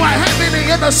know, do I have any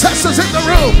intercessors in the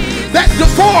room? That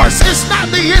divorce is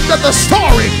not the end of the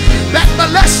story. That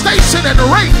molestation and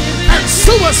rape and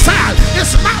suicide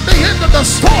is not the end of the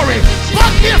story.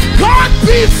 But if God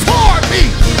be for me,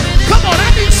 come on,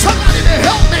 I need somebody to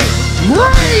help me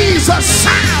raise a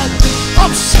sound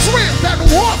of strength and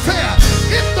warfare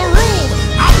in the room.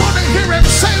 I want to hear him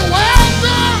say, well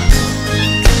done.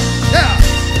 Yeah,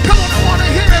 come on, I want to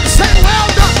hear him say, well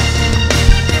done.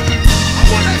 I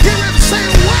want to hear him say,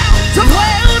 well done.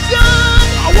 Well done.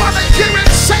 I want to hear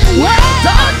him say, well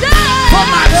done. For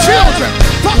my children,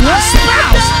 for my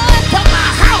spouse, for my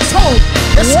household.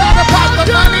 It's not about the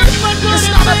money.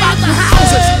 It's not about the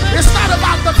houses. It's not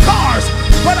about the cars.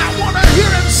 But I want to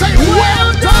hear him say,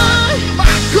 well done,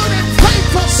 my good and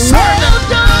faithful servant.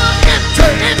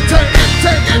 Enter.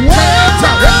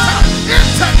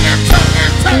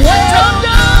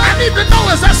 I need to know,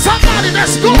 is there somebody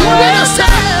that's going with us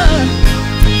tonight?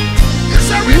 Is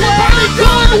there anybody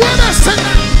going with us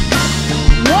tonight?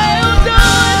 Well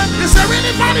done. Is there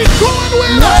anybody going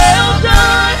with us? Well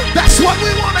done. That's what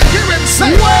we want to hear him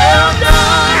say. Well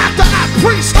done. After I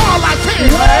preached all I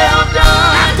can. Well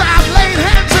done. After I've laid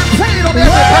hands and prayed on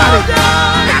everybody. Well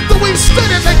done. After we stood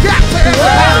in the gap for everybody.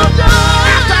 Well done.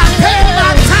 After I paid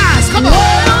my tithes. Come on.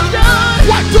 Well done.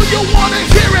 What do you want to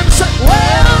hear him say?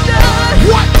 Well done.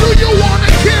 What do you want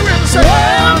to hear him say?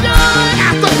 Well done.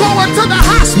 After going to the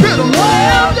hospital.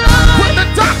 Well done. When the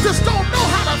doctors don't know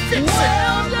how to fix it.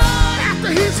 Well done. After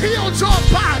he's healed your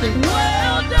body.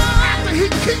 Well done. After he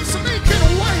keeps making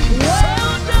ways.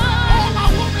 Well done. All I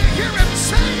want to hear him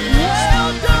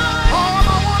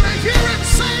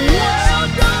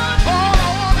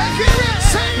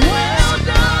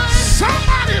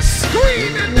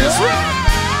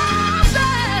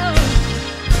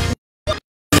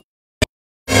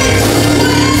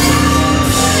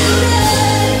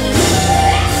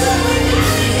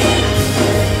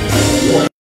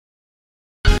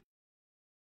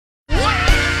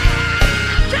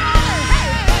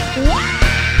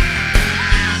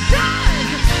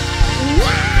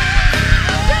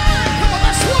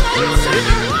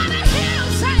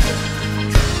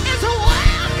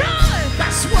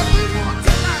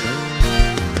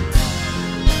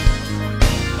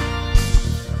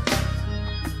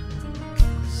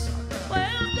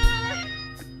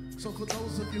So for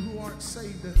those of you who aren't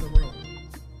saved in the room,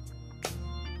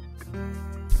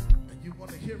 and you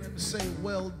want to hear him say,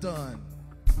 well done,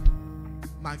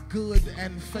 my good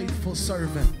and faithful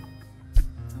servant.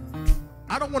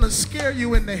 I don't want to scare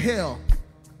you into hell.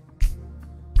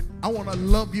 I want to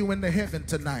love you into heaven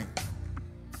tonight.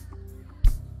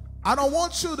 I don't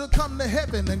want you to come to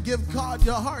heaven and give God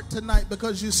your heart tonight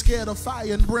because you're scared of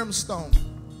fire and brimstone.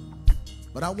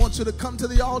 But I want you to come to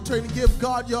the altar and give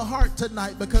God your heart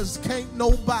tonight because can't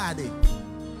nobody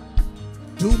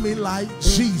do me like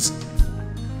Jesus.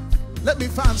 Let me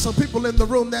find some people in the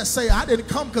room that say, I didn't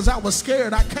come because I was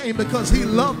scared. I came because he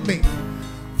loved me.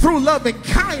 Through loving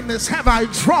kindness have I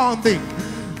drawn thee.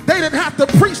 They didn't have to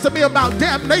preach to me about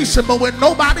damnation, but when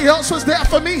nobody else was there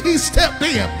for me, he stepped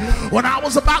in. When I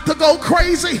was about to go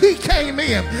crazy, he came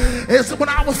in. It's when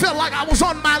I felt like I was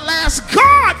on my last,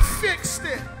 God fixed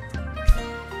it.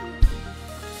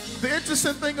 The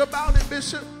interesting thing about it,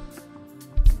 Bishop,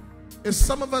 is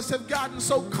some of us have gotten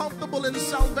so comfortable in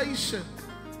salvation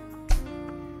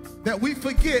that we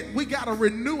forget we got to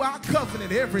renew our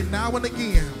covenant every now and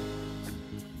again.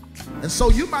 And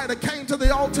so you might have came to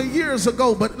the altar years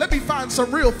ago, but let me find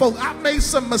some real folk. I made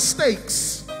some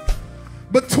mistakes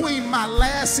between my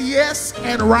last yes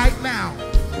and right now.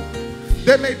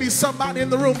 There may be somebody in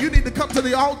the room. You need to come to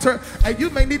the altar and you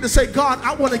may need to say, God,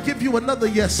 I want to give you another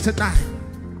yes tonight.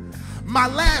 My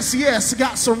last yes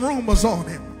got some rumors on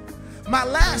it. My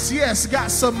last yes got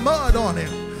some mud on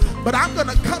it. But I'm going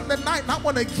to come tonight and I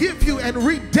want to give you and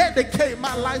rededicate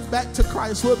my life back to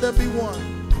Christ. Will there be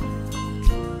one?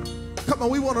 Come on,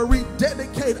 we want to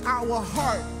rededicate our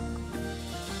heart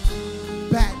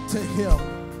back to him.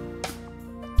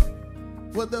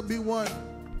 Will there be one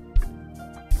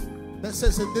that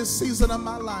says, in this season of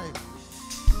my life,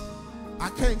 I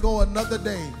can't go another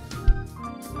day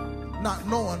not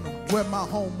knowing where my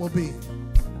home will be?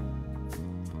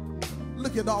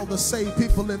 Look at all the saved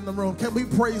people in the room. Can we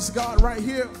praise God right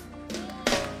here?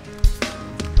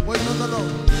 Wait, no.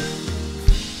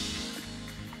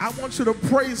 I want you to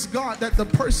praise God that the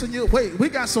person you, wait, we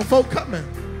got some folk coming.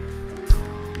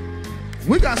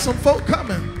 We got some folk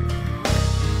coming.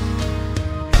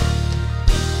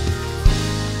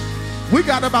 We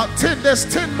got about 10, there's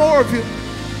 10 more of you.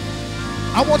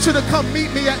 I want you to come meet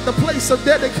me at the place of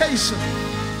dedication.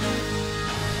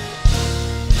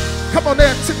 Come on,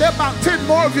 there are about 10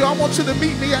 more of you. I want you to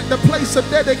meet me at the place of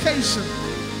dedication.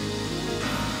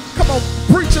 Come on,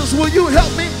 preachers, will you help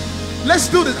me? Let's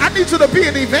do this. I need you to be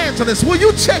an evangelist. Will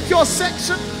you check your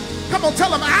section? Come on, tell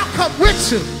them, I'll come with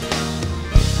you.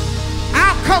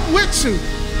 I'll come with you.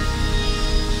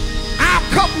 I'll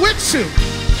come with you.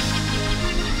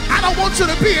 I don't want you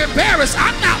to be embarrassed.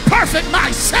 I'm not perfect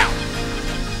myself.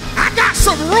 I got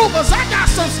some rumors. I got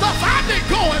some stuff I've been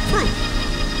going through.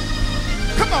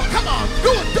 Come on.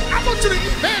 Do it. I want you to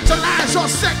evangelize your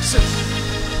section.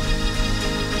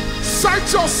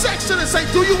 Search your section and say,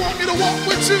 do you want me to walk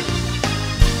with you?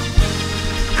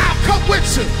 I'll come with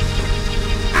you.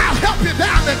 I'll help you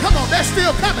down there. Come on, they're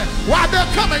still coming. While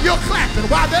they're coming, you're clapping.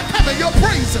 While they're coming, you're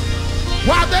praising.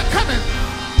 While they're coming,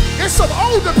 it's some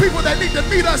older people that need to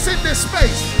meet us in this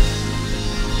space.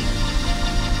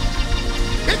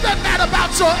 It doesn't matter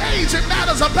about your age. It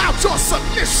matters about your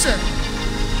submission.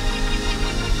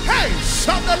 Hey,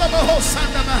 come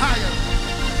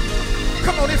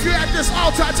on, if you're at this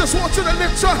altar, I just want you to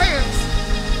lift your hands.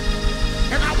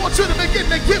 And I want you to begin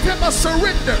to give him a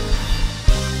surrender.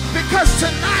 Because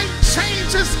tonight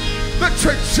changes the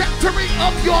trajectory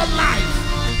of your life.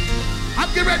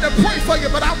 I'm getting ready to pray for you,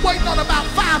 but I'm waiting on about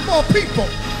 5 more people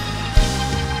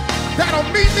that'll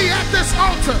meet me at this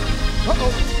altar. Come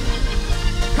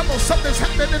on, something's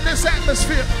happening in this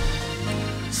atmosphere.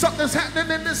 Something's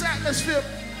happening in this atmosphere.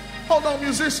 Hold on,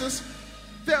 musicians.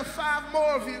 There are 5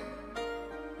 more of you.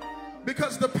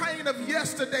 Because the pain of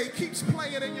yesterday keeps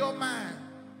playing in your mind.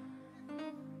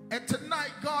 And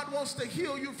tonight, God wants to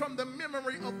heal you from the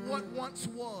memory of what once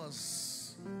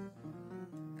was.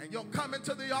 And your coming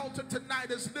to the altar tonight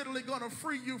is literally going to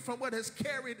free you from what has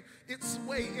carried its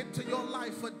way into your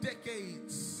life for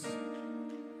decades.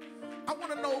 I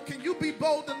want to know, can you be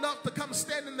bold enough to come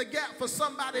stand in the gap for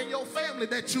somebody in your family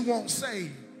that you won't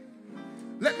save?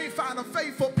 Let me find a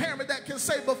faithful parent that can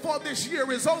say before this year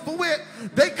is over with,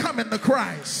 they coming to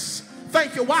Christ.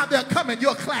 Thank you. While they're coming,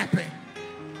 you're clapping.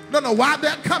 No, while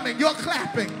they're coming, you're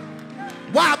clapping.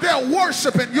 While they're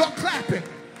worshiping, you're clapping.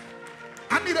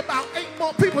 I need about 8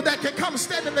 more people that can come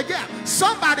stand in the gap.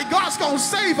 Somebody, God's going to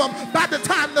save them by the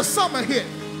time the summer hit.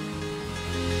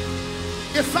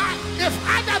 If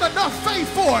I got enough faith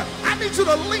for it, I need you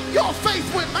to link your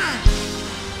faith with mine.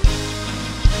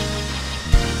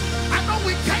 I know know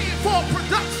we came for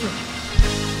production,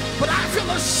 but I feel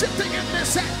a shifting in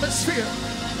this atmosphere.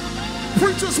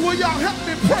 Preachers, will y'all help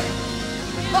me pray?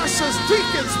 Ushers,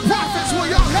 deacons, prophets, will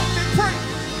y'all help me pray?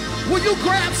 Will you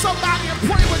grab somebody and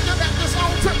pray with them at this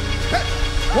altar? Hey,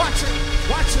 watch it,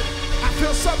 watch it. I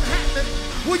feel something happening.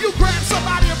 Will you grab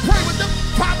somebody and pray with them?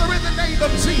 Father, in the name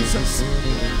of Jesus.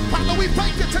 Father, we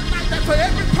thank you tonight that for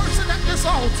every person at this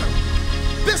altar,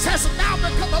 this has now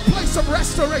become a place of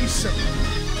restoration.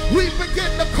 We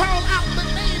begin to call out the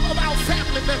name of our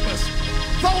family members,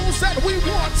 those that we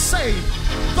want saved,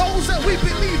 those that we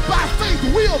believe by faith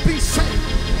will be saved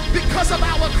because of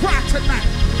our cry tonight.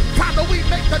 Father, we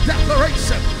make the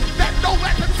declaration that no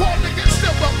weapon formed against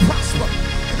them will prosper,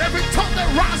 and every tongue that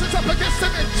rises up against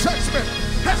them in judgment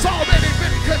has already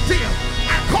been condemned.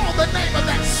 I call the name of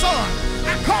that son,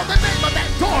 I call the name of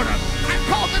that daughter, I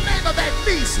call the name of that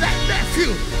niece, that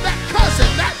nephew, that cousin,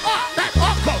 that aunt, that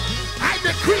uncle. I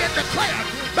decree and declare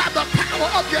by the power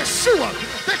of Yeshua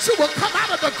that you will come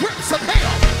out of the grips of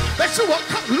hell, that you will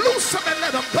come loose them and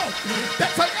let them go, that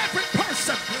for every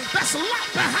person that's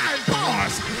locked behind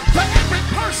bars, for every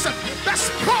person that's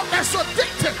caught, that's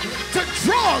addicted to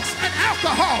drugs and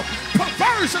alcohol,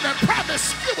 perversion and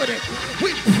promiscuity,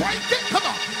 we break it. Come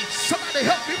on, somebody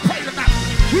help me pray tonight.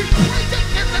 We break it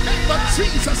in the name of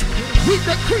Jesus. We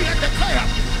decree and declare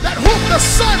that whom the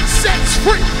Son sets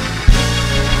free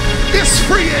is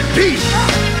free indeed.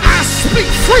 I speak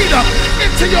freedom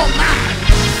into your mind,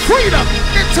 freedom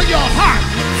into your heart,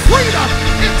 freedom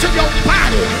into your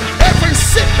body. Every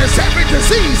sickness, every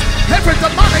disease, every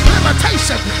demonic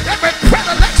limitation, every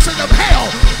predilection of hell,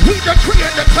 we decree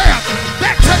and declare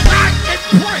that tonight it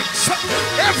breaks.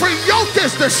 Every yoke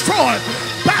is destroyed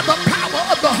by the power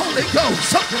of the Holy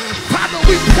Ghost. Father,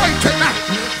 we pray tonight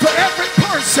for every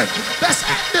person that's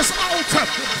at this altar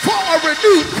for a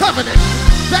renewed covenant,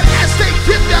 that as they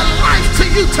give their life to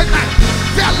you tonight,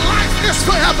 their life is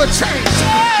forever changed.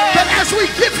 That as we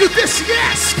give you this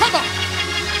yes, come on,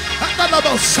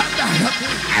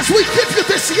 as we give you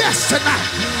this yes tonight,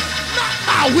 not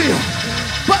my will,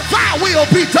 but thy will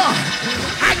be done.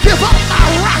 I give up my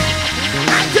right,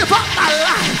 I give up my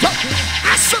life,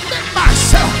 I submit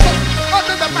myself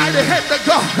under the mighty hand of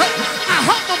God. I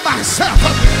humble myself.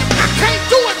 I can't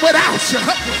do it without you.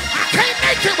 I can't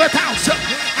make it without you.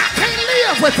 I can't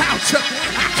live without you.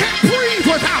 I can't breathe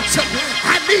without you.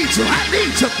 I need you. I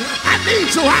need you. I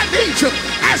need you. I need you.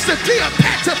 As the deer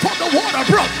panted for the water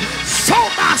brook, so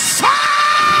my soul.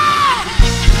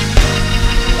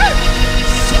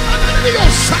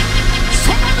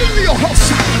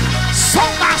 So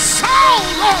my soul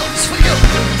longs for you.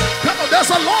 Come on, there's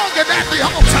a longing at the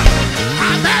altar.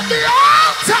 I'm at the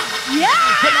altar.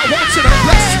 Yeah. And I want you to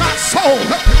bless my soul.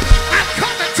 I'm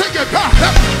coming to you, God.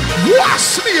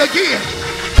 Wash me again.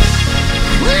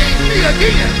 Clean me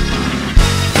again.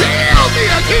 Fill me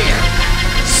again.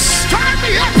 Stir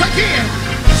me up again.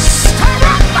 Stir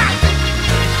up my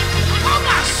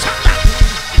son.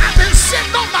 I've been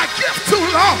sitting on my gift too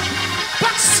long,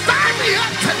 but stir me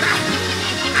up tonight.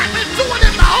 I've been doing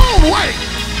it my own way,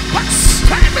 but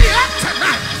stir me up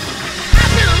tonight.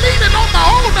 I've been leaning on my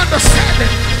own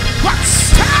understanding, but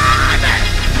stir me.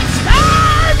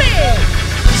 Stir me.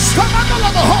 Stir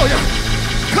me.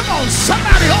 Come on,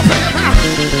 somebody open your mouth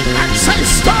and say,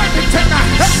 stir me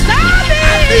tonight. Stir me.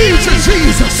 I need you,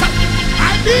 Jesus.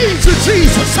 I need you,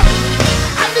 Jesus.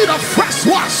 I need a fresh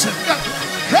washing.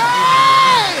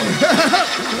 Hey!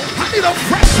 I need a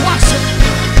fresh washing.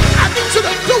 I need you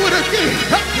to do it again.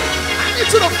 I need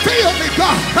you to feel me,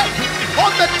 God,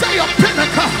 on the day of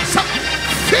Pentecost.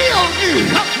 Feel me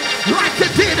like you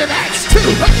did in Acts 2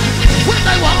 when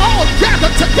they were all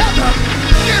gathered together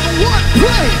in one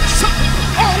place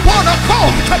on one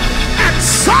accord. And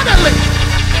suddenly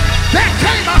there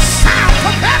came a sound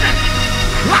from heaven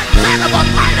like that of a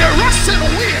mighty rushing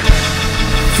wind.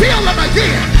 Feel them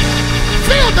again.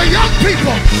 Feel the young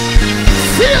people.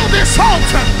 Feel this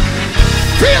altar.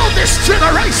 Feel this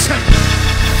generation.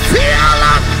 Feel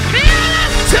up.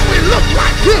 Till we look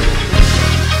like you.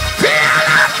 Feel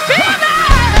up.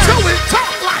 Till we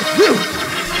talk like you.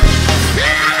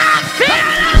 Feel up.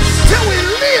 Till we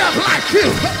live like you.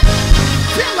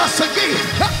 Feel us again.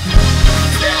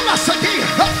 Feel us again.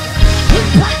 We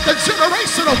break the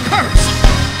generational curse.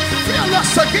 Feel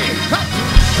us again.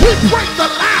 We break the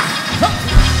lie.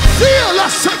 Feel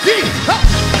us again.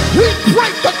 We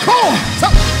break the cords.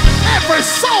 Every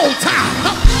soul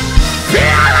tie.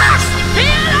 Feel us.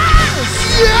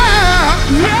 Yeah.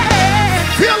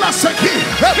 Feel us again.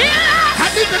 I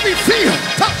need to be filled.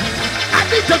 I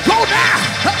need to go now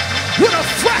with a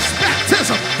fresh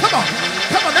baptism. Come on.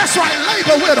 That's right.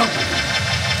 Labor with them.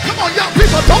 Come on, young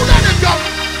people, don't let him go.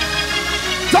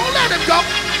 Don't let him go.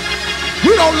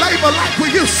 We don't labor like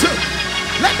we used to.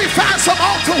 Let me find some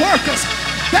altar workers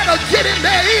that'll get in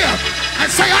their ear and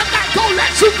say, I'm not going to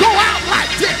let you go out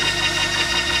like this.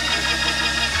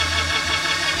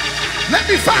 Let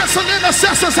me find some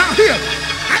intercessors out here.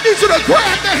 I need you to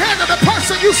grab the hand of the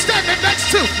person you're standing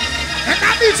next to. And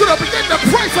I need you to begin to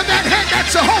pray for that hand that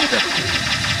you're holding.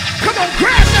 Come on,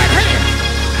 grab that hand.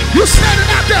 You're standing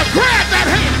out there, grab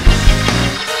that hand.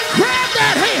 Grab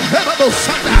that hand.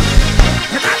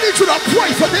 And I need you to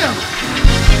pray for them.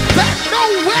 That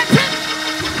no weapon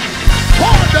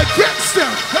formed against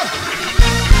them.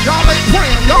 Y'all ain't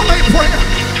praying. Y'all ain't praying.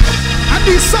 I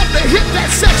need something to hit that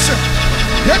section.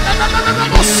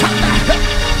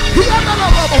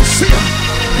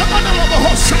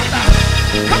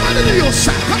 Come on, into your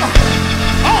side. Come on.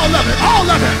 All of it. All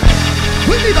of it.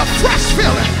 We need a fresh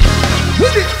feeling.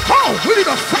 We need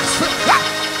a fresh feeling.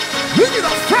 We need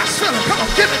a fresh feeling. Come on,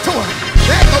 give it to him.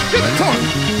 There you go, give it to him.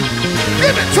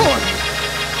 Give it to him.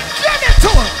 Give it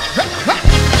to him.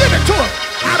 Give it to him.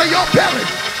 Out of your belly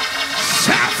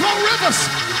shall flow rivers.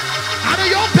 Out of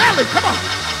your belly, come on,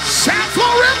 shall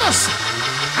flow rivers.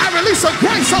 I release a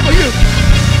grace over you.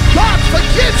 God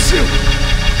forgives you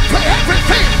for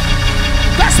everything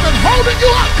that's been holding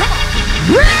you up. Come on.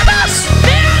 Rivers.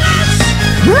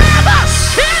 Rivers.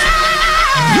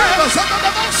 Rivers of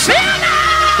the ocean.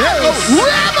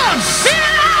 Rivers.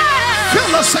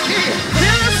 Fill us again.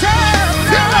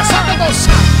 Fill us on the most.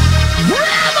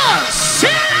 Rivers.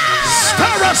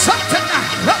 Stir us up tonight.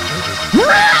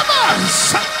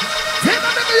 Rivers. Fill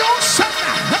us in the ocean.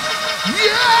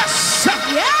 Yes.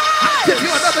 I'll give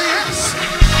you another yes.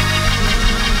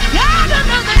 I'll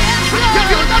give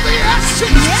you another yes,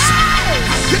 Jesus.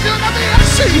 I'll give you another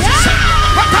yes, Jesus.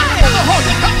 I'll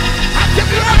give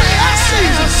you another yes,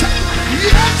 Jesus.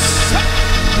 Yes.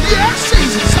 Yes,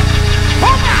 Jesus.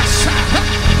 Oh, my son.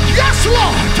 Yes,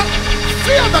 Lord.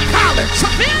 Fill the college.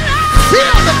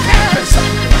 Fill the campus.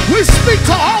 We speak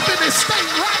to Albany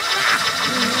State right now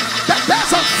that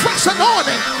there's a fresh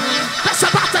anointing that's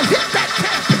about to hit that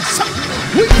campus.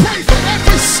 We pray for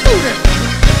every student.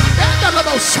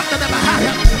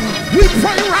 We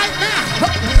pray right now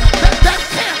that that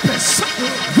campus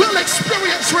will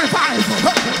experience revival.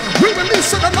 We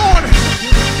release an anointing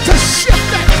to shift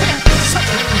that campus.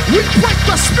 We break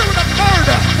the spirit of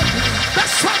murder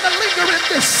that's trying to linger in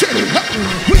this city.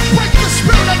 We break the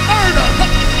spirit of murder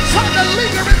trying to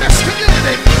linger in this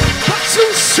community. But you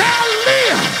shall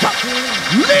live.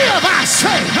 Live, I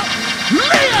say.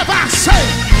 Live, I say.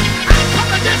 I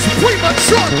come against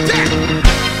premature death.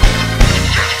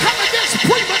 I come against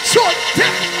premature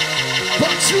death.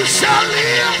 But you shall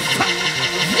live.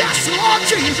 Yes, Lord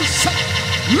Jesus.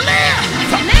 Live.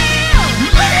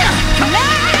 Live.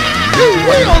 You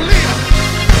will live.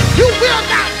 You will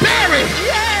not bury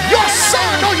your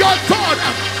son or your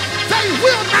daughter. They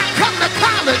will not come to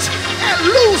college and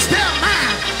lose their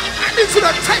mind. I need you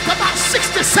to take about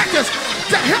 60 seconds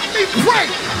to help me pray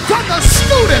for the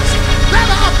students that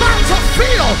are about to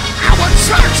fill our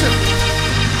churches.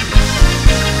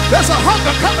 There's a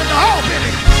hunger coming to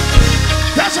Albany.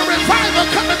 There's a revival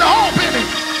coming to Albany.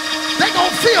 They're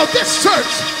going to fill this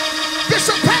church.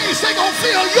 Bishop Page, they're going to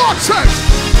fill your church.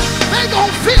 They're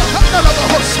going to fill Mount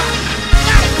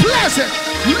Pleasant,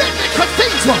 Living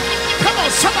Cathedral. Come on,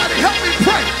 somebody help me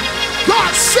pray.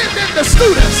 God, send in the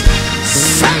students.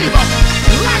 Save them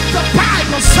like the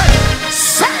Bible says.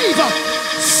 Save them.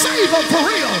 Save them for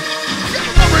real. Give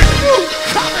them a renewed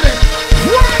covenant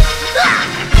right now.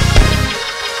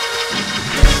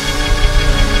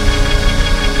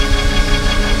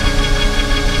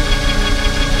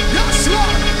 Yes,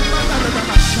 Lord.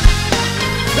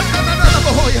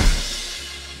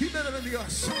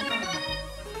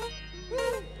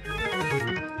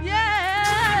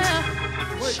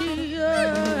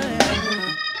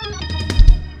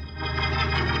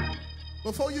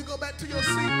 Before you go back to your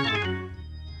seat,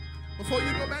 before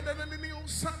you go back to the old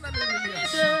sun,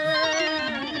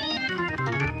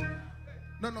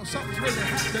 no, something's really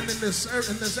happening in this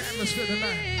atmosphere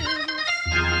tonight.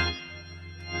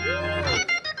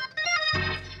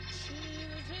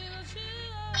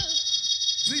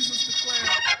 Jesus declared,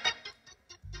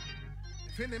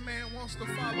 if any man wants to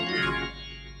follow me,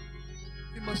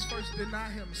 he must first deny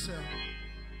himself,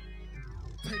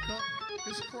 take up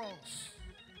his cross,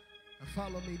 and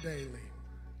follow me daily.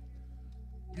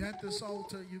 You're at this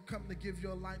altar, you come to give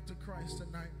your life to Christ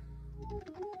tonight.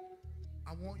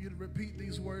 I want you to repeat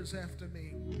these words after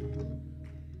me.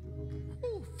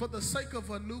 Ooh, for the sake of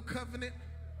a new covenant,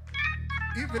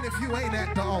 even if you ain't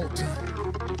at the altar,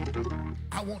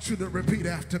 I want you to repeat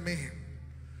after me.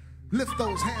 Lift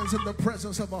those hands in the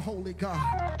presence of a holy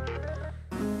God.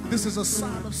 This is a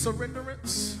sign of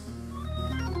surrenderance.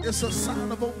 It's a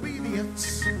sign of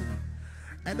obedience.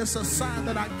 And it's a sign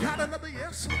that I got another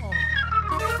yes, Lord.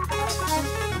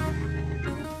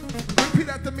 Repeat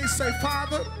after me. Say,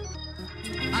 Father,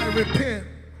 I repent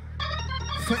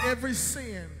for every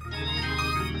sin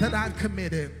that I've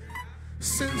committed.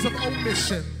 Sins of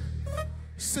omission,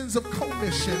 sins of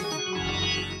commission.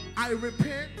 I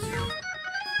repent,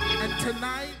 and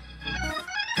tonight,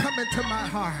 come into my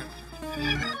heart.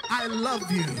 I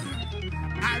love you.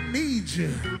 I need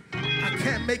you. I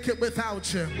can't make it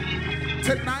without you.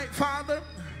 Tonight, Father,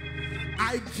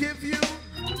 I give you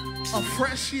a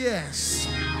fresh yes.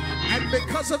 And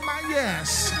because of my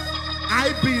yes,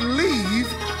 I believe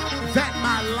that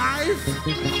my life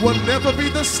will never be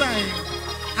the same.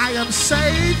 I am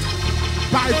saved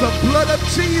by the blood of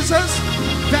Jesus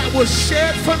that was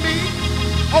shed for me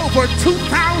over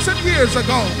 2,000 years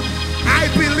ago.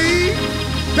 I believe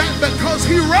that because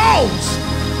he rose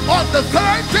on the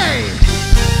third day,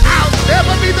 I'll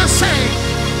never be the same.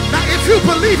 Now, if you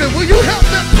believe it, will you help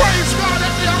them praise God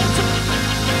at the altar?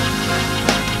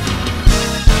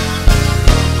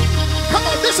 Come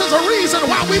on, this is a reason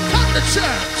why we come to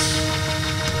church.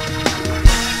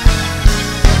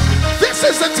 This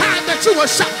is the time that you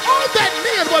will shout, all that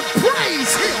men would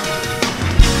praise him.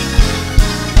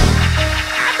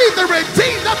 I need the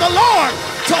redeemed of the Lord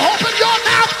to open your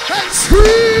mouth and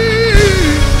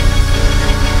scream.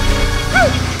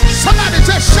 Somebody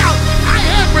just shout, I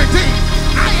am redeemed.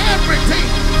 I am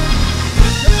redeemed.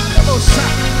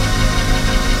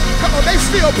 Come on, they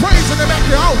still praising him at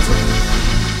the altar.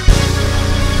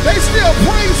 They still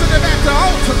praising him at the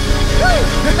altar.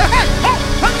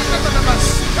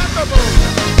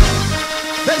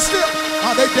 They still,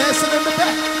 are they dancing in the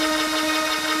back?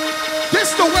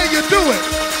 This the way you do it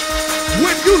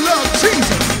when you love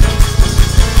Jesus.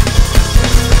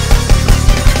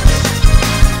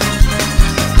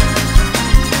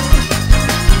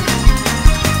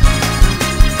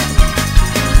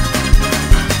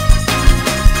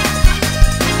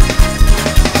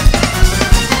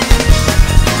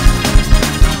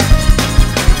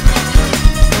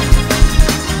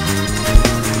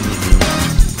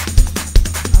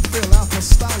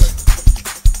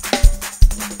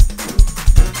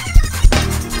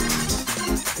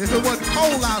 If it wasn't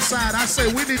cold outside, I say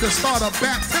we need to start a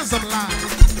baptism line.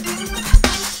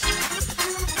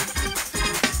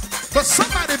 But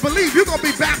somebody believe you're going to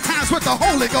be baptized with the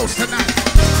Holy Ghost tonight.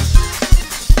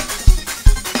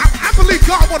 I believe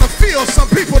God want to fill some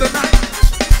people tonight.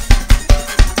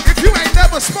 If you ain't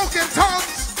never spoken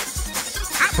tongues,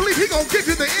 I believe he's going to give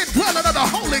you the indwelling of the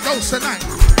Holy Ghost tonight.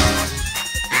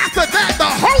 After that, the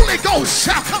Holy Ghost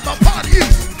shall come upon you,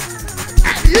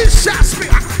 and you shall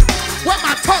speak. Where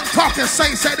my tongue talking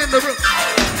saints at in the room?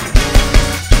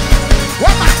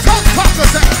 Where my tongue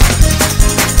talkers at?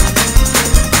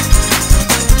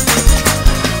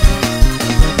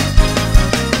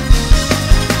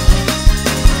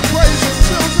 Praise him,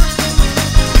 children.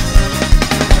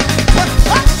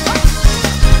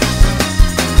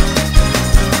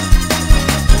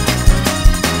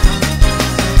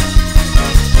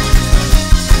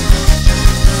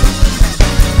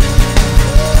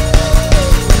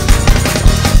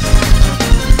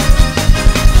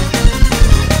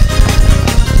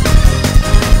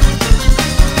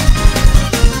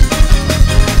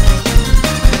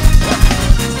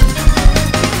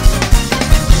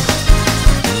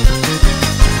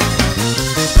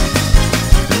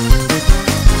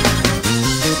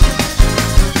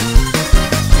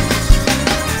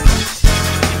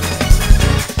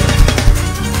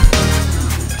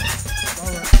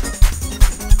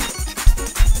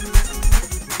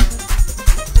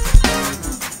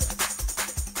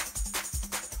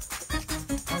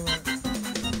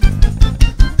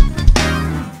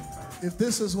 If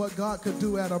this is what God could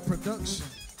do at a production,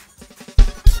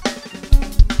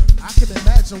 I can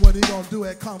imagine what he's going to do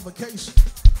at convocation.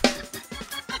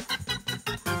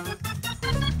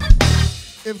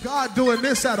 If God doing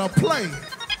this at a play,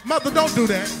 mother, don't do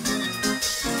that.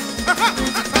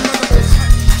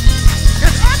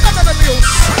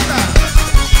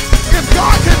 If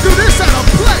God can do this at a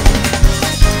play,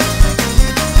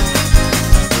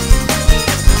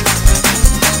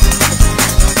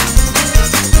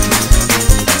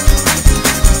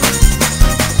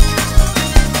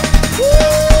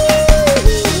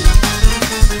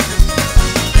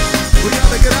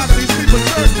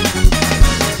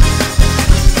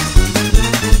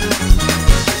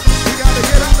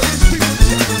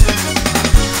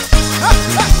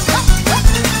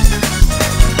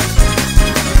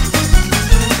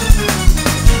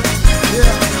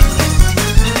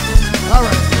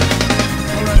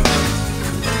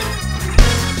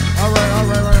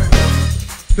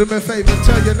 Do me a favor,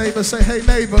 tell your neighbor, say, hey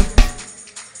neighbor,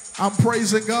 I'm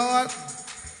praising God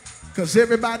because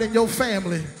everybody in your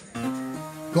family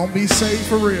gonna be saved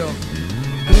for real.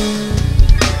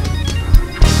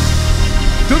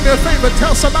 Do me a favor,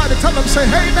 tell somebody, tell them, say,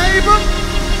 hey neighbor,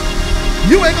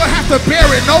 you ain't gonna have to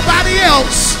bury nobody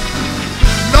else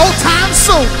no time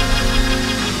soon.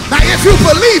 Now if you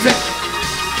believe it,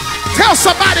 tell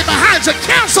somebody behind you,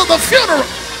 cancel the funeral.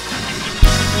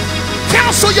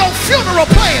 Cancel your funeral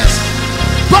plans,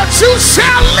 but you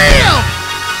shall live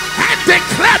and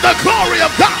declare the glory of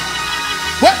God.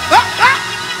 What?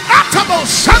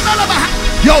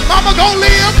 Your mama gonna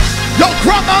live, your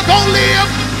grandma gonna live,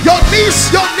 your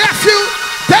niece, your nephew,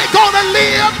 they gonna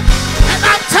live, and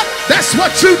I'm telling you, that's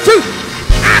what you do.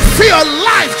 I feel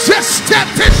life just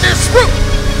stepped in this room.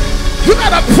 You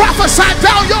gotta prophesy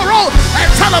down your road and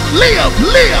tell them, live,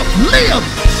 live, live,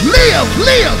 live,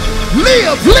 live,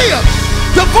 live, live.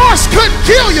 Divorce couldn't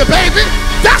kill you, baby.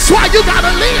 That's why you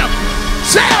gotta live.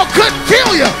 Jail couldn't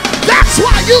kill you. That's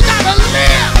why you gotta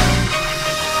live.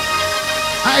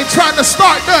 I ain't trying to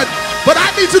start nothing, but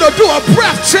I need you to do a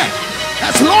breath check.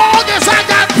 As long as I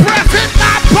got breath in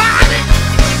my body,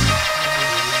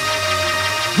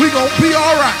 we gonna be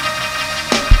all right.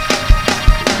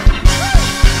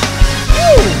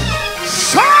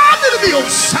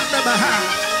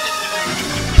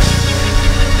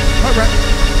 All right.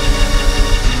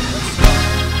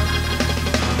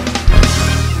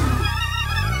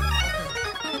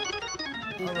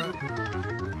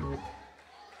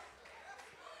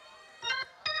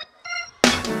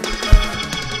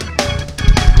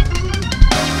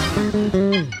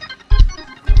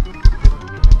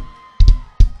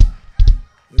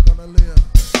 You're gonna live.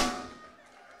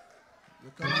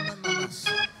 You're gonna live.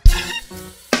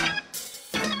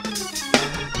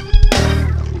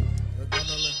 You're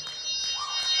gonna live.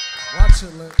 Watch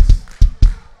it, Lex.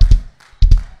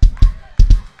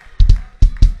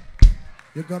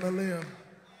 You're gonna live.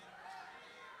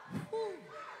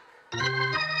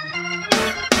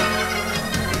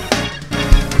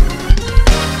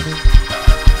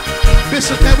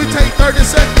 Bishop, can we take 30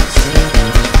 seconds?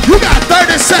 You got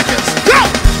 30 seconds. Go!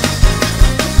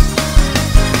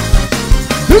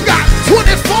 You got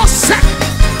 24 seconds.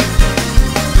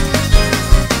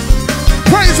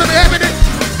 Praise Him, evident.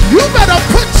 You better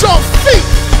put your feet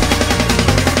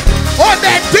on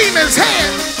that demon's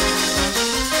head.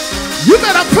 You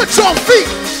better put your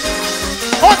feet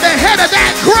on the head of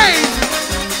that grave.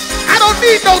 I don't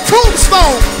need no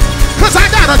tombstone because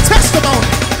I got a testimony.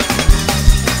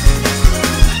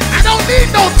 I don't need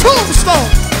no tombstone.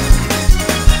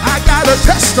 I got a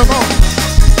testimony.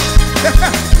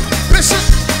 Bishop,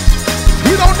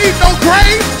 we don't need no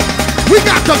grave. We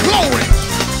got the glory.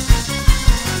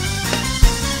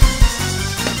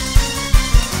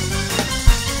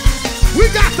 We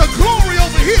got the glory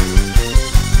over here.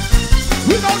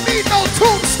 We don't need no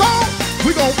tombstone.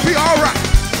 We gonna be all right.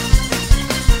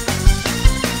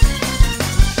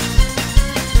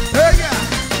 Hey, yeah.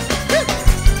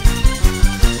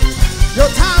 Your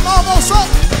time almost up.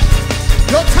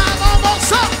 Your time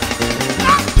almost up.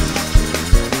 Ah.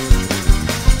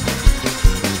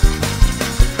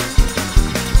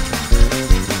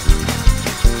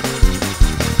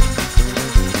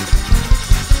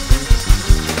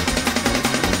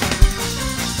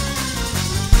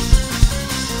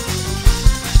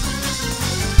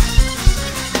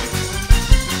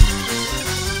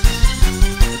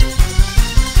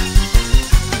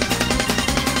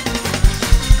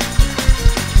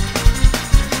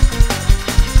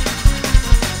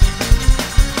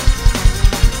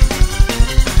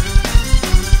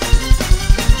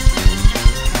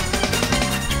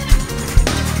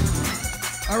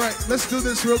 Let's do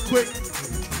this real quick.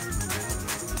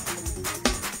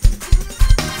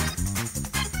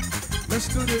 Let's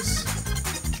do this.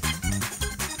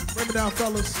 Bring me down,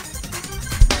 fellas.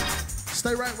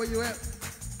 Stay right where you at.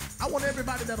 I want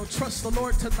everybody that'll trust the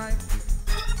Lord tonight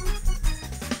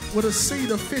with a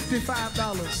seed of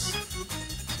 $55.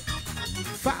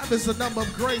 5 is the number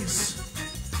of grace.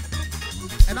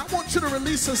 And I want you to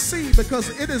release a seed because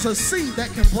it is a seed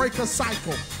that can break a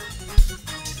cycle.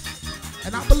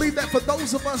 And I believe that for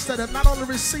those of us that have not only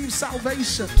received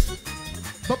salvation,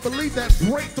 but believe that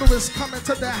breakthrough is coming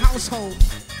to their household,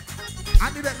 I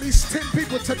need at least 10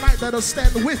 people tonight that'll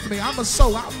stand with me. I'm a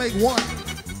sow, I'll make one.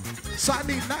 So I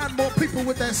need 9 more people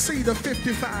with that seed of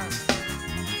 55.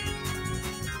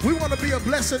 We want to be a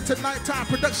blessing tonight to our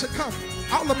production. Come,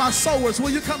 all of my sowers,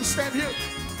 will you come stand here?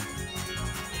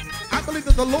 I believe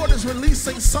that the Lord is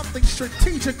releasing something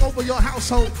strategic over your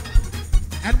household.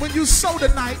 And when you sow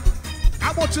tonight,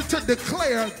 I want you to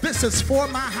declare, this is for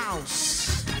my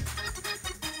house.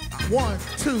 1,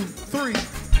 2, 3.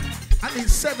 I need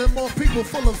 7 more people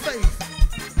full of faith.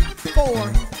 4,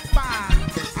 5.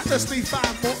 I just need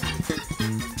 5 more.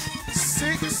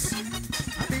 6. I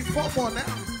need 4 more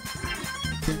now.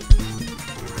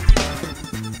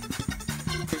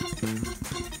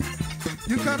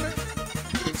 You coming?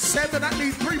 7. I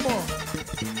need 3 more.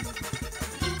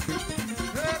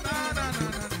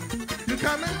 You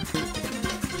coming?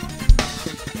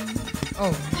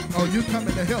 Oh, you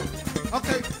coming to help.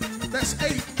 Okay, that's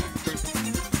 8.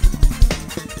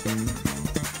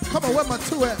 Come on, where my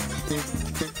 2 at?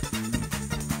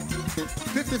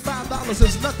 $55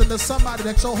 is nothing to somebody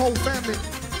that's your whole family.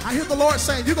 I hear the Lord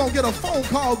saying you're going to get a phone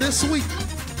call this week.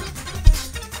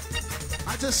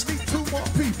 I just need 2 more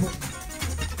people.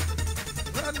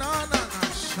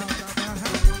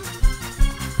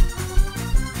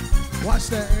 Watch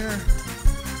that, Aaron.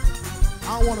 I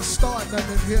don't want to start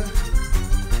nothing here.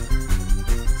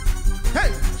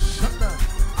 Hey, shut up.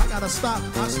 I got to stop.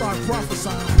 I start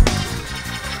prophesying.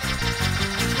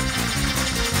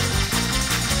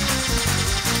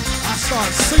 I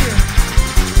start seeing.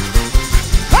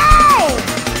 Oh!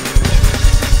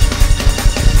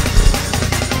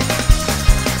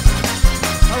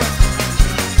 All right.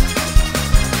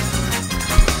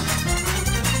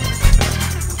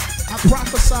 I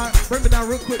prophesy. Bring me down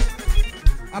real quick.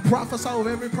 I prophesy over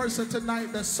every person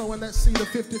tonight that's sowing that seed of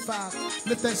 55.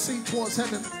 Lift that seed towards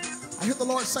heaven. I hear the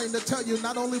Lord saying to tell you,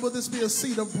 not only will this be a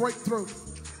seed of breakthrough,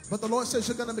 but the Lord says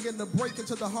you're going to begin to break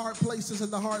into the hard places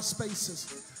and the hard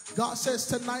spaces. God says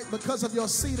tonight, because of your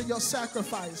seed and your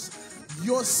sacrifice,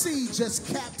 your seed just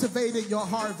captivated your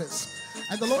harvest.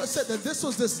 And the Lord said that this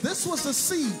was the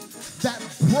seed that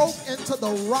broke into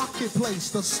the rocky place,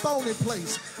 the stony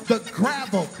place, the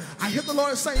gravel. I hear the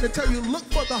Lord saying to tell you, look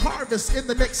for the harvest in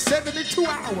the next 72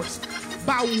 hours.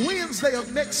 By Wednesday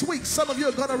of next week, some of you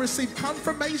are going to receive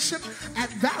confirmation and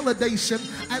validation,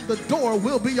 and the door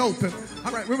will be open.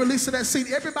 All right, we're releasing that seed.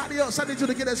 Everybody else, I need you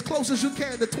to get as close as you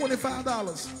can to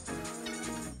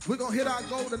 $25. We're going to hit our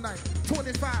goal tonight,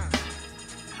 25.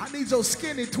 I need your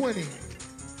skinny 20.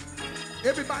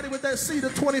 Everybody with that seed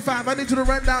of 25, I need you to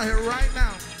run down here right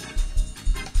now.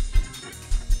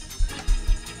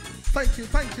 Thank you,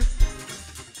 thank you.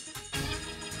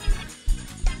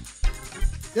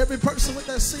 Every person with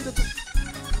that seed of 20,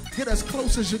 get as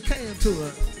close as you can to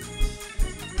it.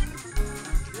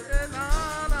 Yeah, no.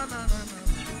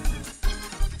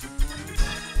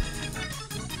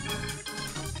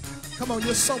 Come on,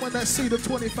 you're sowing that seed of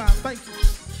 25. Thank you.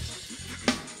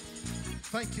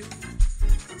 Thank you.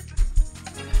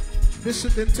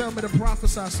 Bishop didn't tell me to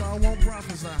prophesy, so I won't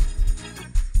prophesy.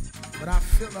 But I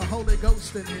feel the Holy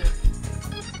Ghost in here.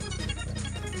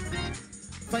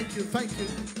 Thank you, thank you.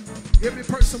 Every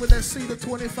person with that seed of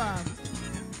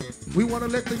 25. We want to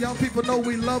let the young people know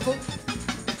we love them.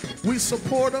 We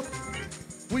support them.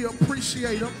 We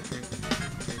appreciate them.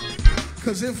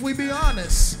 Because if we be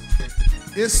honest,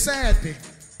 it's sad that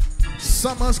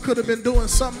some of us could have been doing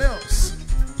something else.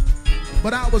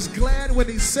 But I was glad when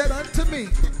he said unto me,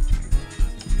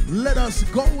 let us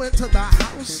go into the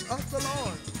house of the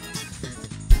Lord.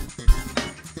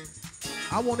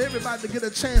 I want everybody to get a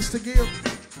chance to give.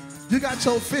 You got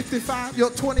your 55, your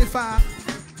 25,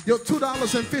 your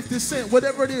 $2.50,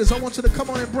 whatever it is. I want you to come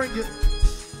on and bring it.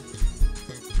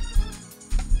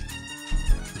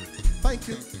 Thank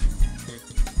you.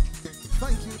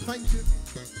 Thank you, thank you.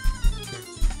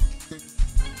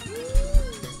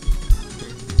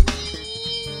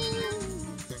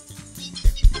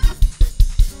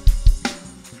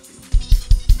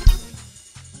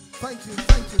 Thank you,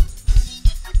 thank you.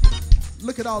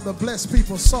 Look at all the blessed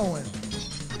people sowing.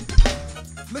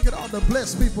 Look at all the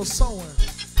blessed people sowing.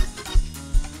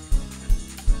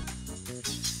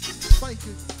 Thank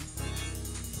you.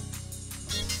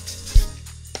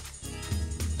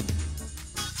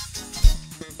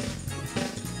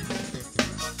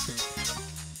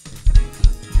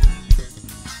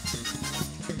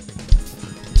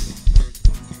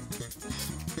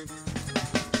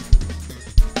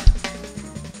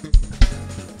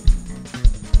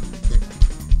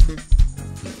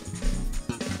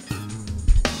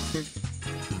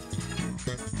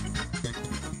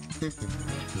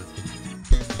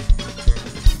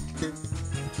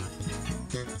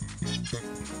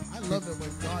 I love it when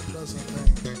God does a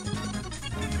thing.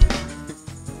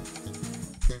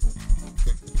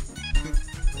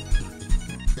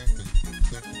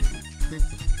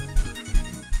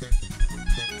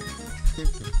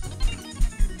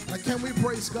 Now, can we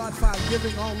praise God for our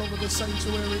giving all over the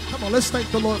sanctuary? Come on, let's thank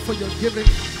the Lord for your giving.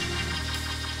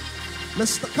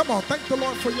 Come on, thank the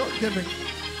Lord for your giving.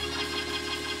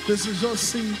 This is your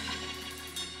seed.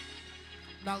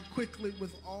 Now, quickly,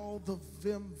 with all the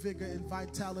vim, vigor, and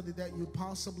vitality that you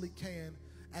possibly can,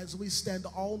 as we stand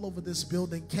all over this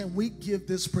building, can we give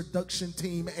this production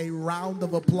team a round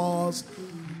of applause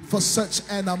for such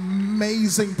an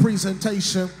amazing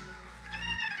presentation?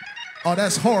 Oh,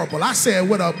 that's horrible. I said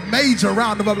with a major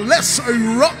round of applause. Let's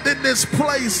erupt in this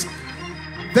place.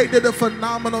 They did a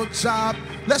phenomenal job.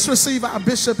 Let's receive our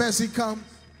bishop as he comes.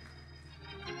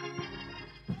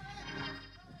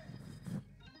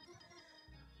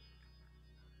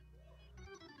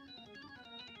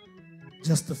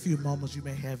 Just a few moments, you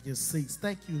may have your seats.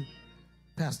 Thank you,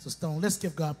 Pastor Stone. Let's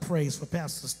give God praise for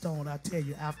Pastor Stone. I tell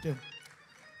you, after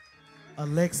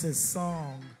Alexis'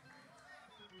 song,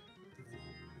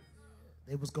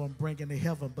 they was going to bring into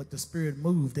heaven, but the Spirit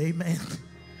moved, amen,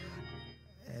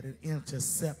 and it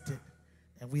intercepted,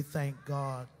 and we thank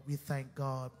God. We thank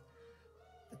God.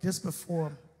 Just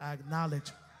before I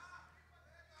acknowledge,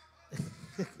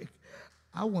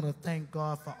 I want to thank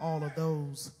God for all of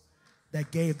those that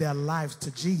gave their lives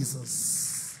to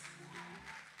Jesus.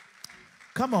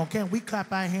 Come on, can we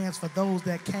clap our hands for those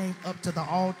that came up to the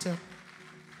altar?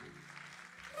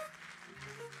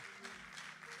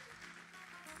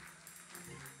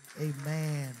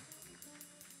 Amen.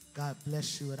 God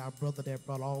bless you, and our brother that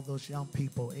brought all those young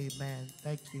people. Amen.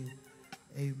 Thank you.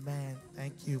 Amen.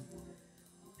 Thank you.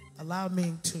 Allow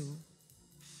me to, and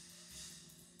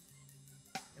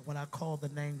when I call the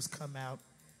names come out,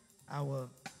 our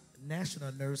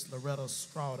national nurse, Loretta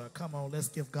Straughter. Come on, let's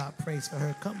give God praise for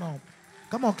her. Come on.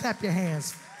 Come on, clap your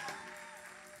hands.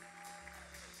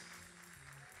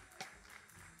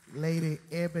 Lady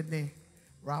Ebony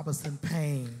Robinson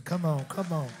Payne. Come on,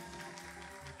 come on.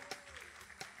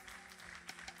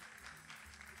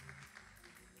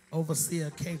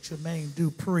 Overseer K. Tremaine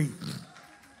Dupree.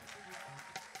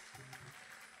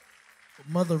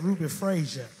 Mother Ruby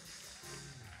Frazier.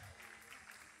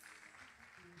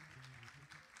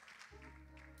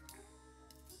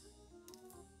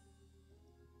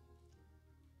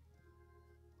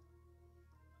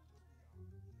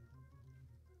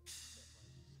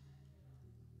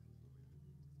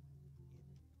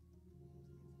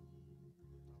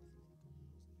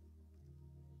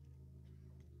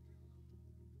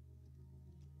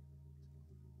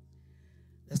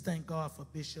 Let's thank God for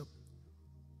Bishop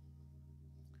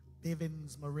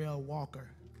Bivens Morrell Walker.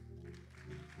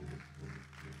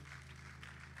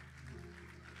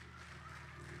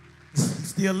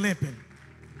 Still limping.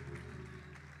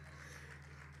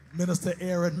 Minister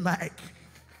Aaron Mack.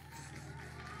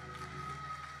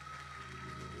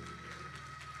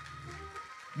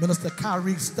 Minister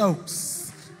Kyrie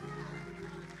Stokes.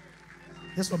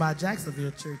 This from our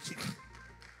Jacksonville church.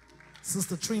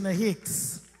 Sister Trina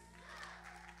Hicks.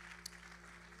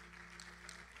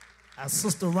 Our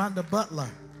Sister Rhonda Butler.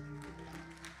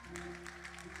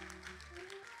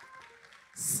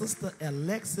 Sister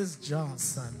Alexis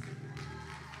Johnson.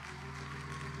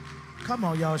 Come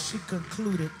on, y'all. She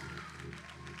concluded.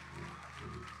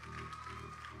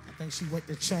 I think she went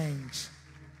to change.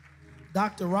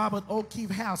 Dr. Robert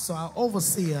O'Keefe House, our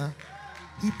overseer,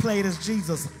 he played as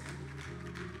Jesus.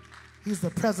 He's the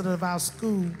president of our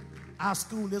school. Our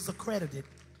school is accredited.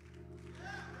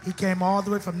 He came all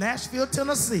the way from Nashville,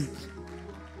 Tennessee.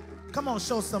 Come on,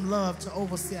 show some love to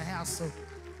Overseer Hassel,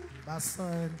 my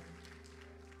son,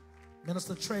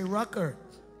 Minister Trey Rucker,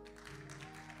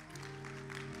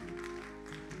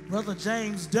 Brother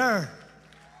James Durr,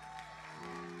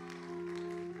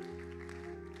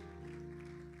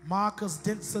 Marcus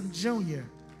Denson Jr.,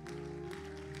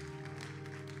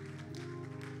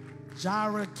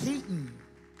 Jara Keaton,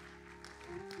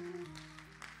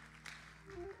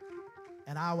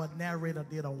 and our narrator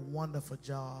did a wonderful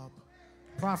job,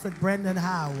 Prophet Brendan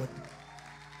Howard.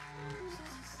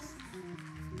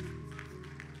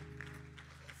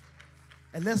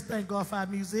 And let's thank God for our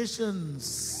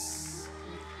musicians.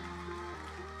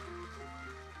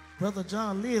 Brother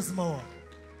John Lismore,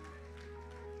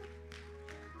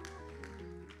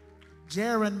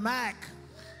 Jaron Mack,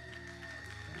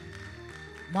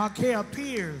 Markel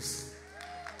Pierce,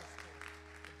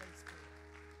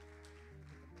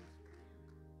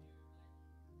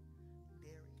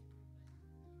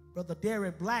 Brother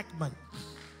Derek Blackman,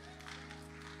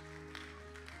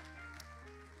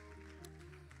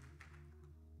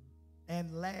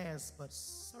 and last but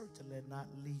certainly not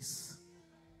least,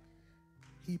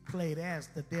 he played as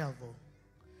the devil.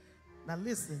 Now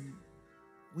listen,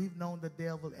 we've known the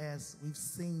devil as we've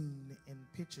seen in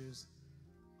pictures,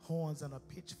 horns and a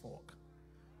pitchfork,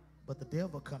 but the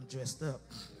devil come dressed up.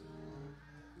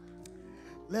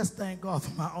 Let's thank God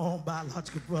for my own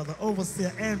biological brother,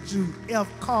 Overseer Andrew F.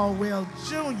 Caldwell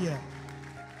Jr.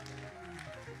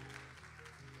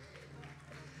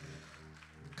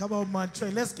 Come on,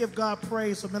 Montre. Let's give God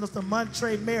praise for Minister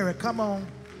Montre Merritt. Come on.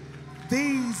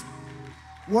 These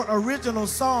were original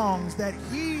songs that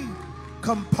he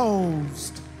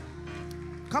composed.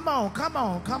 Come on, come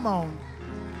on, come on.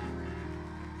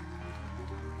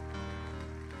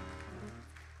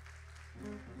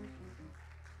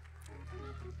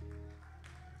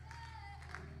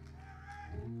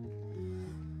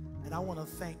 And I want to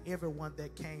thank everyone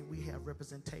that came. We have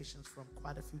representations from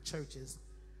quite a few churches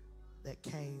that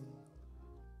came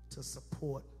to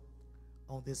support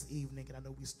on this evening. And I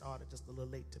know we started just a little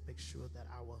late to make sure that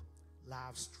our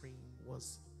live stream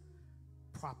was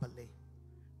properly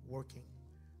working.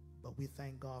 But we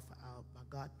thank God for my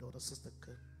goddaughter, Sister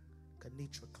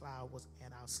Kenitra Clowers,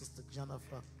 and our Sister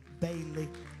Jennifer Bailey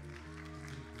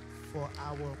for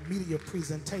our media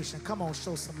presentation. Come on,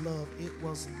 show some love. It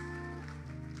was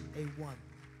A1.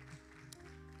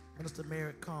 Minister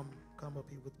Merritt, come up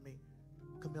here with me.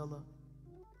 Camilla,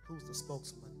 who's the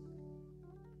spokesman?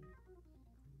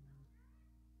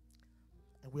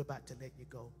 And we're about to let you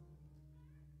go,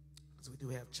 because we do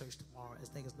have church tomorrow. I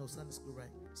think it's no Sunday school, right?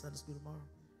 Sunday school tomorrow?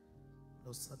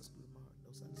 No Sunday school tomorrow.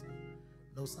 No Sunday school.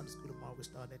 No Sunday school tomorrow. We're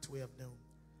starting at 12 noon.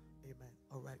 Amen.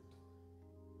 All right.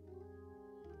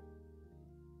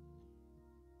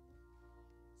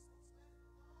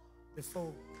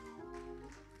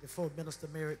 Before Minister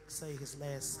Merritt say his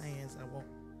last sayings, I won't.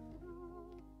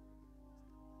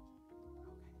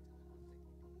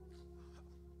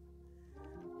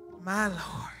 My Lord.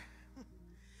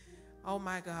 Oh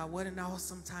my God, what an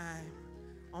awesome time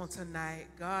on tonight.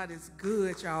 God is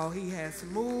good, y'all. He has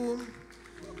moved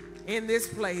in this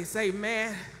place.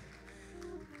 Amen.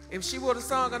 If she would have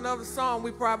sung another song,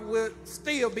 we probably would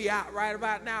still be out right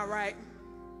about now, right?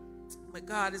 But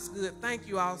God is good. Thank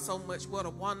you all so much. What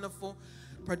a wonderful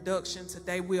production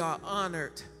today. We are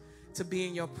honored to be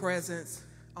in your presence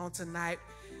on tonight.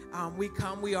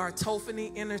 We are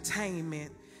Tophany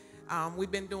Entertainment.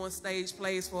 We've been doing stage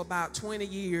plays for about 20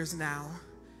 years now,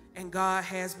 and God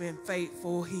has been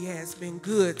faithful. He has been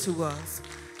good to us.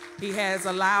 He has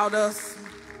allowed us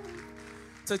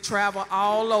to travel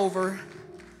all over,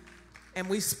 and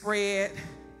we spread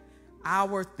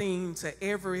our theme to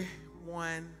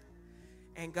everyone,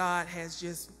 and God has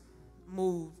just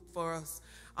moved for us.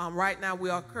 Right now, we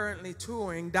are currently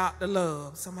touring Dr.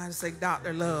 Love. Somebody say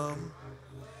Dr. Love.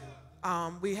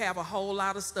 We have a whole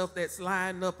lot of stuff that's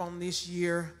lined up on this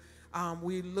year.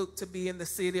 We look to be in the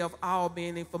city of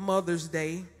Albany for Mother's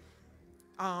Day.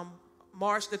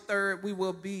 March the 3rd, we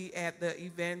will be at the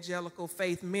Evangelical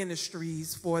Faith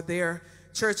Ministries for their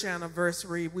church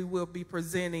anniversary. We will be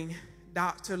presenting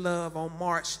Dr. Love on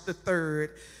March the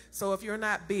 3rd. So if you're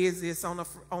not busy, it's on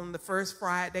the first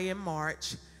Friday in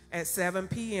March at 7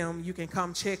 p.m. You can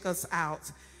come check us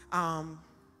out.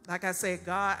 Like I said,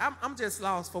 God, I'm just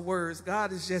lost for words.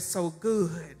 God is just so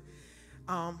good.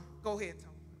 Go ahead, Tom.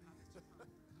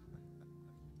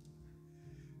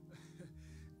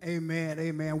 Amen,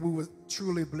 amen. We were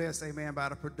truly blessed, amen, by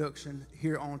the production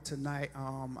here on tonight.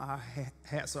 Our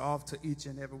hats are off to each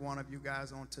and every one of you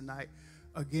guys on tonight.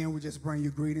 Again, we just bring you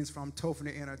greetings from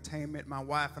Tophany Entertainment. My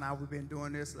wife and I, we've been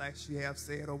doing this, like she have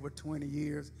said, over 20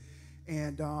 years.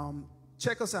 And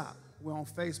check us out. We're on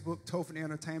Facebook, Tophany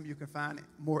Entertainment. You can find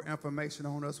more information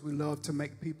on us. We love to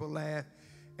make people laugh,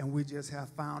 and we just have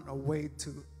found a way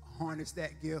to harness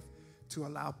that gift to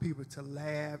allow people to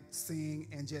laugh, sing,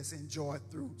 and just enjoy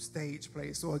through stage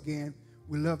play. So again,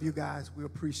 we love you guys. We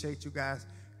appreciate you guys.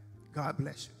 God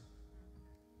bless you.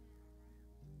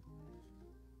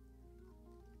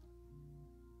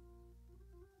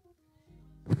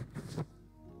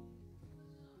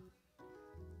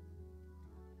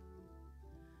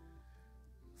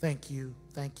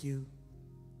 Thank you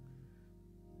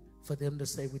for them to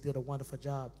say we did a wonderful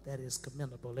job. That is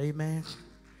commendable. Amen.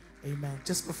 Amen.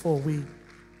 Just before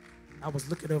I was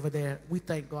looking over there, we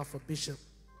thank God for Bishop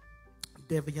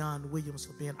Devion Williams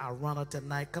for being our runner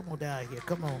tonight. Come on down here.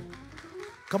 Come on.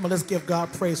 Come on, let's give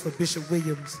God praise for Bishop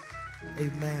Williams.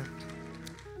 Amen.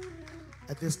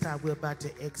 At this time, we're about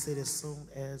to exit. As soon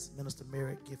as Minister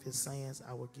Merritt give his sayings,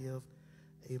 I will give.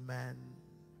 Amen.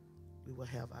 We will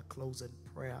have our closing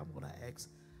prayer. I'm going to ask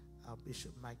our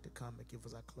Bishop Mike to come and give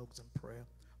us our closing prayer.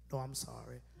 No, I'm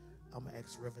sorry. I'm going to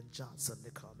ask Reverend Johnson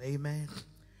to come. Amen.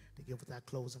 To give us our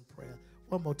closing prayer.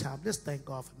 One more time. Let's thank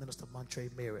God for Minister Montre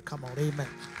Merritt. Come on. Amen.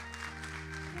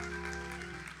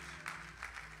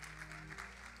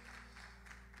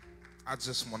 I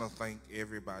just want to thank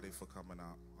everybody for coming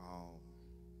out.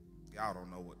 Y'all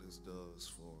don't know what this does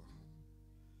for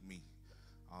me.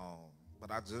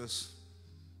 But I just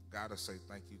got to say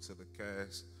thank you to the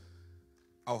cast.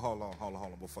 Oh, hold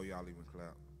on, before y'all even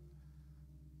clap.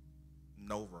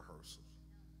 no rehearsals.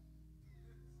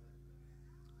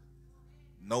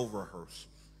 No rehearsals.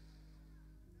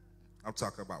 I'm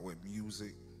talking about with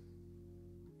music,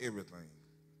 everything.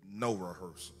 No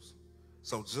rehearsals.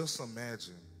 So just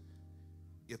imagine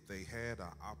if they had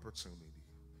an opportunity,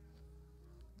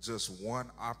 just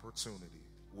one opportunity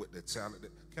with the talent.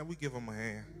 Can we give them a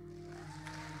hand?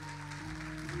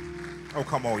 Oh,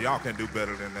 come on, y'all can do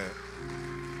better than that.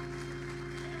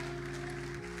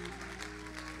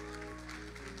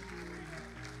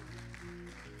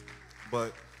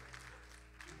 But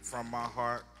from my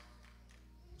heart,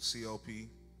 COP,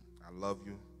 I love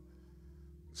you.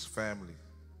 It's family.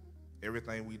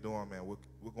 Everything we doing, man,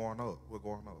 we're going up. We're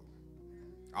going up.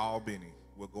 Albany,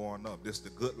 we're going up. This is the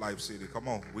good life city. Come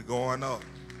on, we're going up.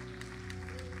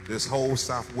 This whole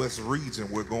Southwest region,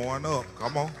 we're going up.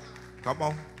 Come on, come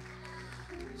on.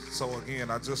 So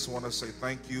again, I just want to say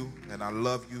thank you, and I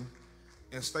love you.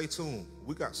 And stay tuned.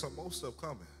 We got some more stuff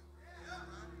coming.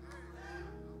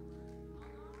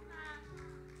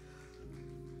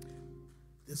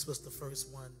 This was the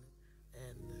first one,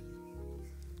 and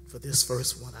for this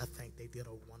first one, I think they did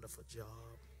a wonderful job.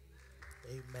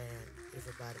 Amen.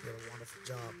 Everybody did a wonderful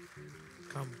job.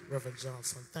 Come, Reverend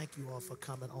Johnson. Thank you all for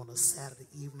coming on a Saturday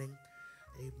evening.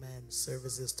 Amen.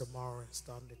 Services tomorrow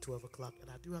starting at 12 o'clock. And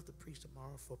I do have to preach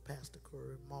tomorrow for Pastor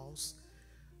Corey Moss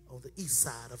on the east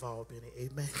side of Albany.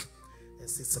 Amen. At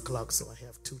 6 o'clock. So I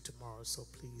have 2 tomorrow. So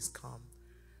please come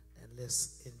and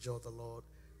let's enjoy the Lord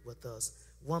with us.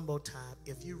 One more time,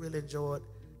 if you really enjoyed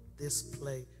this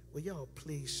play, will y'all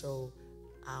please show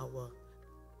our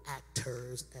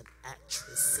actors and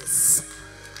actresses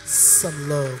some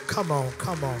love? Come on,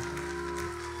 come on.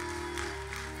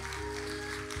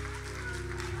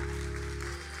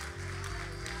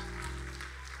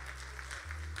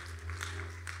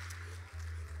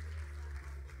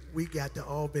 We got the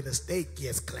Albany State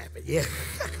kids clapping, yeah.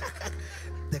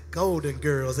 The Golden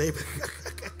Girls, amen.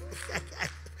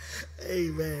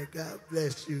 Amen. God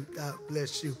bless you. God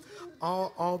bless you.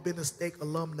 All Albany State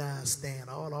alumni stand.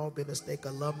 All Albany State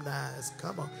alumni.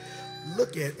 Come on.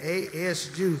 Look at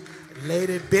ASU.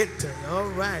 Lady Benton. All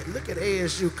right. Look at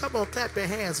ASU. Come on, clap your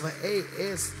hands for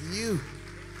ASU.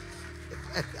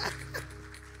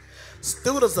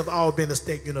 Students of Albany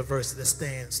State University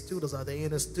stand. Students, are there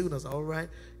any students? All right.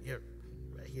 Here,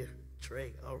 right here.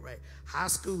 Trey. All right. High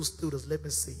school students, let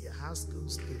me see you. High school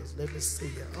students, let me see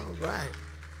you. All right.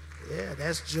 Yeah,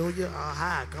 that's junior or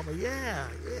high. Come on, yeah,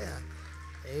 yeah.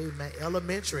 Amen.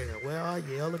 Elementary. Where are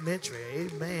you? Elementary.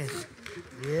 Amen.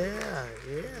 Yeah,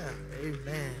 yeah.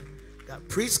 Amen. Got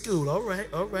preschool. All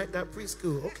right, got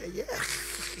preschool. Okay, yeah.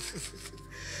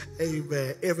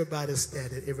 Amen. Everybody's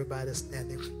standing. Everybody's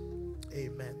standing.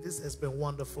 Amen. This has been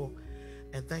wonderful.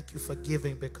 And thank you for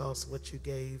giving, because what you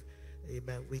gave,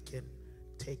 amen, we can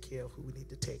take care of who we need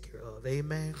to take care of.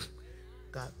 Amen.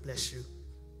 God bless you.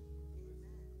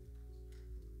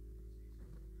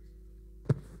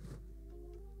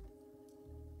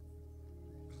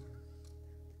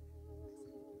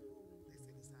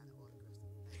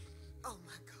 Oh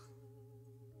my God.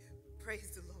 Praise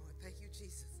the Lord. Thank you,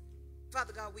 Jesus.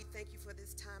 Father God, we thank you for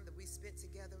this time that we spent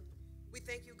together. We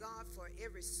thank you, God, for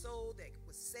every soul that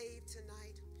was saved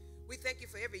tonight. We thank you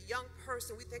for every young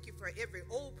person. We thank you for every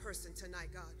old person tonight,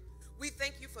 God. We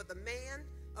thank you for the man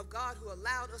of God who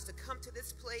allowed us to come to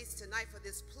this place tonight for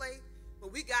this play,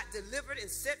 but we got delivered and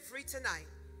set free tonight.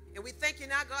 And we thank you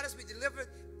now, God, as we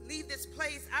leave this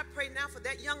place. I pray now for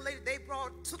that young lady they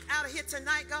took out of here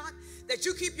tonight, God, that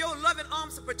you keep your loving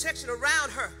arms of protection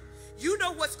around her. You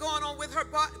know what's going on with her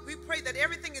body. We pray that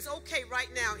everything is okay right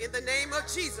now in the name of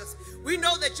Jesus. We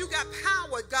know that you got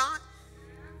power, God.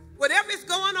 Whatever is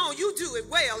going on, you do it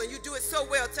well, and you do it so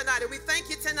well tonight. And we thank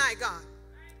you tonight, God.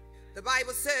 The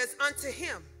Bible says, unto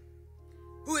him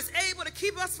who is able to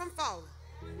keep us from falling,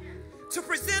 to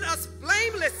present us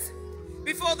blameless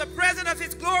before the presence of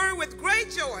his glory with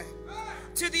great joy,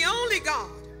 to the only God,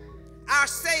 our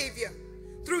Savior,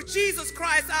 through Jesus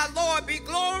Christ our Lord, be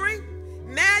glory,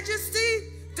 majesty,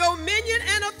 dominion,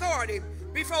 and authority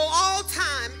before all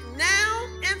time, now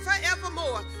and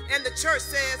forevermore. And the church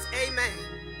says, amen.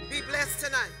 Be blessed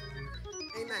tonight.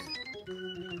 Amen.